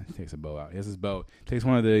takes a bow out. He has his bow. Takes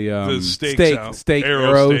one of the stakes out. stake Arrow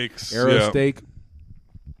arrow stakes, arrow yeah. stake.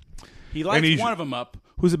 He lights he's- one of them up,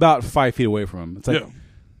 who's about 5 feet away from him. It's like, Yeah.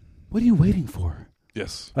 what are you waiting for?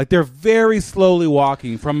 Yes. Like they're very slowly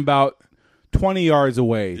walking from about 20 yards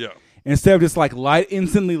away. Yeah. Instead of just like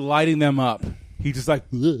instantly lighting them up, he just like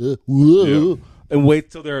Yeah. and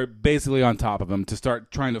waits till they're basically on top of him to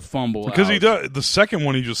start trying to fumble. Because he out. does the second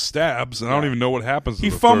one, he just stabs, and I don't even know what happens. To He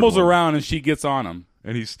the fumbles third one. around and she gets on him.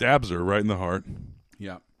 and he stabs her right in the heart.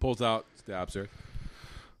 Yeah, pulls out, stabs her.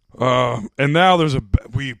 And now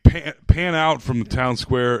we pan out from the town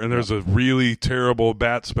square, and there's a really terrible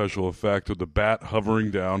bat special effect with the bat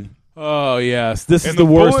hovering down. Oh yes, this is And the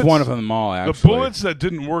worst bullets- one of them all. Actually, The bullets that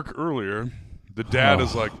didn't work earlier, the dad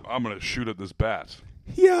is like, "I'm going to shoot at this bat."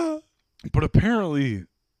 Yeah, But apparently,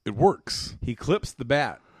 it works. he clips the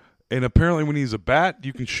bat. And apparently, when he's a bat,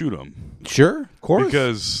 you can shoot him. Sure, of course.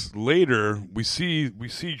 Because later we see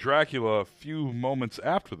Dracula a few moments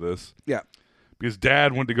after this. Yeah. Because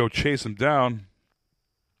Dad went to go chase him down,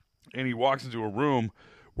 and he walks into a room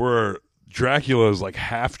where Dracula is like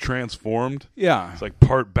half transformed. Yeah, It's like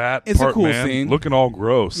part bat, It's a part cool man, scene. looking all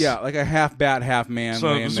gross. yeah, like a half bat, half man So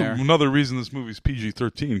laying this is there. another reason this movie's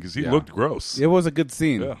PG-13 because he Yeah. looked gross. It was a good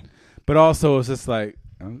scene, Yeah. but also it's just like,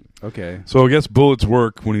 okay, So I guess bullets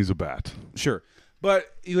work when he's a bat. sure. But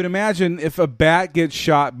you would imagine if a bat gets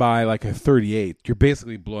shot by like a 38, you're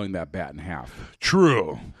basically blowing that bat in half.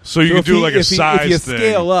 True. So you So could if do he- like a if he- size if you thing.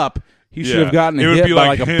 scale up, he should Yeah. have gotten It would hit be by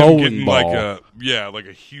like a him bowling getting ball. like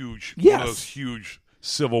a huge, one Yes. of those huge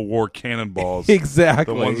Civil War cannonballs.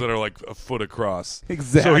 Exactly. The ones that are like a foot across.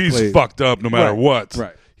 Exactly. So he's fucked up no matter Right. what.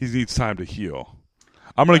 Right. He needs time to heal.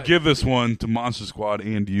 I'm going to give this one to Monster Squad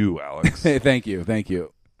and you, Alex. Hey, thank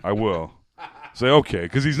you. I will. Say, okay,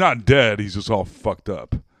 because he's not dead. He's just all fucked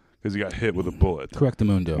up because he got hit with a bullet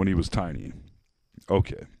Correctamundo. when he was tiny.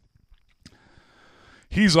 Okay.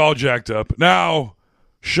 He's all jacked up. Now,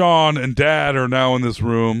 Sean and Dad are now in this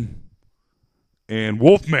room, and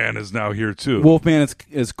Wolfman is now here too. Wolfman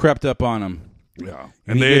is crept up on him. Yeah.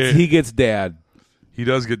 And And he gets Dad. he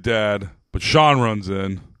does get Dad, but Sean runs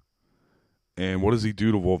in, and what does he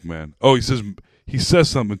do to Wolfman? Oh, he says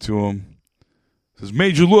something to him. Says,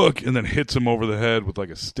 "Made you look," and then hits him over the head with like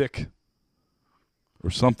a stick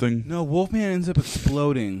or something. No, Wolfman ends up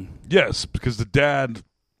exploding. Yes, because the dad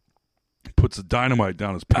puts the dynamite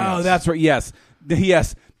down his pants. Oh, that's right. Yes.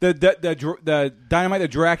 Yes. The dynamite that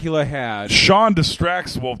Dracula had. Sean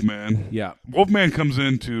distracts Wolfman. Yeah. Wolfman comes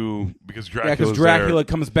in because Dracula's because Dracula there.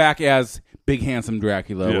 comes back as big handsome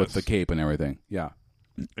Dracula Yes. with the cape and everything. Yeah.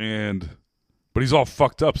 But he's all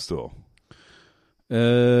fucked up still.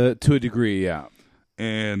 To a degree, yeah.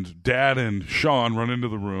 And Dad and Sean run into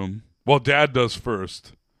the room. Well, Dad does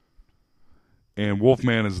first. And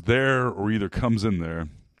Wolfman is there or either comes in there.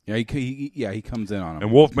 Yeah, he comes in on him.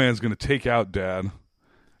 And Wolfman's going to take out Dad.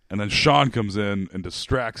 And then Sean comes in and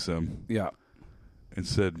distracts him. Yeah. And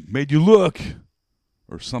said, "Made you look,"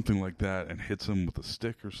 or something like that, and hits him with a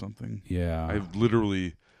stick or something. Yeah.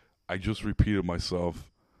 I just repeated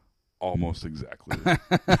myself almost exactly.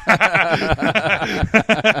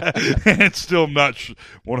 And still not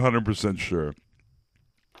 100% sure.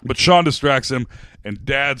 But Sean distracts him, and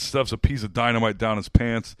Dad stuffs a piece of dynamite down his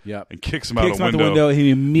pants and kicks him out the window. He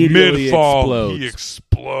immediately Mid-fall, explodes. he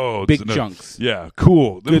explodes. Big chunks. Yeah,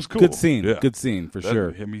 cool. It was cool. Good scene. Yeah. Good scene, for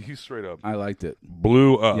sure. I mean, he straight up I liked it.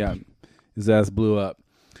 blew up. Yeah. His ass blew up.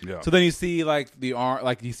 Yeah. So then you see, like, the arm,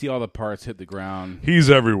 like, you see all the parts hit the ground. He's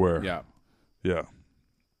everywhere. Yeah. Yeah.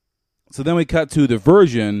 So then we cut to the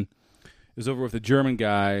version is over with the German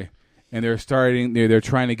guy, and they're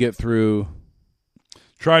trying to get through.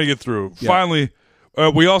 Yeah. Finally,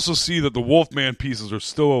 we also see that the Wolfman pieces are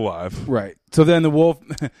still alive. Right. So then the wolf.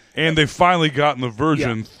 And they finally gotten the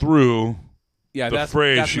virgin through the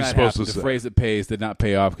phrase she's supposed to say. The phrase that pays did not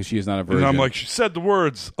pay off because she is not a virgin. And I'm like, she said the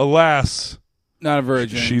words, "Alas, not a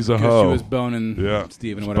virgin." She's a 'cause hoe. She was boning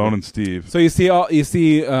Steve and whatever. Boning Steve. So you see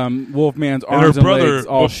Wolfman's And arms her brother, and legs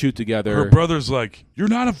all shoot together. Her brother's like, "You're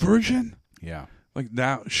not a virgin?" Yeah. Like,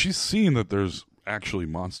 now she's seen that there's actually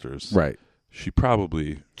monsters. Right. She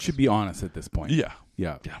probably should be honest at this point. Yeah.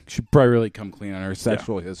 Yeah. Should probably really come clean on her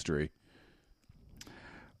sexual history.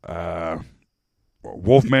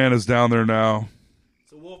 Wolfman is down there now.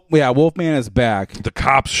 Wolfman is back. The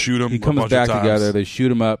cops shoot him. He comes a bunch back of times. together. They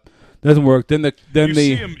shoot him up. Doesn't work. Then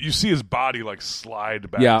you see his body like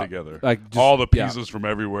slide back together. Like just, all the pieces from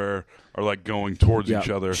everywhere are like going towards each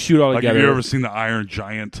other. Shoot all like, together. Have you ever seen the Iron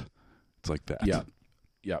Giant? It's like that. Yeah.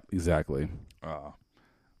 Yeah. Exactly.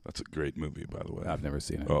 That's a great movie, by the way. I've never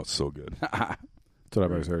seen it. Oh, it's so good. That's what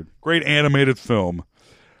I've always heard. Great animated film.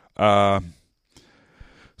 So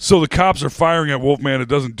the cops are firing at Wolfman. It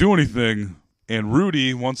doesn't do anything. And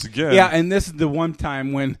Rudy, once again... Yeah, and this is the one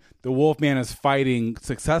time when the Wolfman is fighting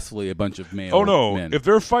successfully a bunch of male men. If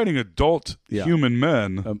they're fighting adult human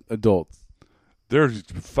men... adults. They're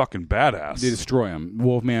fucking badass. They destroy him.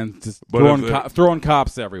 Wolfman just throwing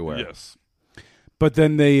cops everywhere. Yes. But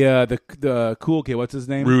then the cool kid, what's his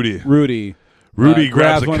name? Rudy one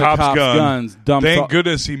grabs a of the cop's cop's gun. guns. Thank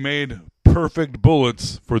goodness he made perfect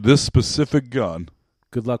bullets for this specific gun.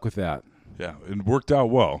 Good luck with that. Yeah, it worked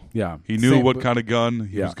out well. Yeah. He knew what kind of gun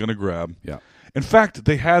he was going to grab. Yeah. In fact,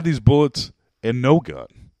 they had these bullets and no gun.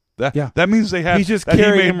 That means they had. He's just that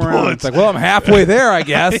carrying him around. It's like, well, I'm halfway there, I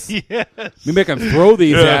guess. Yes. Maybe I can throw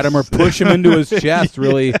these at him or push him into his chest.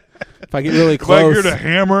 Really, if I get really close. If I get a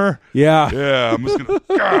hammer. Yeah. I'm just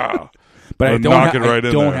gonna. But I don't knock it right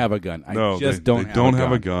in there. have a gun. I No, just they don't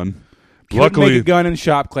have a gun. Couldn't Luckily, make a gun in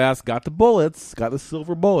shop class. Got the bullets. Got the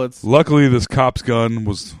silver bullets. Luckily, this cop's gun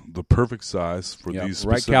was the perfect size for these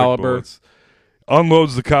specific right caliber. bullets.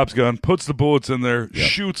 Unloads the cop's gun, puts the bullets in there,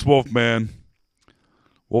 shoots Wolfman.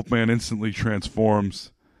 Wolfman instantly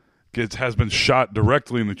transforms, has been shot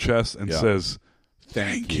directly in the chest, and says,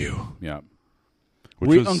 "Thank you." Yeah.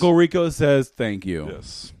 Which Uncle Rico says, "Thank you."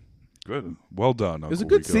 Yes. Good. Well done, Uncle It was a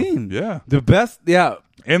good Rico. scene. Yeah. The best. Yeah.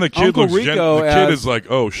 And the kid Uncle looks Rico the kid is like,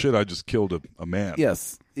 "Oh shit, I just killed a man."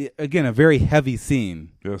 Yes. Again, a very heavy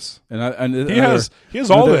scene. Yes. And he has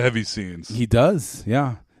all the heavy scenes. He does.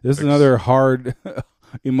 Yeah. This is another hard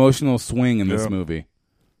emotional swing in this movie.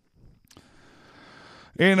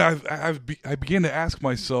 And I began to ask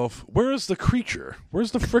myself, where is the creature?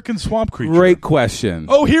 Where's the frickin' swamp creature? Great question.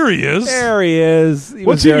 Oh, here he is. There he is.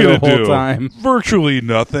 What's he going to do? Time. Virtually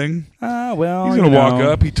nothing. Well, he's going to walk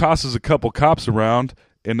up. He tosses a couple cops around,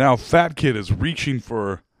 and now Fat Kid is reaching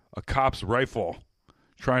for a cop's rifle,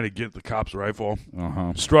 trying to get the cop's rifle.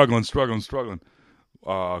 Struggling.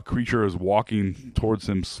 Creature is walking towards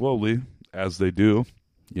him slowly, as they do.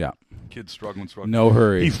 Yeah. Kid struggling. No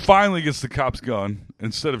hurry. He finally gets the cop's gun.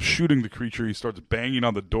 Instead of shooting the creature, he starts banging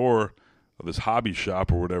on the door of this hobby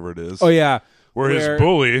shop or whatever it is. Oh, yeah. Where his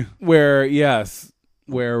bully. Where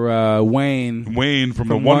Wayne from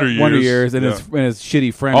the Wonder Years and his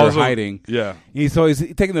shitty friend are hiding. Yeah. He's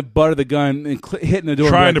taking the butt of the gun and hitting the door.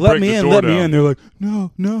 Trying to let break me the in, door let me down. in. They're like,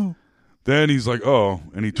 no. Then he's like, oh,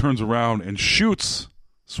 and he turns around and shoots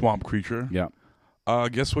swamp creature. Yeah.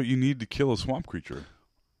 Guess what you need to kill a swamp creature?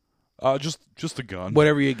 Just a gun.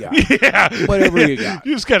 Whatever you got. Yeah. Whatever you got.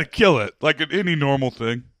 You just got to kill it like any normal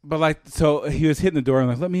thing. But like, so he was hitting the door and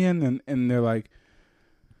like, let me in, and they're like,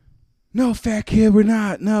 no, fat kid, we're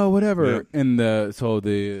not. No, whatever. Yeah. And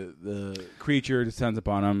the creature descends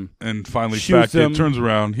upon him, and finally, shoots fat kid him. turns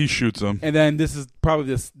around. He shoots him. And then this is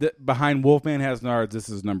probably behind Wolfman Has Nards. This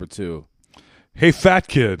is number 2. Hey, fat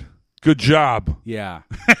kid, good job. Yeah.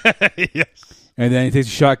 Yes. And then he takes a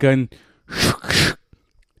shotgun.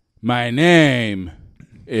 My name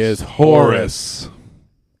is Horace.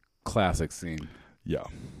 Classic scene. Yeah.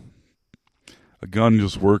 A gun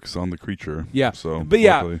just works on the creature. Yeah. So, but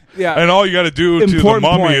yeah, luckily. yeah. And all you got to do to the Important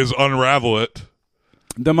mummy point. is unravel it.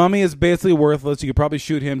 The mummy is basically worthless. You could probably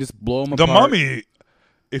shoot him, just blow him The apart. mummy,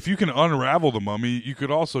 if you can unravel the mummy, you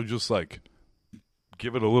could also just like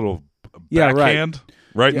give it a little backhand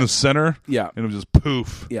right in the center. Yeah. And it'll just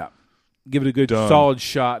poof. Yeah. Give it a good Done. solid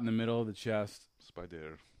shot in the middle of the chest.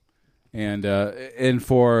 Spider. And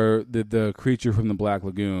for the creature from the Black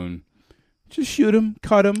Lagoon, just shoot him,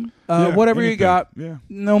 cut him, whatever you anything. got. Yeah.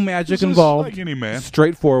 No magic This is involved. like any man.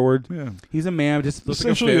 Straightforward. Yeah. He's a man, just looks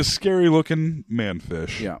Essentially like a scary looking man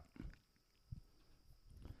fish. Yeah.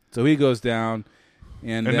 So he goes down,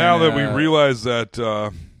 and then, now that we realize that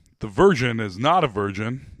the virgin is not a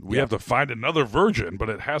virgin, we have to find another virgin, but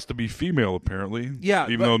it has to be female apparently. Yeah,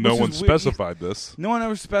 even but- though no which one is weird. specified this. no one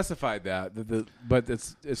ever specified that. But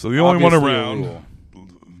it's So the only one obviously a around, rule.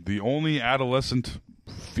 the only adolescent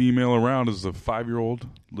female around is the 5-year-old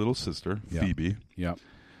little sister, Phoebe. Yep.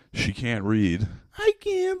 She can't read, I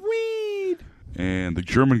can't read. and the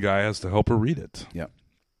German guy has to help her read it. Yep.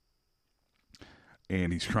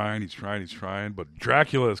 And he's trying, but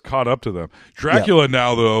Dracula is caught up to them. Dracula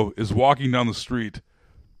now, though, is walking down the street,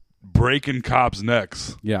 breaking cops'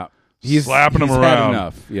 necks. Yeah. Slapping them he's had around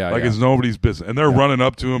enough. Yeah, like yeah. it's nobody's business. And they're running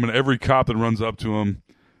up to him, and every cop that runs up to him,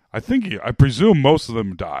 I presume most of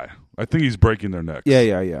them die. I think he's breaking their necks.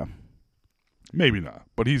 Yeah. Maybe not,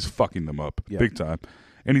 but he's fucking them up Yeah. big time.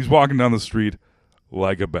 And he's walking down the street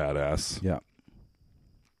like a badass. Yeah.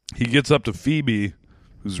 He gets up to Phoebe,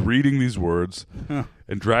 who's reading these words,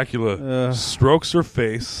 and Dracula strokes her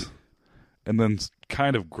face and then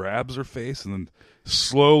kind of grabs her face and then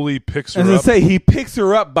slowly picks her As I up. say, he picks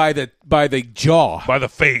her up by the jaw. By the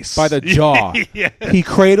face. By the jaw. Yeah. He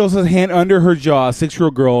cradles his hand under her jaw,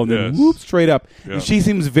 6-year-old girl, and then Yes. whoop, straight up. Yeah. And she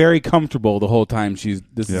seems very comfortable the whole time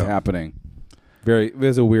this is Yeah. happening.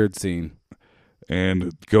 It's a weird scene. And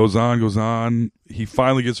it goes on. He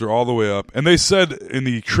finally gets her all the way up. And they said in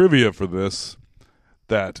the trivia for this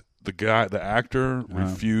that the actor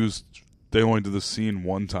refused. They only did the scene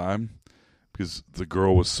one time because the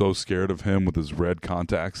girl was so scared of him with his red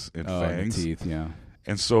contacts and fangs. And teeth, yeah.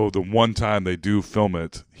 And so the one time they do film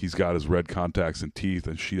it, he's got his red contacts and teeth,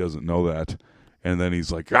 and she doesn't know that. And then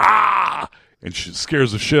he's like, ah! And she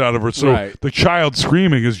scares the shit out of her. So Right. the child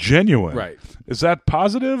screaming is genuine. Right. Is that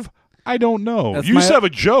positive? I don't know. That's You used to have a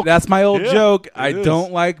joke. That's my old Yeah, joke. it I is.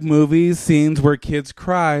 don't like movies, scenes where kids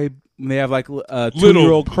cry when they have like a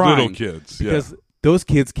 2-year-old crying. little kids, yeah. Because those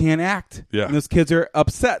kids can't act. Yeah. And those kids are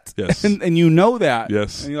upset. Yes. and you know that.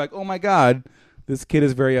 Yes. And you're like, oh my God, this kid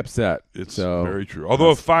is very upset. It's so, very true. Although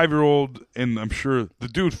a 5-year-old, and I'm sure the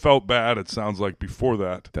dude felt bad, it sounds like, before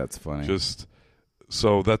that. That's funny.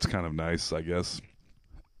 So that's kind of nice, I guess.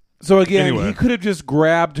 So again, Anyway. he could have just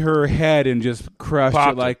grabbed her head and just crushed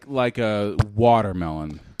Popped it like a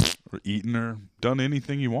watermelon. Or eaten her, done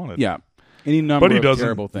anything he wanted. Yeah. Any number But he of doesn't.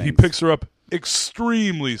 terrible things. He picks her up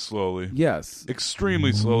extremely slowly. Yes.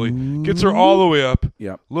 Extremely slowly. Gets her all the way up.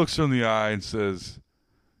 Yep. Looks her in the eye and says,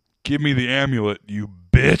 "Give me the amulet, you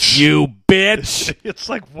bitch." You bitch. It's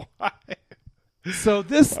like, why? So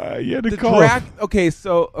this You had to the call him. okay,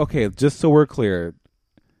 just so we're clear.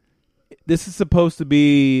 This is supposed to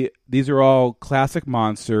be these are all classic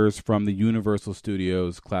monsters from the Universal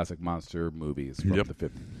Studios classic monster movies from Yep. the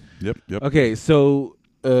 50s. Yep. Okay, so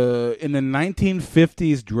in the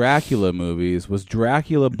 1950s Dracula movies, was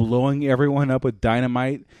Dracula blowing everyone up with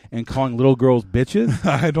dynamite and calling little girls bitches?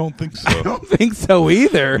 I don't think so. I don't think so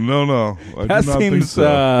either. No. I That do not think seems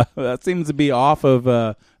so. that seems to be off of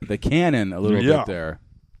the canon a little Yeah. bit there.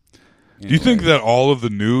 Do you think that all of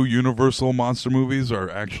the new Universal monster movies are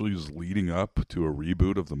actually just leading up to a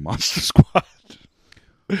reboot of the Monster Squad?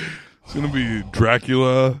 It's going to be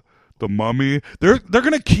Dracula, the Mummy. They're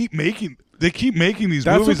going to keep making. They keep making these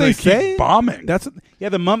That's movies. what they say. Keep bombing.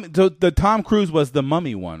 The Mummy. So the Tom Cruise was the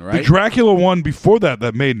Mummy one, right? The Dracula one before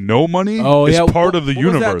that made no money. Oh is yeah, part of the what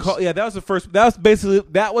was that universe. called? Yeah, that was the first. That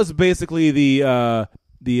was basically the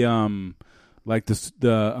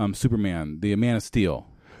Superman, the Man of Steel.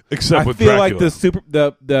 Except I with feel Dracula.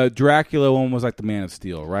 like the Dracula one was like the Man of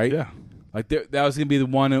Steel, right? Yeah. Like that was going to be the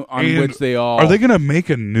one on And which they all. Are they going to make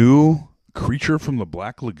a new creature from the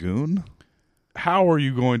Black Lagoon? How are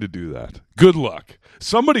you going to do that? Good luck.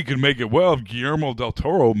 Somebody could make it well. If Guillermo del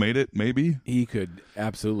Toro made it, maybe. He could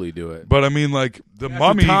absolutely do it. But I mean, like the That's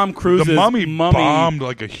Mummy, Tom Cruise's the mummy Mummy. bombed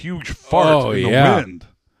like a huge fart in the wind.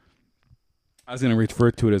 I was going to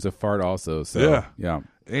refer to it as a fart also. So yeah.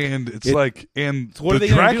 And it's It- like, and So what are the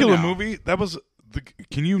they gonna do Dracula now? movie, that was,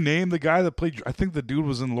 can you name the guy that played, I think the dude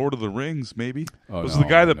was in Lord of the Rings, maybe? Oh, was no, the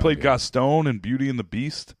guy that no played idea. Gaston in Beauty and the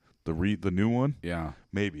Beast, the new one? Yeah.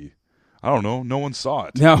 Maybe. I don't know. No one saw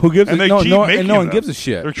it. Now who gives And a, they no, keep no, making and no one them. gives a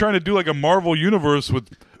shit. They're trying to do like a Marvel universe with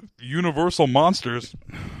universal monsters,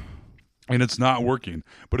 and it's not working.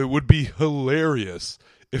 But it would be hilarious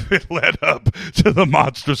if it led up to the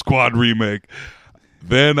Monster Squad remake.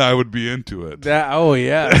 Then I would be into it. Oh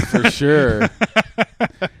yeah, for sure.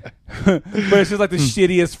 But it's just like the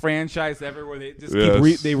shittiest franchise ever, where they just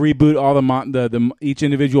Yes. they reboot all the each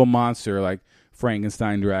individual monster, like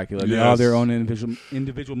Frankenstein, Dracula. They all Yes. their own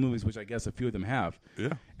individual movies, which I guess a few of them have.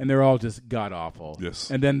 Yeah. And they're all just god awful. Yes.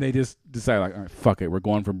 And then they just decide like, all right, fuck it, we're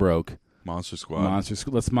going for broke. Monster Squad.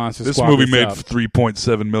 Let's Monster This Squad. movie this made up.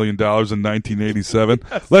 $3.7 million in 1987.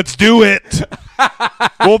 Let's do it.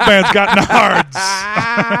 Wolfman's got nards.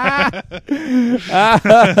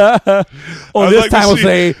 Oh, I'd this like to time we'll see-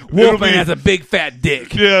 say it'll Wolfman be- has a big fat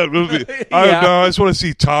dick. Yeah, it'll be, I don't know. I just want to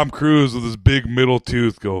see Tom Cruise with his big middle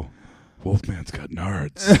tooth go, Wolfman's got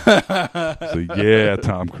nards. So yeah,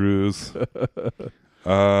 Tom Cruise.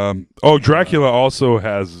 Dracula also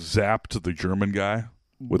has zapped the German guy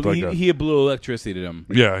with like He blew electricity to him.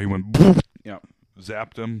 yeah, he went boop, Yeah.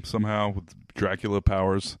 zapped him somehow with Dracula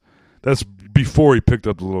powers. That's before he picked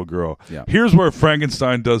up the little girl. Yeah. Here's where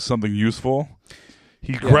Frankenstein does something useful.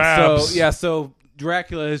 He grabs, So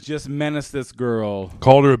Dracula has just menaced this girl.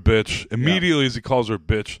 called her a bitch. Immediately as he calls her a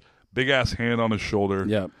bitch, big ass hand on his shoulder.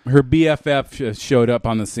 Yeah, her BFF showed up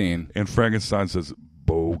on the scene. And Frankenstein says,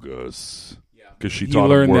 bogus. Because she He taught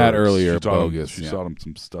learned him that words. earlier, She taught him- bogus, She yeah. taught him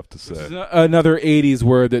some stuff to say. Another '80s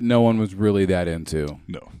word that no one was really that into.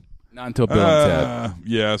 No. Not until Bill and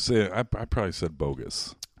Yeah, I probably said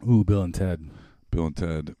bogus. Ted. Ooh, Bill and Ted. Bill and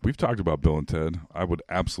Ted. We've talked about Bill and Ted. I would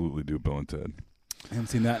absolutely do Bill and Ted. I haven't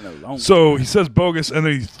seen that in a long time. So he says bogus, and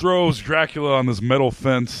then he throws Dracula on this metal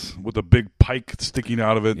fence with a big pike sticking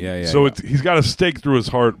out of it. Yeah. So he's got a stake through his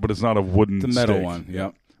heart, but it's not a wooden The metal stake. one,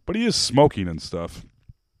 yep. But he is smoking and stuff.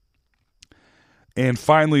 And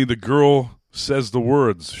finally, the girl says the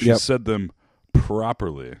words. She Yep. said them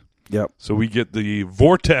properly. Yep. So we get the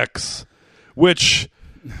vortex, which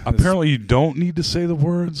apparently you don't need to say the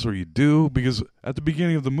words, or you do, because at the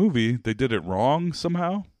beginning of the movie, they did it wrong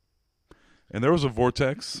somehow. And there was a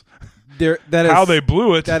vortex. How they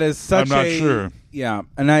blew it, That is such I'm not sure. Yeah,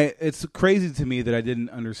 and it's crazy to me that I didn't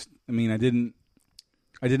understand. I mean,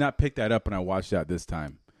 I did not pick that up when I watched that this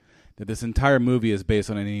time. That this entire movie is based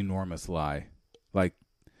on an enormous lie. Like,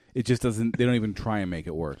 it just doesn't. They don't even try and make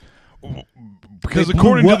it work. Because They blew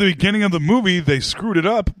according to what- the beginning of the movie, they screwed it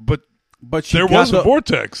up, but she there got was a the-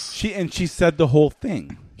 vortex. She said the whole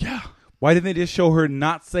thing. Yeah. Why didn't they just show her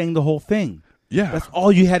not saying the whole thing? Yeah. That's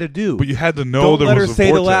all you had to do. But you had to know Don't there let was her a say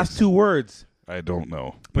the vortex. last two words. I don't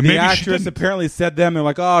know. But Maybe the she actress didn't. apparently said them. They're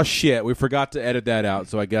like, oh, shit, we forgot to edit that out.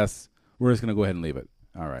 So I guess we're just going to go ahead and leave it.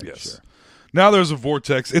 All right, Yes. sure. Now there's a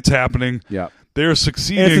vortex. It's happening. Yeah. They're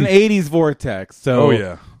succeeding. And it's an 80s vortex. So Oh,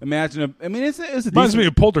 yeah. imagine, it's a Reminds decent, me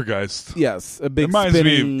of Poltergeist. yes, a big Reminds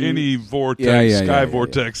spinning. me of any vortex, Yeah, sky yeah.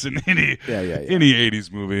 vortex in any Yeah. any 80s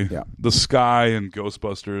movie. Yeah. The Sky and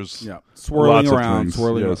Ghostbusters. Yeah, swirling Lots of around, things,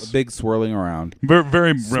 swirling, yes. a big swirling around. Very,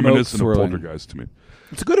 very Smoke reminiscent swirling. of Poltergeist to me.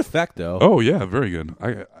 It's a good effect, though. Oh, yeah, very good.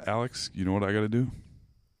 Alex, you know what I got to do?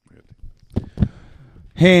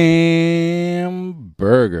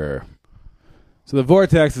 Hamburger. So the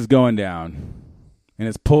vortex is going down, and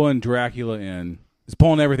it's pulling Dracula in. It's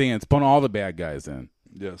pulling everything in. It's pulling all the bad guys in.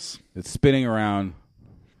 Yes. It's spinning around.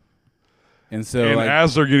 And so, And like,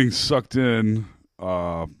 as they're getting sucked in,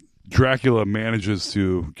 Dracula manages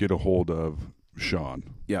to get a hold of Sean.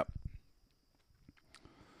 yep.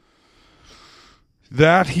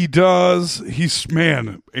 That he does.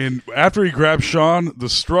 And after he grabs Sean, the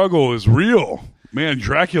struggle is real. Man,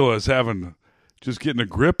 Dracula is just getting a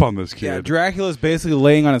grip on this kid. Yeah, Dracula's basically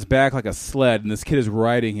laying on his back like a sled, and this kid is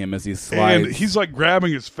riding him as he slides. And he's like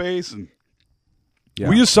grabbing his face, and Yeah.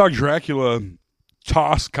 we just saw Dracula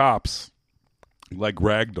toss cops like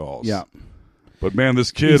rag dolls. Yeah. But man,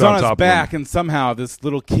 this kid He's on his top back, of him, and somehow this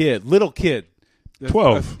little kid,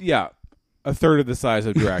 12. a third of the size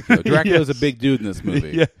of Dracula. Dracula's a big dude in this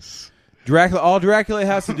movie. Yes. Dracula. All Dracula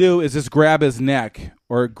has to do is just grab his neck,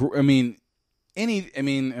 or But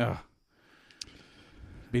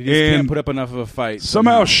he just can't put up enough of a fight.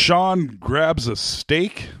 Somehow Sean grabs a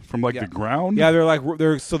stake from the ground. Yeah,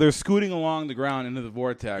 they're scooting along the ground into the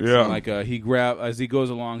vortex. Yeah, and as he goes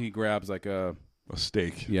along, he grabs like a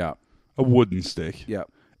stake. Yeah, a wooden stake. Yeah,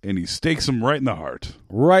 and he stakes him right in the heart.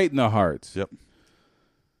 Right in the heart. Yep.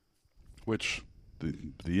 Which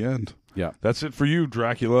the end. Yeah, that's it for you,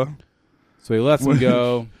 Dracula. So he lets him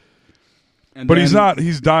go. But he's not.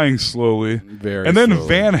 He's dying slowly. Very. And then slowly.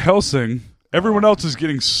 Van Helsing. Everyone else is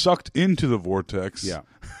getting sucked into the vortex. Yeah.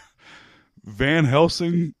 Van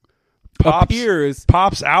Helsing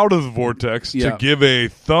pops out of the vortex to give a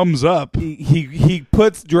thumbs up. He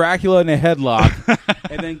puts Dracula in a headlock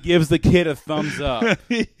and then gives the kid a thumbs up.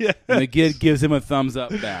 Yes. And the kid gives him a thumbs up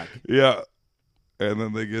back. Yeah. And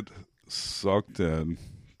then they get sucked in.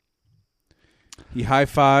 He high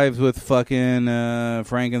fives with fucking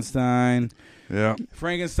Frankenstein. Yeah.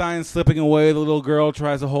 Frankenstein slipping away. The little girl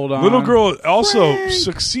tries to hold on. Little girl also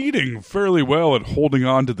succeeding fairly well at holding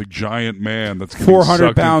on to the giant man that's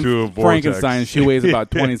 400 pounds into a vortex. Frankenstein. She weighs about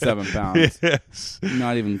 27 pounds. Yes.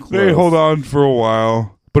 Not even close. They hold on for a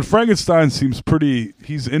while. But Frankenstein seems pretty...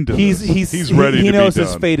 He's into this. He's ready to be done. He knows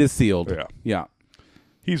his fate is sealed. Yeah. Yeah.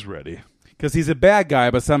 He's ready. Because he's a bad guy,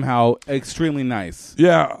 but somehow extremely nice.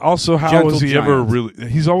 Yeah. Also, how Gentle was he giant. ever really...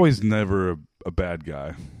 He's always never a bad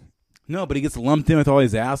guy. No, but he gets lumped in with all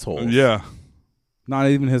these assholes. Yeah. Not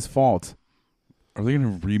even his fault. Are they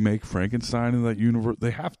going to remake Frankenstein in that universe?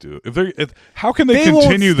 They have to. How can they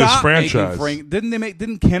continue this franchise?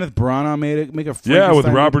 Didn't Kenneth Branagh make a Frankenstein? Yeah, with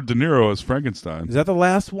Robert De Niro as Frankenstein. Is that the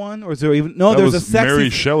last one, or is there even no? That there's was a sexy Mary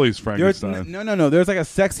Shelley's Frankenstein. No. There's like a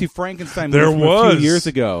sexy Frankenstein. There movie was from a few years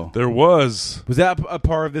ago. There was. Was that a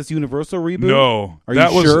part of this Universal reboot? No. Are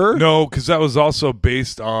you sure? No, because that was also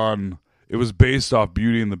based on. It was based off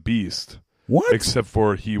Beauty and the Beast. What? Except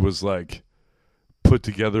for he was like put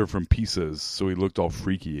together from pieces, so he looked all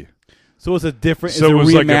freaky. So it's a different. So it's it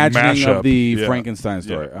was a like a reimagining mashup. of the Yeah. Frankenstein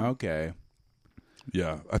story. Yeah. Okay.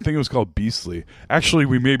 Yeah, I think it was called Beastly. Actually,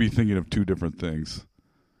 we may be thinking of two different things.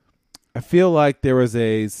 I feel like there was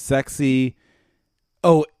a sexy.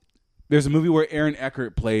 Oh, there's a movie where Aaron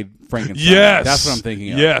Eckhart played Frankenstein. Yes, That's what I'm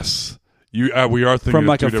thinking of. Yes. We are thinking from of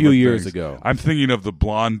like two a few different years things. ago. I'm thinking of the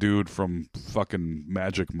blonde dude from fucking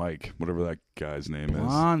Magic Mike, whatever that guy's name is.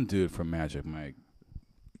 Blonde dude from Magic Mike.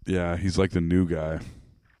 Yeah, he's like the new guy.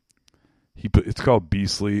 It's called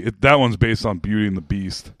Beastly. That one's based on Beauty and the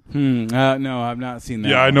Beast. No, I've not seen that.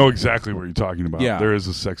 Yeah, one. I know exactly what you're talking about. Yeah. There is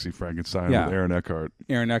a sexy Frankenstein with Aaron Eckhart.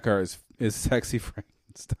 Aaron Eckhart is sexy Frankenstein.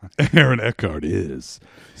 Aaron Eckhart is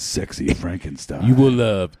sexy Frankenstein. You will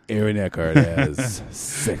love Aaron Eckhart as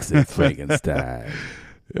sexy Frankenstein.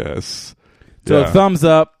 Yes. So thumbs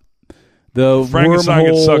up. The Frankenstein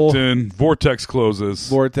gets wormhole sucked in. Vortex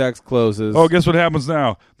closes. Oh, guess what happens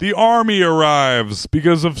now? The army arrives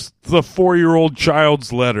because of the 4-year-old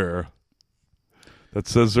child's letter that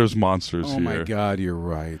says there's monsters here. Oh my God, you're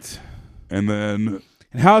right. And then...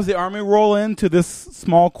 And how does the army roll into this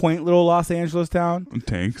small, quaint little Los Angeles town?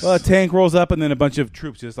 Tanks. Well, a tank rolls up, and then a bunch of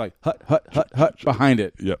troops just like hut behind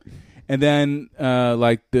it. Yep. And then,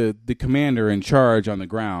 like the commander in charge on the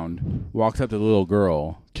ground walks up to the little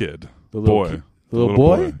girl, Kid, the little boy, the little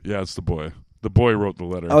boy. Yeah, it's the boy. The boy wrote the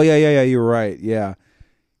letter. Oh yeah. You're right. Yeah.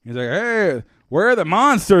 He's like, hey, where are the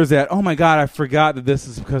monsters at? Oh my God, I forgot that this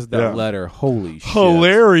is because of that letter. Holy shit!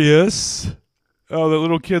 Hilarious. Oh, that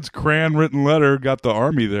little kid's crayon-written letter got the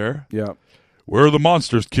army there. Yeah. Where are the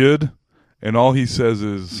monsters, kid? And all he says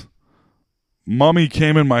is, Mommy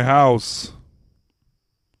came in my house.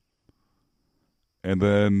 And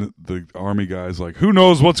then the army guy's like, who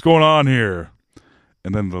knows what's going on here?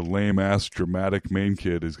 And then the lame-ass dramatic main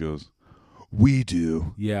kid goes, we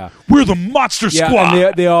do. Yeah. We're the Monster Squad.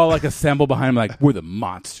 And they all like assemble behind him like, we're the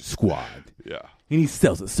Monster Squad. Yeah. And he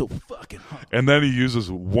sells it so fucking hard. And then he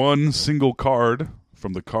uses one single card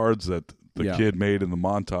from the cards that the kid made in the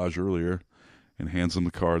montage earlier and hands him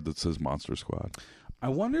the card that says Monster Squad. I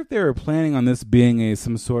wonder if they were planning on this being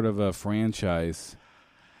some sort of a franchise.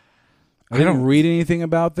 I didn't read anything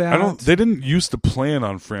about that. They didn't used to plan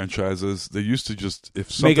on franchises. They used to just,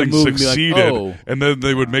 if Make a something movie and be like, succeeded, oh. and then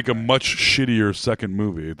they would make a much shittier second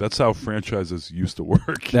movie. That's how franchises used to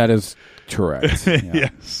work. That is correct. Yeah.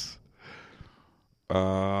 Yes.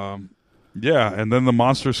 Yeah, and then the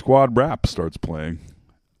Monster Squad rap starts playing.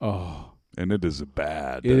 Oh. And it is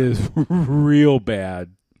bad. It is real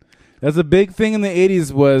bad. That's a big thing in the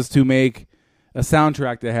 80s was to make a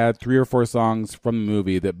soundtrack that had 3 or 4 songs from the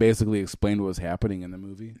movie that basically explained what was happening in the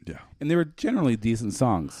movie. Yeah. And they were generally decent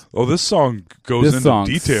songs. Oh, this song goes This into song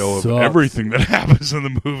detail of sucks. everything that happens in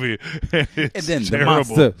the movie. It's And then terrible.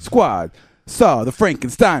 the Monster Squad saw the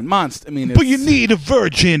Frankenstein monster. I mean, But you need a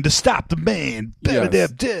virgin to stop the man.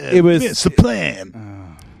 Yes. It was- It's the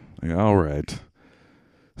plan. Yeah, all right.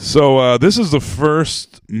 So this is the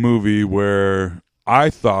first movie where I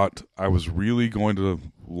thought I was really going to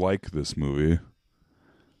like this movie.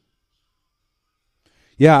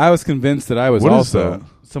 Yeah, I was convinced that I was What is also that?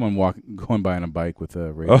 someone going by on a bike with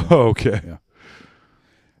a radio. Oh, okay. Yeah.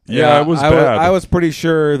 Yeah, it was bad. I was pretty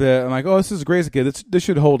sure that I'm like, oh, this is great. This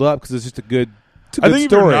should hold up because it's just a good. It's a I good think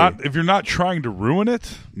story. if you're not trying to ruin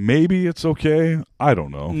it, maybe it's okay. I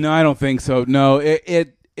don't know. No, I don't think so. No, it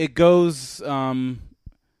goes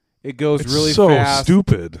It's really so fast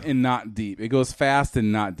stupid. and not deep. It goes fast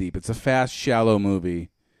and not deep. It's a fast, shallow movie,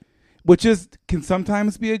 which can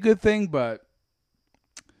sometimes be a good thing, but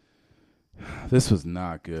this was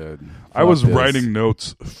not good. I was Fuck this. writing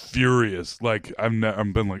notes furious. Like I've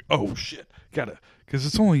been like, oh shit, because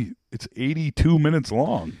it's 82 minutes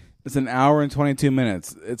long. It's an hour and 22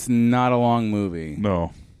 minutes. It's not a long movie.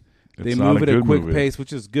 No, They it's not move at a good quick movie. pace,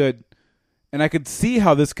 which is good. And I could see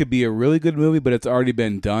how this could be a really good movie, but it's already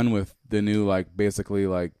been done with the new, basically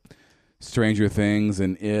Stranger Things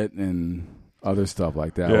and It and other stuff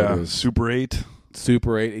like that. Yeah, There's Super 8,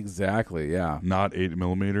 Super 8, exactly, yeah. not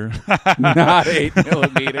 8mm. Not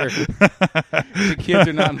 8mm. The kids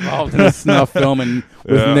are not involved in a snuff film and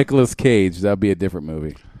with Yeah. Nicolas Cage. That'd be a different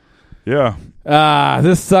movie. Yeah,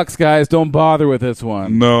 This sucks, guys. Don't bother with this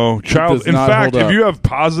one. no, child. does In not fact, hold if up. you have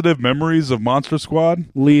positive memories of Monster Squad,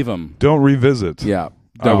 Leave them. don't revisit. Yeah,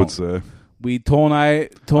 I would don't. say Toll and I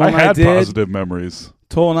had did. positive memories.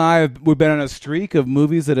 Toll and I, we've been on a streak of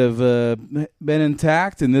movies that have been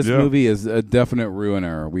intact, and this Yeah. movie is a definite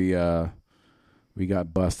ruiner. We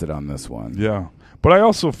got busted on this one. Yeah, but I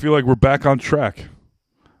also feel like we're back on track.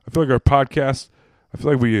 I feel like our podcast. I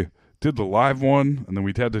feel like we did the live one, and then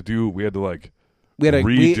we had to redo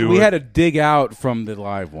we it. had to dig out from the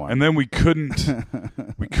live one. And then we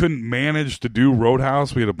couldn't manage to do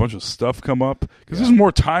Roadhouse. We had a bunch of stuff come up because this is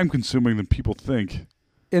more time consuming than people think,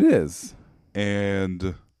 it is.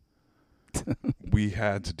 and we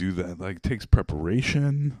had to do that. It takes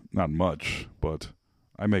preparation, not much, but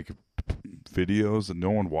I make videos that no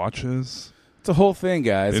one watches. It's a whole thing,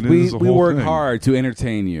 guys. It We is a we whole work thing. hard to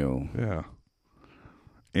entertain you. Yeah,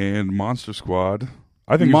 and Monster Squad.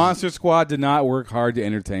 I think Monster Squad did not work hard to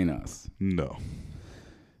entertain us. no.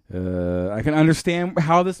 I can understand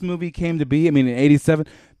how this movie came to be. I mean, in '87,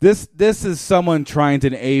 this is someone trying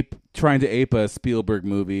to ape a Spielberg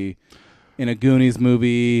movie, in a Goonies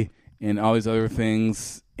movie, and all these other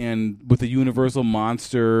things, and with the Universal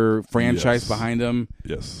Monster franchise Yes. behind them,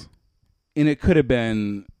 Yes. and it could have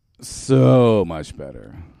been so much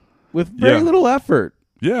better with very Yeah. little effort.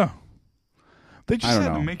 Yeah. They just I don't had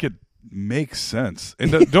to know. make it make sense,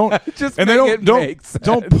 and don't Just and make they it don't make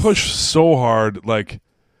don't sense. push so hard like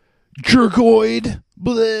jerkoid,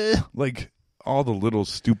 bleh, like all the little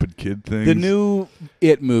stupid kid things. The new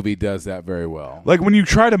It movie does that very well. like when you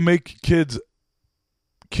try to make kids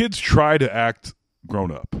try to act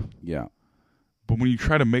grown up, Yeah. but when you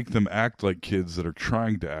try to make them act like kids that are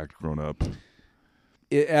trying to act grown up,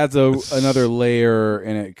 It adds another layer,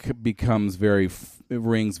 and it becomes it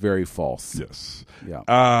rings very false. yes. Yeah.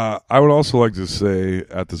 I would also like to say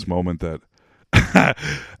at this moment that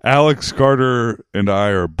Alex Carter and I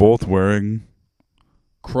are both wearing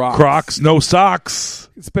Crocs, no socks.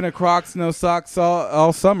 It's been a Crocs, no socks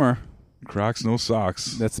all summer. Crocs, no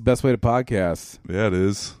socks. That's the best way to podcast. Yeah, it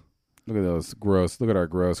is. Look at those gross. Look at our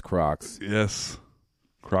gross Crocs. Yes.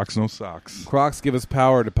 Crocs, no socks. Crocs give us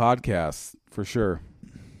power to podcast for sure.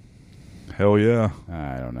 Hell yeah.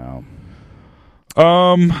 I don't know.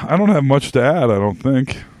 I don't have much to add, I don't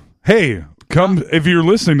think. Hey, if you're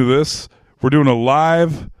listening to this, we're doing a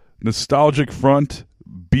live Nostalgic Front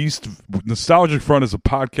Beast. Nostalgic Front is a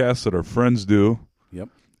podcast that our friends do. Yep.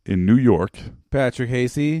 In New York. Patrick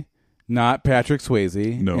Hasey, not Patrick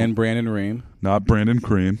Swayze, No. and Brandon Ream. Not Brandon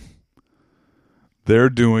Cream. They're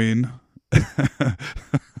doing...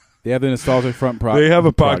 They have the Nostalgic Front They have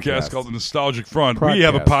a podcast called The Nostalgic Front. We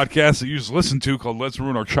have a Podcast. podcast that you just listen to called Let's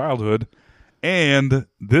Ruin Our Childhood. And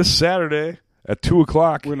this Saturday at 2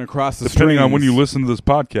 o'clock, We're going to cross the depending on when streams. you listen to this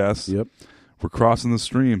podcast, Yep. we're crossing the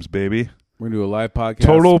streams, baby. We're going to do a live podcast.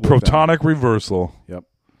 Total with them. protonic reversal. Yep.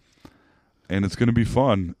 And it's going to be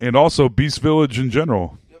fun. And also Beast Village in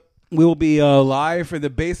general. We will be live for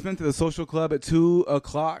the basement of the social club at 2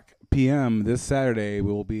 o'clock p.m. this Saturday.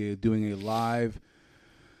 We will be doing a live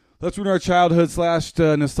Let's Ruin Our Childhood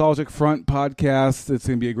 / Nostalgic Front podcast. It's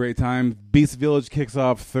going to be a great time. Beast Village kicks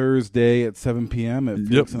off Thursday at 7 p.m. at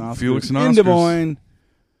Felix and Oscars. Felix and Oscars. In Des Moines.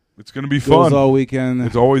 It's going to be fun. Goes all weekend.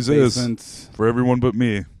 It always Basement. is. For everyone but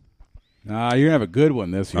me. You're going to have a good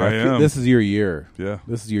one this year. I am. This is your year. Yeah.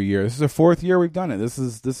 This is your year. This is the 4th year we've done it. This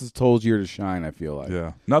is Toll's year to shine, I feel like.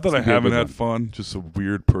 Yeah. Not that I haven't had fun. Just some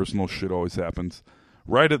weird personal shit always happens.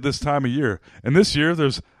 Right at this time of year. And this year,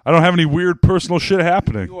 I don't have any weird personal shit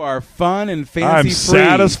happening. You are fun and fancy I'm free.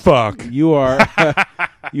 sad as fuck. You are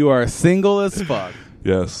you are single as fuck.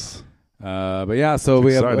 Yes. But yeah, so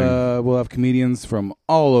we'll have comedians from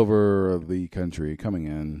all over the country coming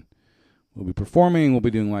in. We'll be performing. We'll be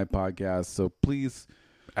doing live podcasts. So please,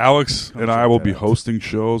 Alex and I will be hosting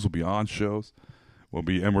shows. We'll be on shows.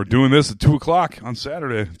 And we're doing this at 2:00 on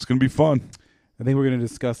Saturday. It's going to be fun. I think we're going to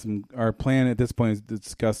discuss our plan at this point is to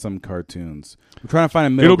discuss some cartoons. We're trying to find a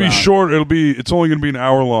middle ground. It'll be short. It's only going to be an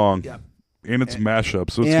hour long. Yeah. And it's mashup,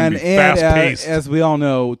 so it's going to be fast-paced. As we all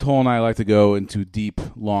know, Toll and I like to go into deep,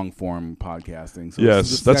 long-form podcasting. So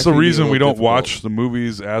yes, that's the reason we don't watch the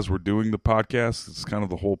movies as we're doing the podcast. It's kind of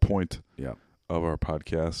the whole point of our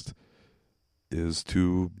podcast is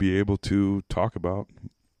to be able to talk about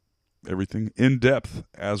everything in depth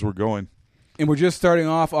as we're going. And we're just starting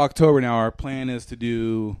off October now. Our plan is to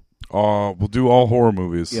do... we'll do all horror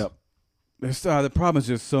movies. Yep. The problem is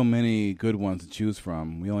just so many good ones to choose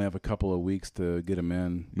from. We only have a couple of weeks to get them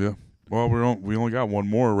in. Yeah. Well, we only got one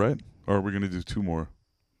more, right? Or are we going to do 2 more?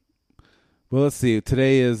 Well, let's see.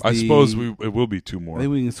 Today is I suppose it will be 2 more. I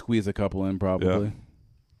think we can squeeze a couple in probably.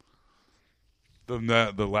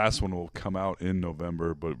 Yeah. The last one will come out in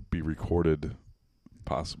November, but be recorded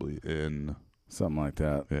possibly in... Something like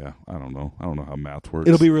that. Yeah, I don't know. I don't know how math works.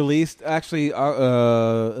 It'll be released. Actually,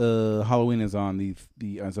 Halloween is on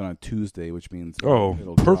is on a Tuesday, which means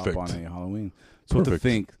it'll perfect. drop on a Halloween. So what to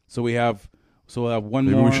think? So we'll have one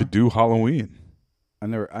more. Maybe we should do Halloween. I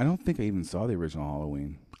don't think I even saw the original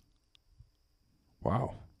Halloween.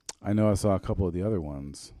 Wow. I know I saw a couple of the other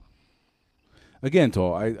ones. Again,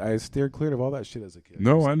 Toll, I steered clear of all that shit as a kid.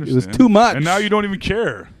 No, I understand. It was too much. And now you don't even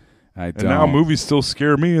care. I don't. And now movies still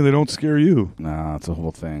scare me and they don't scare you. Nah, it's a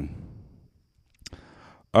whole thing.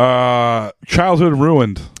 Childhood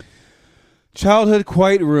ruined. Childhood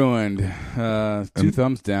quite ruined. 2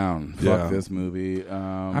 thumbs down. Fuck this movie.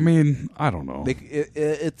 I mean, I don't know.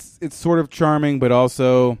 It's sort of charming, but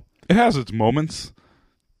also... It has its moments.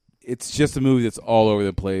 It's just a movie that's all over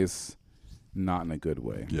the place, not in a good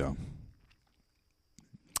way. Yeah.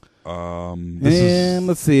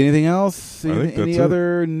 Let's see. Anything else? Any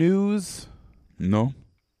other news? No.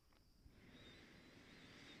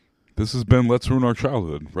 This has been Let's Ruin Our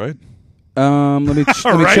Childhood, right? Let me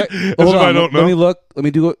check. Hold on. I don't know. Let me look. Let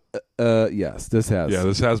me do it. Yes, this has. Yeah,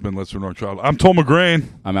 this has been Let's Ruin Our Childhood. I'm Tom McGrain.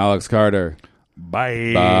 I'm Alex Carter.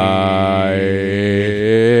 Bye.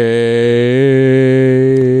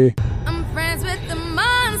 I'm friends with the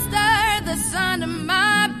monster that's under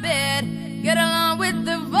my bed. Get along with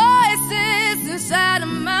the voices inside of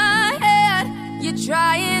my head. You're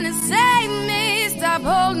trying to save me. Stop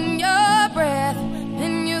holding your breath.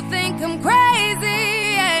 And you think I'm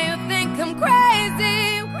crazy. Yeah, you think I'm crazy.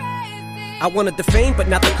 I wanted the fame, but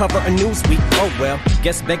not the cover of Newsweek. Oh well,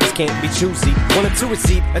 guess beggars can't be choosy. Wanted to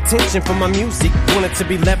receive attention from my music. Wanted to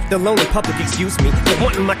be left alone in public, excuse me. But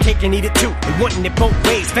wanting my cake and eat it too. And wanting it both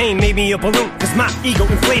ways. Fame made me a balloon. Cause my ego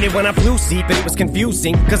inflated when I blew sleep. And it was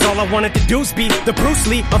confusing. Cause all I wanted to do is be the Bruce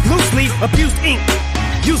Lee of loosely abused ink.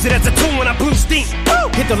 Use it as a tool when I blew steam. Woo!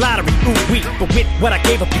 Hit the lottery, ooh wee. But with what I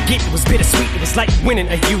gave up to get, it was bittersweet. It was like winning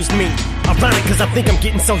a used me. Ironic, cause I think I'm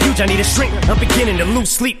getting so huge I need a shrink. I'm beginning to lose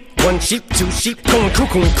sleep. 1 sheep, 2 sheep, going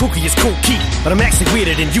cuckoo and kooky is cool key. But I'm actually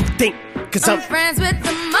weirder than you think. Cause I'm friends with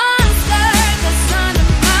the monster that's under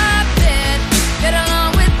my bed. Get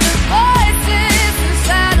along with the voices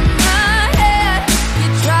inside of my head.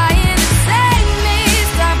 You're trying to save me.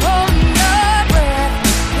 Stop holding your breath.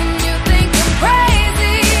 And you think I'm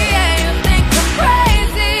crazy. Yeah, you think I'm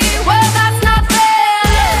crazy. Well, that's not fair.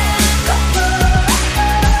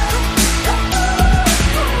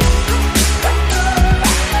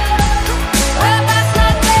 Well, that's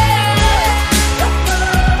not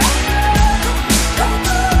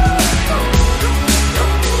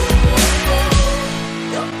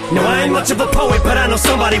No, I ain't much of a poet, but I know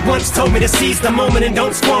somebody once told me to seize the moment and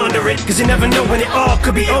don't squander it. Cause you never know when it all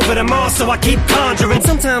could be over tomorrow, so I keep conjuring.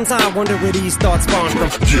 Sometimes I wonder where these thoughts spawn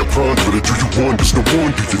from. Yeah, ponder it. Do you wonder? No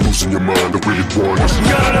wonder you're losing your mind. I really wonders.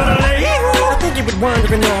 I think you were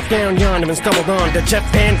wandering off down yonder and stumbled on to Jeff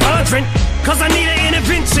Van Vondren. Cause I need an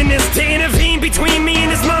interventionist to intervene between between me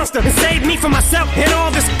and this monster and save me from myself and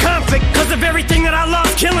all this conflict. Cause of everything that I love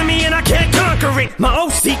killing me and I can't conquer it. My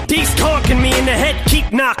OCD's talking me in the head,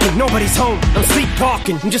 keep knocking. Nobody's home, I'm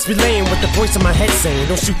sleepwalking. I'm just relaying what the voice in my head saying.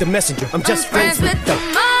 Don't shoot the messenger, I'm just friends with the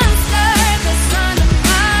monster that's under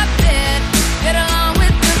my bed. Get along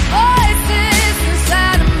with the voices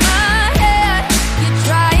inside of my head. You're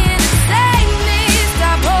trying to save me,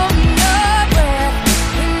 stop holding your breath.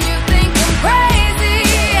 When you think I'm crazy,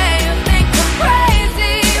 yeah, you think I'm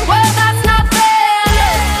crazy. Well, that's not fair.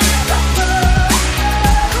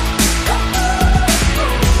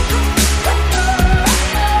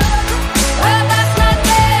 Well, that's not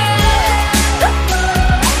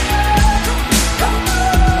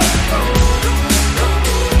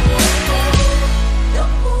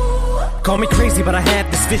Call me crazy, but I have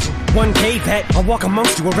this vision. One day that I'll walk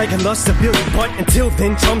amongst you, a regular civilian. But until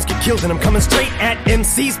then, drums get killed and I'm coming straight at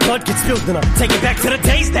MC's blood gets spilled. And I'm taking back to the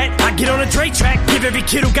days that I get on a Dre track. Give every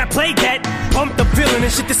kid who got played that pumped up feeling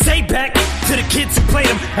and shit to say back to the kids who played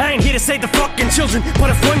them. I ain't here to save the fucking children, but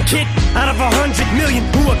if one kid out of 100 million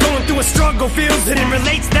who are going through a struggle feels it and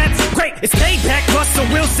relates, that's great. It's payback. Russell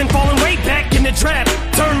Wilson falling way back in the draft.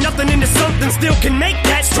 Turn nothing into something, still can make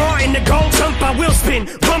that straw in the gold jump. I will spin.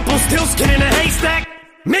 Rumpelstiltskin in a haystack.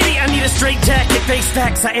 Maybe I need a straight jacket, face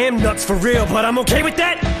facts. I am nuts for real, but I'm okay with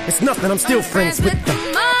that. It's nothing, I'm still friends with the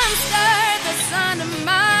monster that's under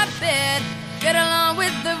my bed. Get along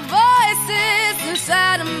with the voices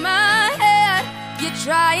inside of my head. You're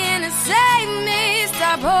trying to save me,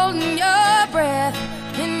 stop holding your